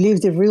 I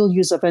believe the real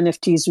use of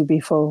NFTs will be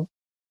for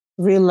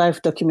real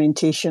life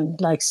documentation,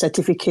 like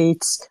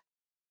certificates,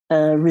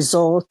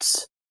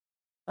 results,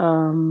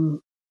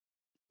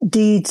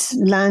 deeds,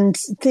 land,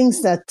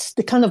 things that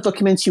the kind of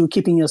documents you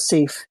keep in your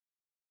safe,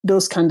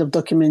 those kind of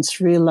documents,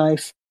 real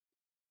life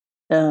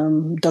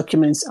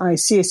documents. I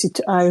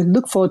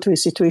look forward to a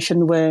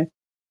situation where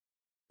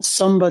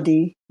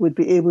somebody would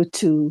be able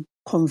to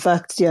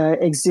convert their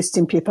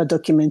existing paper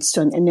documents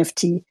to an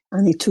NFT,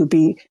 and it will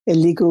be a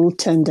legal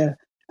tender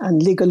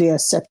and legally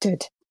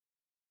accepted.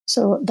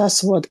 So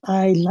that's what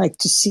I like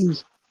to see,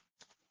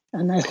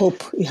 and I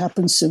hope it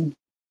happens soon.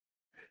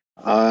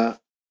 I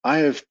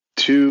have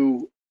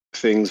two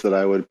things that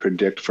I would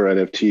predict for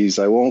NFTs.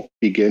 I won't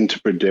begin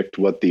to predict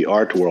what the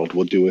art world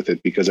will do with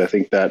it, because I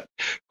think that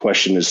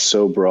question is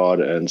so broad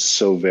and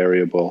so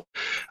variable,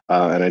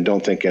 and I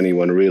don't think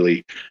anyone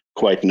really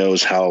quite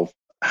knows how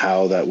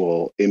that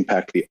will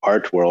impact the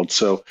art world.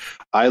 So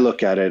I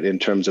look at it in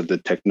terms of the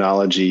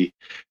technology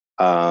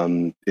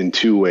in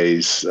two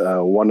ways.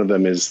 One of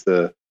them is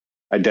the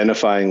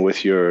identifying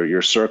with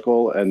your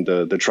circle and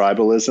the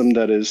tribalism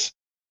that is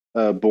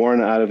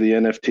born out of the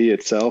NFT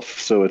itself.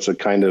 So it's a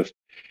kind of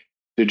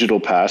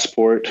digital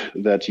passport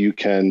that you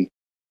can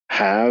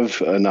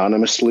have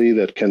anonymously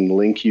that can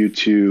link you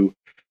to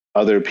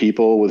other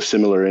people with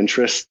similar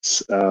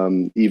interests,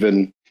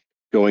 even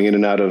going in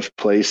and out of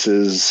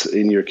places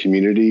in your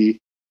community.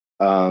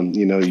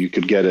 You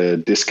could get a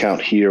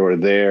discount here or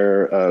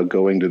there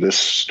going to this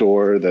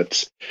store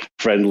that's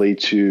friendly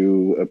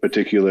to a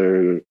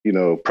particular,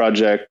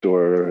 project,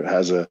 or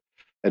has an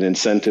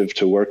incentive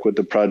to work with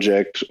the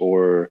project,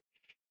 or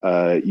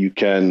you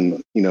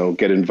can,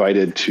 get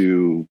invited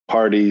to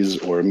parties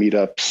or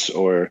meetups,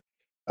 or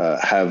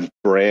have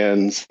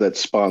brands that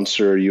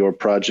sponsor your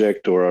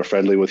project or are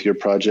friendly with your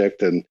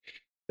project, and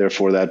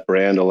therefore that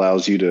brand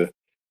allows you to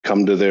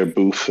come to their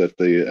booth at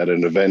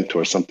an event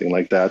or something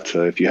like that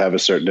if you have a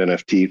certain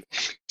NFT.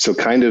 So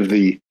kind of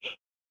the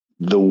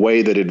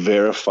way that it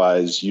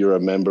verifies you're a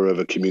member of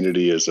a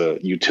community is a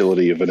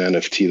utility of an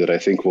NFT that I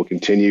think will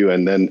continue.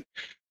 And then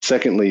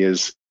secondly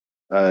is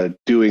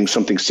doing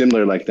something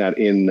similar like that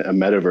in a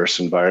metaverse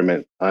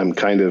environment. I'm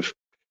kind of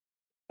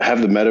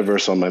have the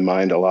metaverse on my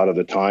mind a lot of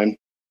the time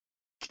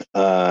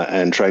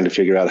and trying to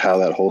figure out how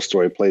that whole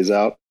story plays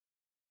out.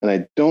 And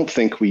I don't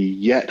think we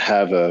yet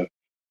have a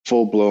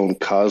full-blown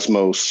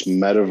Cosmos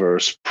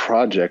metaverse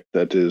project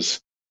that is,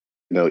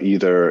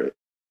 either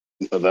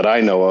that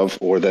I know of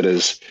or that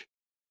is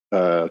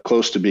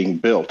close to being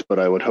built. But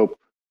I would hope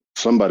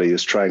somebody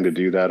is trying to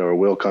do that or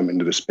will come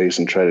into the space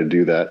and try to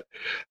do that,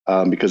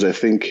 because I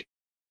think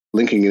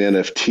linking an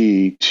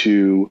NFT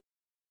to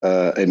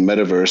a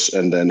metaverse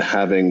and then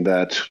having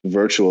that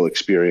virtual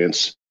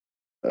experience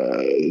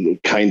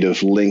kind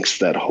of links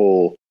that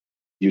whole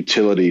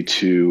utility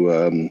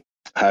to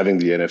having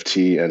the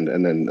NFT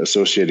and then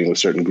associating with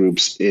certain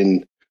groups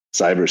in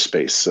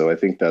cyberspace. So I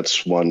think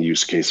that's one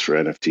use case for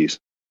NFTs.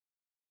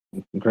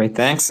 Great,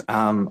 thanks.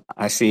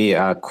 I see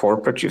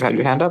corporate, you've had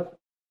your hand up.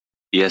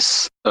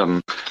 Yes.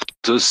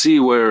 To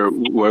see where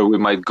we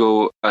might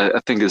go,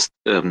 I think it's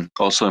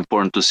also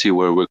important to see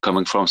where we're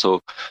coming from. So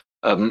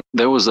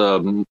there was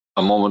a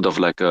moment of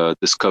like a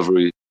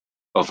discovery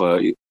of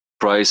a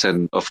price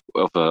and of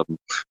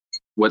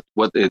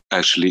what it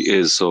actually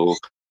is. So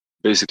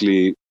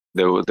basically,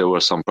 there were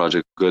some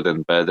projects good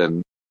and bad,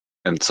 and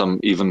some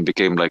even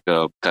became like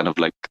a kind of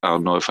like, I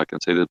don't know if I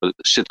can say that, but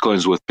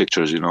shitcoins with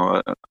pictures,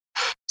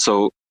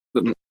 So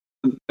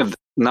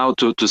now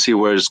to see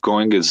where it's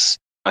going is,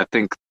 I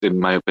think, in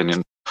my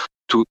opinion,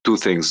 two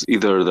things: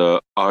 either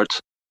the art,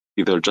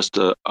 either just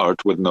the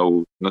art with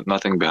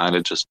nothing behind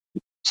it, just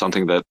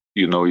something that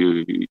you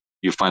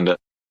find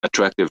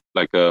attractive,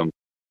 like the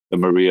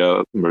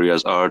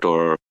Maria's art,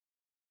 or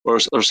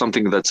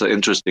something that's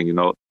interesting,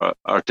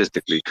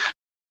 artistically.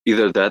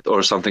 either that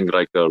or something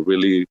like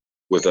really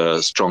with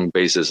a strong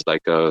basis,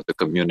 like the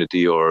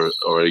community or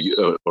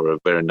a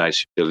very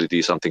nice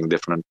utility, something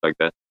different like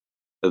that.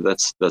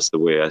 That's the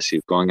way I see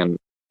it going, and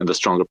the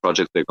stronger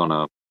project they're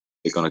gonna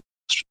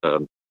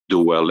do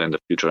well in the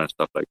future and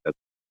stuff like that.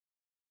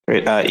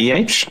 Great.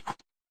 EH?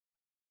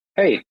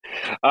 Hey,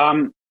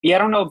 yeah, I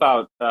don't know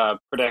about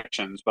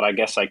predictions, but I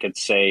guess I could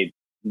say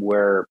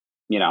where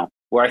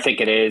where I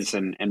think it is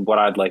and what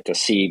I'd like to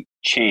see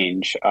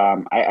change.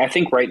 I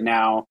think right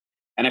now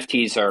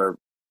NFTs are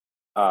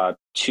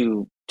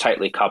too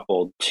tightly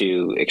coupled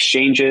to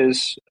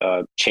exchanges,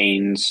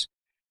 chains,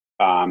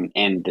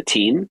 and the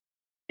team.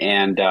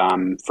 And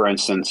for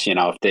instance,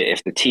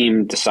 if the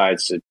team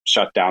decides to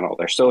shut down all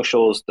their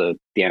socials, the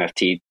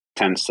NFT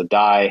tends to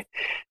die.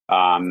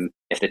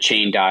 If the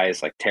chain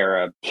dies, like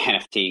Terra, the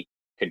NFT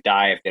could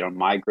die if they don't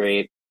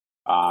migrate.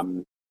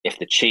 If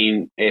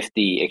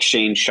the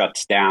exchange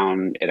shuts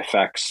down, it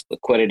affects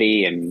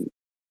liquidity, and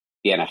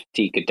the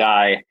NFT could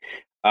die.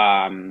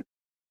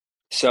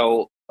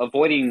 So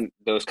avoiding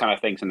those kind of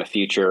things in the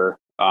future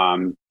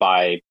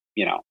by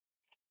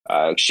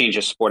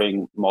exchanges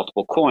supporting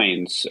multiple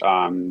coins,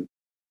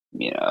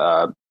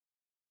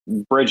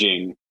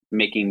 bridging,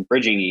 making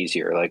bridging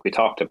easier, like we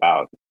talked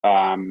about,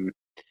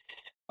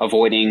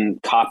 avoiding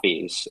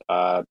copies.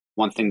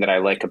 One thing that I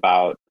like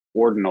about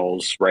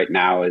ordinals right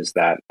now is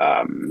that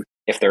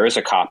if there is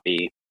a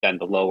copy, then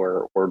the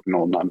lower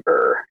ordinal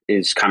number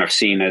is kind of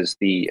seen as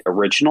the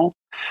original.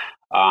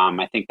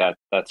 I think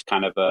that's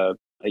kind of a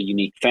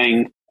unique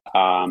thing.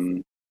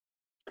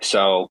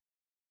 So,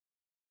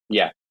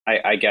 yeah,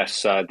 I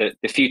guess the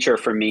future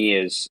for me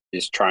is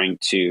trying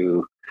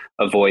to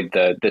avoid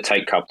the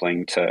tight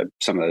coupling to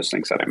some of those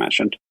things that I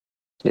mentioned.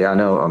 Yeah,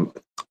 no,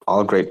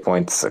 all great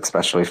points,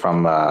 especially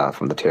from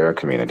the Terra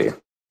community.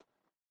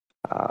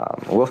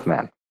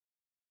 Wolfman.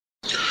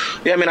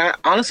 Yeah, I mean, I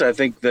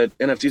think that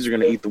NFTs are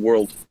going to eat the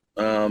world.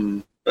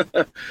 The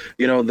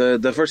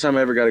first time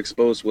I ever got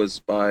exposed was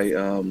by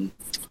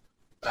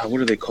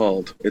what are they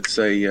called? It's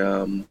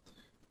a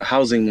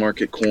housing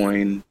market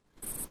coin.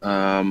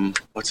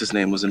 What's his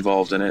name was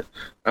involved in it?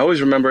 I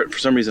always remember it. For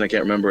some reason, I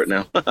can't remember it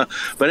now.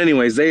 But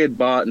anyways, they had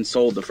bought and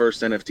sold the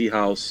first NFT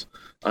house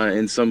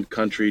in some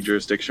country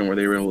jurisdiction where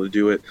they were able to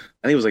do it.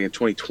 I think it was like in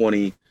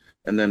 2020.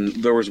 And then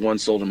there was one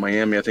sold in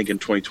Miami, I think in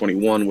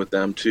 2021 with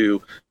them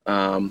too.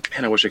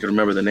 I wish I could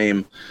remember the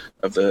name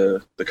of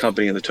the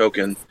company and the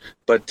token.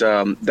 But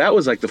that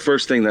was like the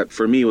first thing that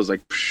for me was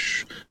like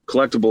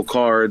collectible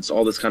cards,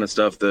 all this kind of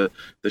stuff, the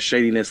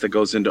shadiness that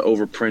goes into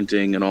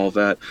overprinting and all of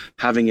that,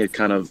 having it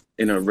kind of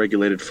in a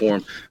regulated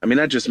form. I mean,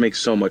 that just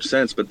makes so much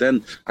sense. But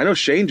then I know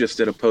Shane just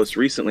did a post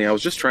recently. I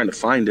was just trying to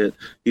find it.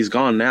 He's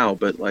gone now,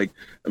 but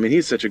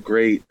he's such a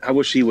great, I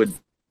wish he would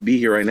be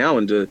here right now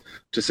and to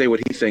say what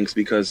he thinks,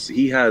 because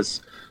he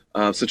has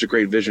such a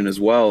great vision as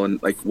well,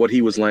 and like what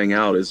he was laying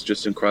out is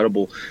just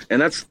incredible.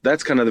 And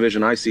that's kind of the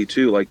vision I see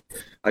too. Like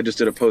I just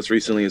did a post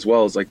recently as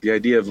well, is like the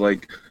idea of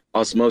like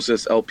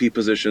osmosis LP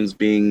positions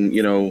being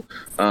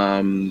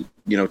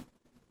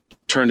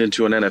turned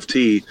into an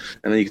NFT,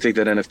 and then you can take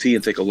that NFT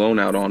and take a loan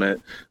out on it.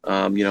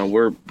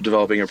 We're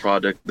developing a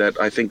product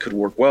that I think could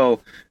work well.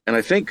 And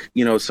I think,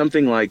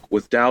 something like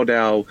with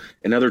DAO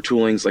and other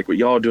toolings, like what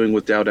y'all are doing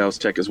with DAO's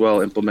tech as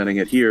well, implementing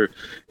it here,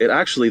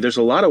 there's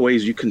a lot of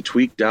ways you can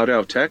tweak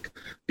DAO tech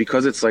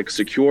because it's like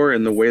secure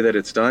in the way that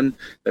it's done,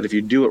 that if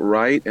you do it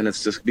right, and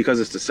it's just because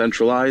it's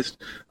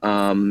decentralized,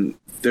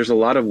 there's a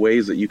lot of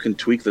ways that you can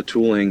tweak the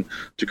tooling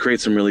to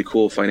create some really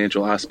cool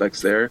financial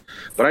aspects there.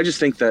 But I just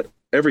think that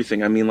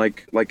everything, I mean,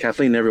 like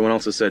Kathleen and everyone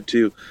else has said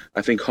too,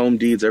 I think home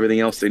deeds,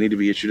 everything else, they need to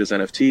be issued as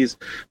NFTs,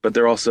 but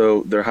there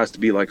has to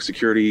be like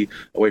security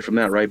away from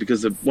that, right?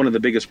 Because one of the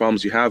biggest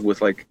problems you have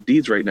with like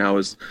deeds right now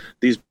is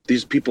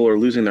these people are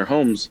losing their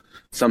homes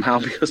somehow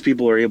because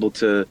people are able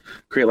to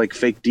create like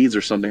fake deeds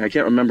or something. I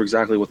can't remember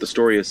exactly what the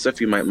story is. Sif,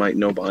 you might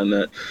know behind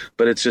that,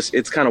 but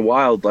it's kind of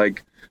wild.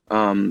 Like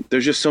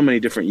there's just so many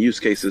different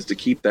use cases to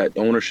keep that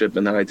ownership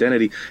and that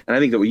identity. And I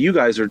think that what you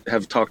guys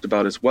have talked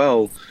about as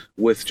well,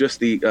 with just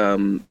the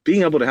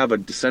being able to have a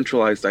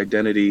decentralized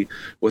identity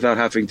without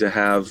having to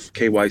have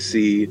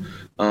KYC,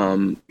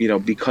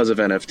 because of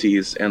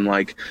NFTs, and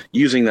like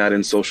using that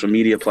in social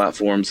media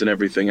platforms and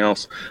everything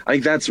else. I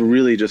think that's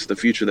really just the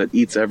future that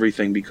eats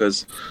everything,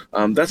 because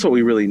that's what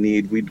we really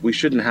need. We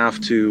shouldn't have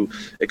to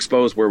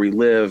expose where we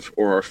live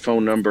or our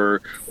phone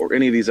number or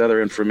any of these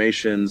other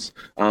informations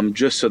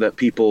just so that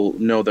people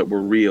know that we're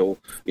real.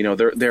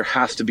 There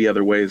has to be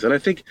other ways. And I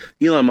think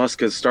Elon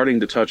Musk is starting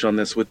to touch on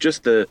this with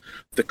just the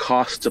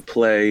cost to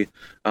play,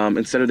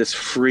 instead of this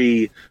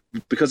free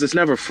because it's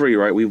never free,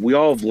 right? We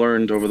all have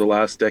learned over the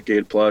last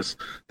decade plus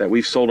that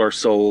we've sold our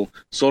soul,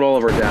 sold all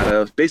of our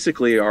data,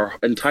 basically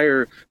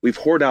we've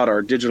hoarded out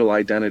our digital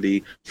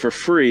identity for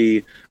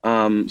free,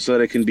 so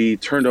that it can be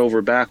turned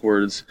over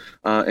backwards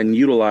and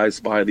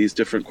utilized by these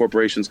different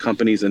corporations,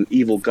 companies, and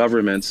evil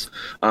governments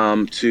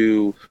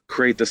to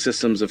create the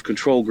systems of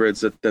control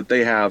grids that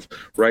they have,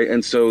 right?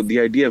 And so the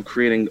idea of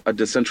creating a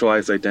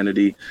decentralized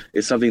identity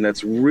is something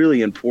that's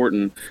really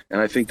important,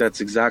 and I think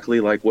that's exactly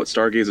like what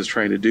Stargaze is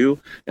trying to do.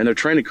 And they're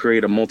trying to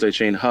create a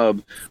multi-chain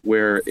hub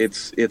where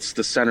it's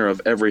the center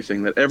of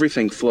everything, that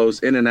everything flows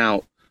in and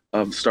out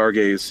of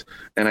Stargaze.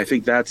 And I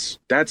think that's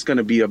going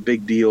to be a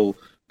big deal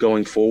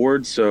going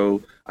forward.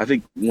 So I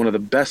think one of the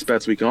best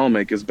bets we can all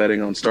make is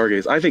betting on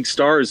Stargaze. I think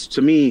Stars,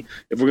 to me,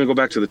 if we're going to go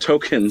back to the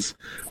tokens,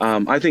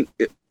 I think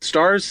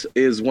Stars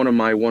is one of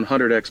my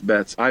 100x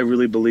bets. I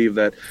really believe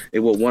that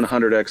it will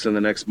 100x in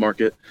the next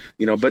market,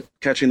 but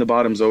catching the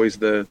bottom is always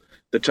the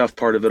tough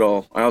part of it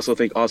all. I also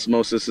think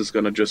Osmosis is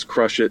going to just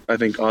crush it. I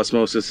think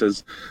Osmosis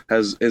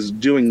is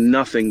doing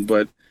nothing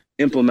but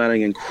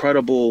implementing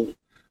incredible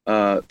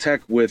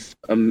tech with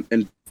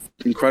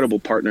incredible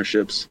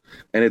partnerships,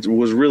 and it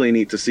was really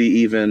neat to see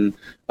even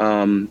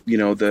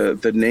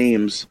the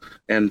names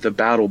and the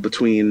battle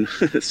between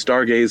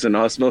Stargaze and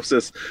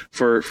Osmosis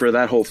for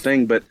that whole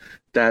thing, but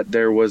that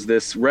there was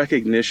this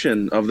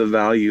recognition of the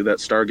value that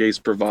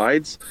Stargaze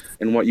provides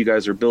and what you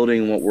guys are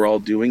building and what we're all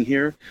doing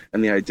here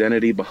and the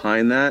identity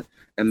behind that.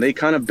 And they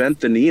kind of bent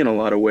the knee in a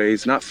lot of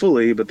ways, not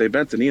fully, but they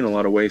bent the knee in a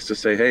lot of ways to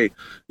say, hey,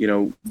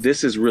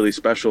 this is really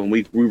special, and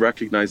we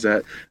recognize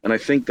that. And I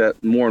think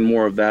that more and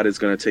more of that is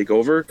going to take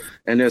over.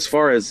 And as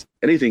far as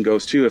anything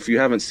goes, too, if you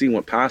haven't seen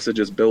what Passage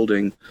is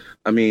building,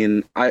 I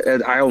mean,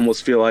 I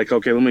almost feel like,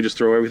 okay, let me just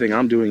throw everything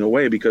I'm doing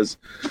away, because,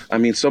 I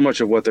mean, so much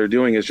of what they're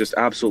doing is just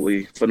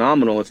absolutely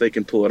phenomenal if they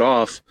can pull it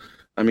off.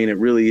 I mean, it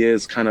really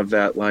is kind of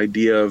that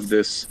idea of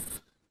this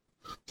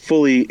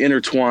fully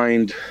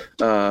intertwined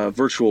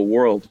virtual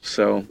world.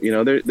 So,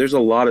 there's a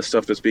lot of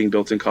stuff that's being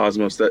built in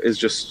Cosmos that is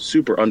just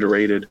super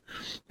underrated.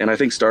 And I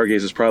think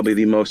Stargaze is probably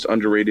the most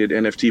underrated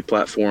NFT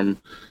platform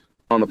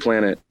on the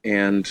planet.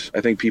 And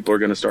I think people are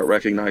going to start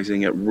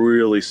recognizing it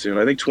really soon.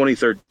 I think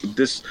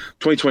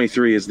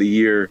 2023 is the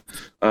year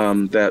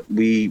that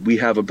we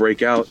have a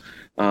breakout.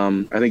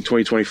 I think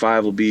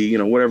 2025 will be,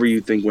 whatever you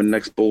think when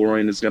next bull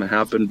run is going to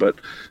happen. But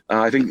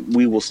I think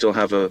we will still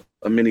have a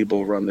mini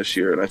bull run this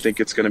year. And I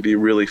think it's going to be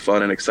really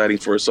fun and exciting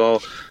for us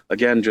all.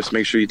 Again, just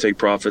make sure you take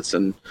profits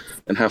and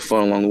have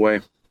fun along the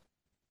way.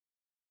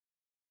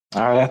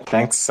 All right.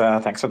 Thanks.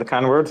 Thanks for the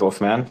kind words,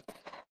 Wolfman.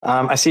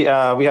 I see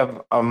we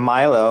have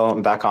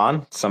Milo back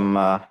on. Some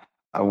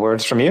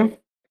words from you.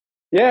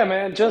 Yeah,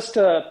 man. Just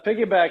to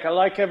piggyback, I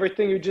like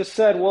everything you just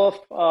said, Wolf.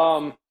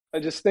 I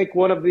just think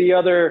one of the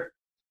other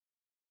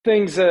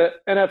things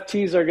that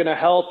NFTs are going to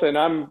help, and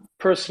I'm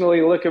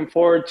personally looking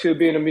forward to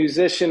being a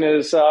musician,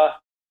 is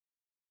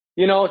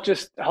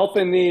just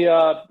helping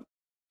the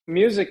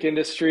music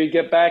industry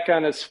get back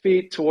on its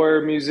feet to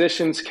where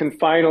musicians can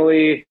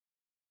finally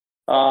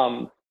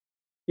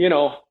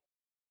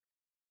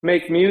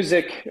make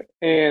music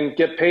and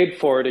get paid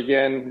for it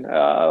again.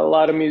 A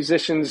lot of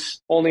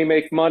musicians only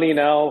make money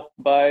now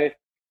by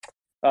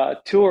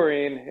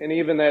touring, and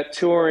even that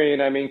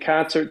touring, I mean,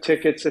 concert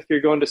tickets, if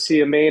you're going to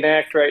see a main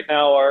act right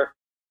now, are,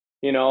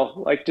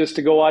 like just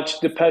to go watch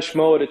Depeche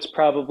Mode, it's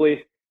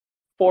probably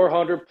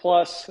 400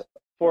 plus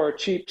for a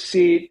cheap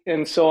seat.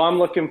 And so I'm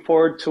looking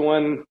forward to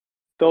when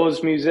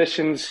those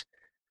musicians,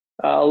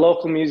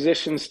 local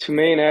musicians to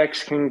main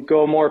acts, can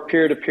go more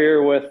peer to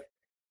peer with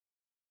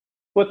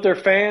their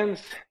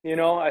fans.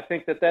 I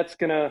think that's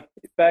gonna,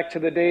 back to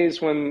the days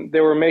when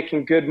they were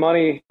making good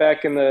money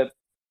back in the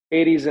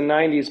 80s and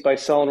 90s by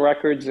selling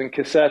records and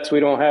cassettes. We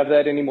don't have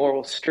that anymore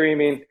with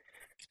streaming.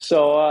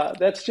 So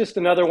that's just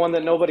another one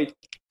that nobody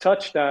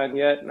touched on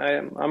yet. And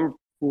I'm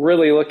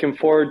really looking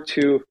forward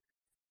to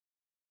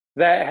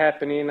that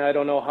happening. I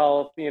don't know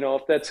how,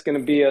 if that's going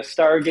to be a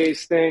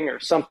Stargaze thing or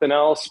something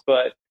else,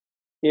 but,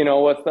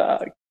 with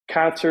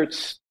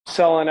concerts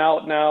selling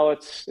out now,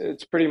 it's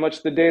pretty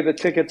much the day the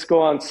tickets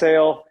go on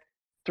sale,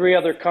 3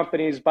 other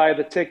companies buy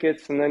the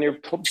tickets, and then you're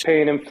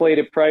paying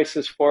inflated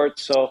prices for it.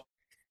 So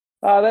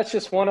that's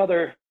just one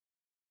other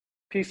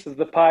piece of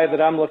the pie that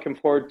I'm looking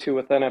forward to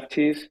with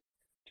NFTs.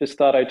 Just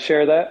thought I'd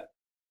share that.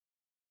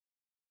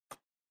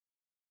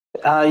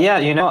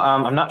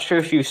 I'm not sure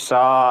if you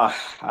saw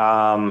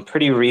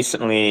pretty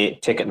recently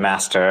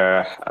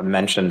Ticketmaster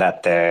mentioned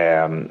that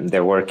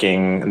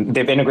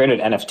they've integrated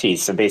NFTs.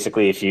 So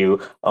basically, if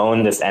you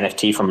own this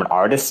NFT from an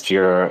artist,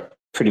 you're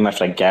pretty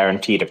much like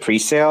guaranteed a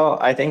pre-sale,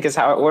 I think is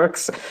how it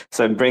works.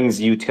 So it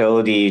brings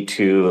utility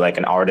to like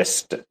an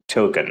artist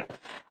token.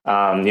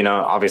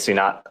 Obviously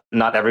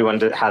not everyone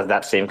has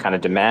that same kind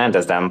of demand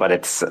as them, but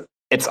it's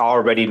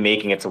already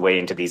making its way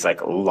into these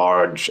like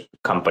large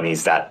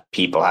companies that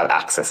people have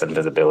access and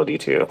visibility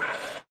to.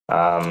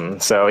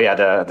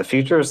 The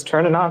future is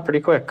turning on pretty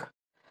quick.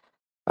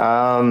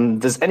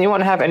 Does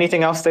anyone have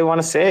anything else they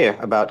want to say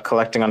about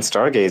collecting on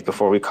Stargaze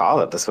before we call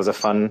it? This was a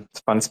fun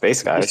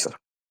space, guys.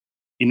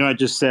 I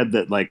just said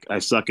that like I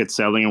suck at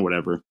selling or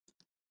whatever.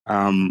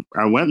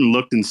 I went and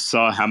looked and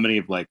saw how many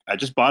of like I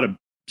just bought a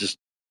just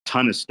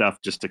ton of stuff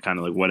just to kind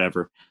of like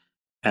whatever,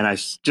 and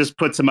just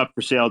put some up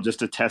for sale just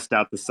to test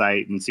out the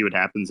site and see what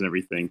happens and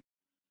everything.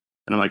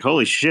 And I'm like,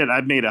 holy shit,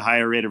 I've made a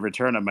higher rate of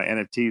return on my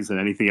NFTs than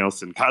anything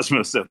else in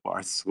Cosmos so far.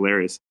 It's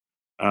hilarious.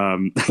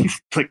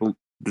 Like,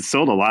 they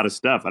sold a lot of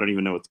stuff. I don't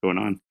even know what's going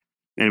on.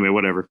 Anyway,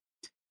 whatever.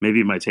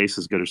 Maybe my taste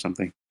is good or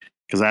something.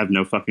 Because I have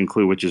no fucking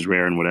clue which is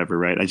rare and whatever,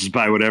 right? I just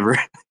buy whatever.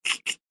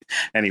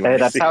 Anyway. Hey,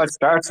 that's how it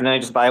starts. And then you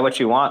just buy what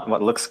you want,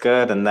 what looks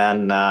good, and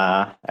then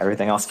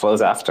everything else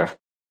flows after.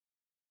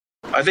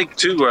 I think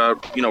too,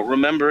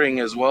 remembering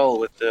as well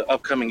with the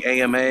upcoming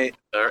AMA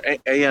or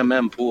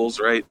AMM pools,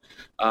 right?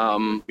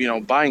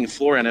 Buying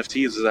floor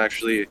NFTs is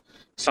actually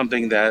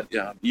something that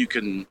you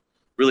can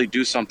really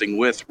do something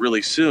with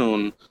really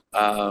soon.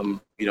 Setting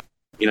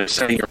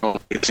your own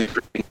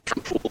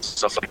from pools,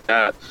 stuff like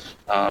that.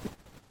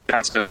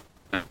 That's a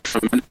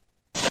tremendous.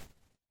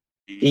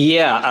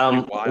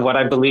 Yeah, what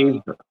I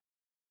believe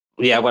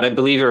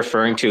you're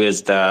referring to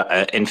is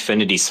the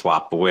infinity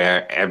swap,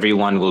 where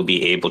everyone will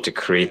be able to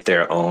create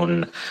their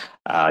own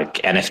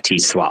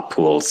NFT swap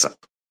pools.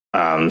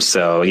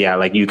 So yeah,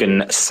 like you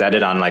can set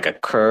it on like a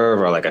curve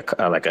or like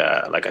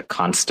a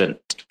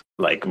constant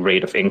like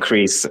rate of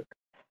increase.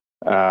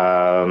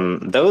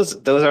 Those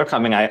are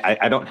coming.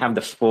 I don't have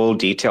the full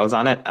details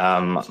on it.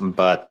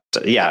 But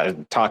yeah,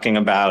 talking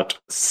about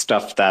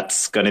stuff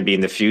that's going to be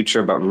in the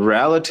future, but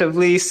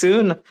relatively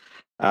soon.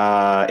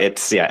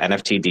 It's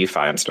NFT DeFi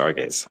on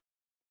Stargaze.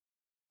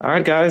 All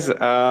right, guys.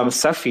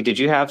 Safi, did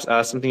you have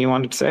something you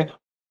wanted to say?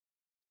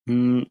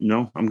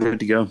 No, I'm good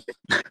to go.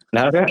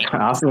 Okay,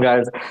 awesome,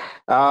 guys.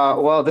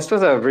 Well, this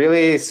was a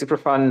really super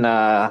fun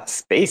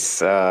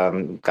space.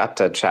 Got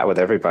to chat with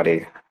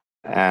everybody,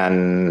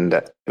 and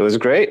it was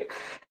great.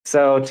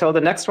 So till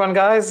the next one,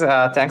 guys,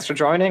 thanks for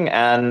joining,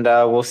 and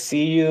we'll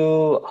see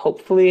you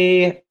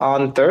hopefully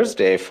on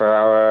Thursday for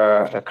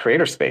our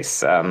creator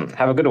space.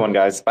 Have a good one,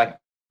 guys. Bye.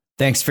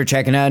 Thanks for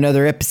checking out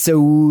another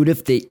episode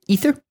of The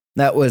Ether.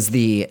 That was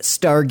the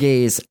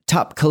Stargaze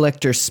Top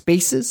Collector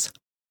Spaces,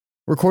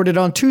 recorded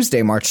on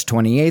Tuesday, March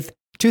 28th,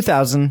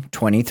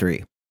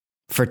 2023.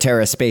 For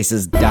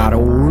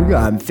TerraSpaces.org,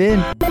 I'm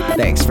Finn.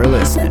 Thanks for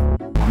listening.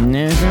 And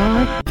if you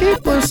want to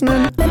keep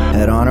listening,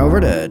 head on over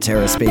to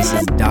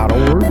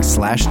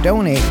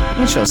TerraSpaces.org/donate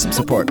and show some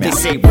support, man. They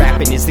say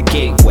rapping is the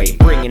gateway,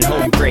 bringing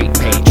home great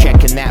pay.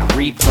 Checking that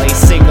replay,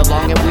 sing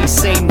along and we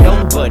say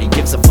nobody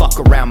gives a fuck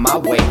around my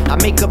way. I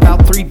make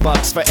about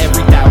 $3 for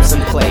every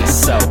 1,000 plays,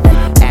 so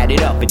add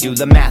it up and do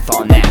the math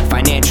on that.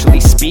 Financially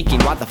speaking,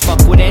 why the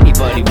fuck would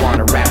anybody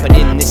wanna rap? But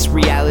in this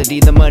reality,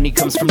 the money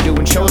comes from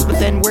doing shows. But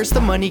then where's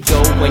the money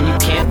go when you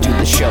can't do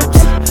the shows?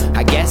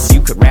 I guess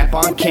you could rap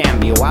on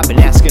Cameo. I've been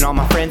asking all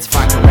my friends if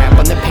I can rap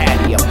on the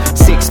patio.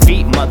 6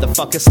 feet,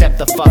 motherfucker, step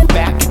the fuck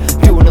back.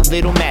 Doing a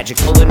little magic,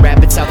 pulling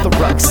rabbits out the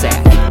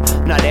rucksack.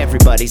 Not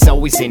everybody's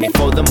always in it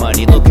for the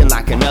money. Looking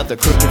like another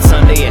crooked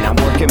Sunday and I'm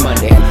working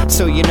Monday.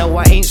 So you know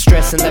I ain't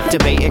stressing, left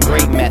debating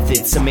great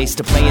methods. Amazed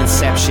to play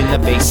Inception, the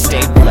base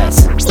stay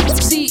blessed.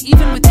 See,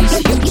 even with these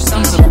huge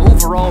sums of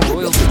overall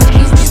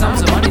royalties, the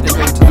sums of money that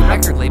go to the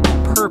record label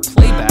per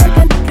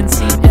playback can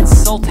seem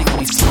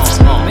insultingly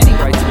small. Many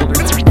rights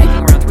holders are making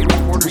around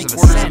 3/4 of a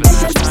cent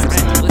each time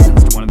someone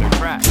listens to one of their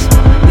tracks,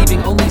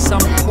 leaving only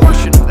some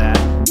portion of that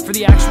for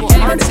the actual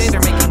artist. Can't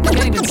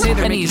even say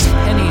they're making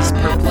pennies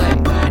per play.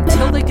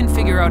 Until they can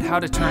figure out how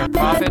to turn a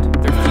profit,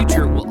 their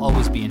future will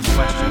always be in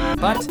question.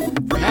 But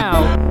for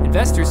now,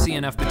 investors see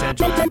enough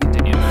potential to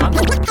continue to fund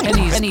them.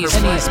 Pennies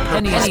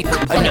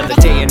per play. Another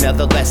day,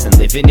 another lesson.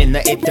 Living in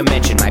the 8th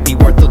dimension might be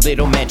worth a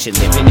little mention.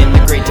 Living in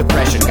the Great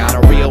Depression, got a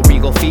real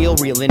regal feel.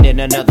 Reeling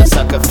in another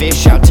sucker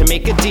fish, out to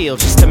make a deal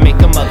just to make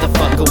a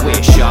motherfucker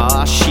wish.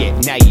 Aw shit,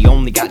 now you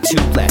only got 2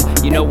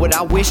 left. You know what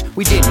I wish?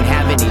 We didn't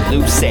have any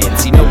loose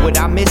ends. You know what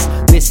I miss?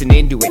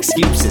 Listening to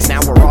excuses. Now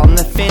we're on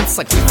the fence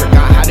like we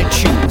forgot how to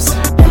choose.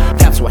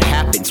 That's what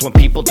happens when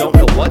people don't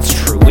know what's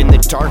true. In the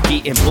dark,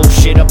 eating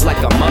bullshit up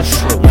like a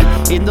mushroom.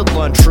 In the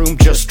lunchroom,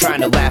 just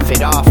trying to laugh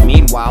it off.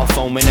 Meanwhile,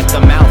 foaming at the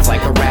mouth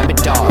like a rabid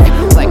dog.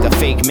 Like a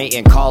fake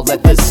mating call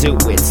at the zoo.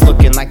 It's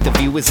looking like the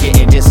view is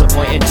getting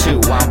disappointed too.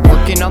 I'm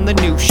working on the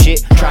new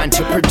shit, trying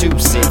to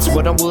produce it. It's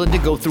what I'm willing to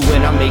go through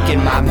when I'm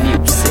making my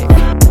music.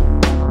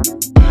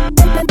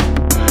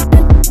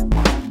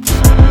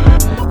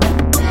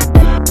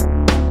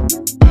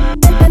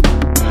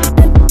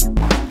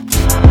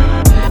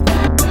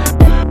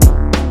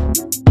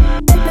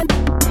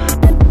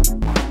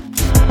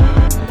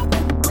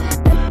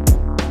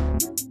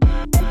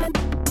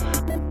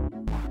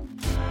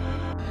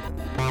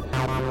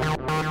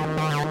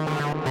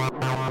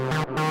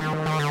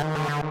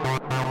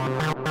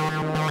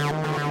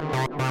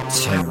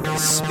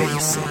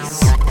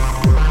 TerraSpaces.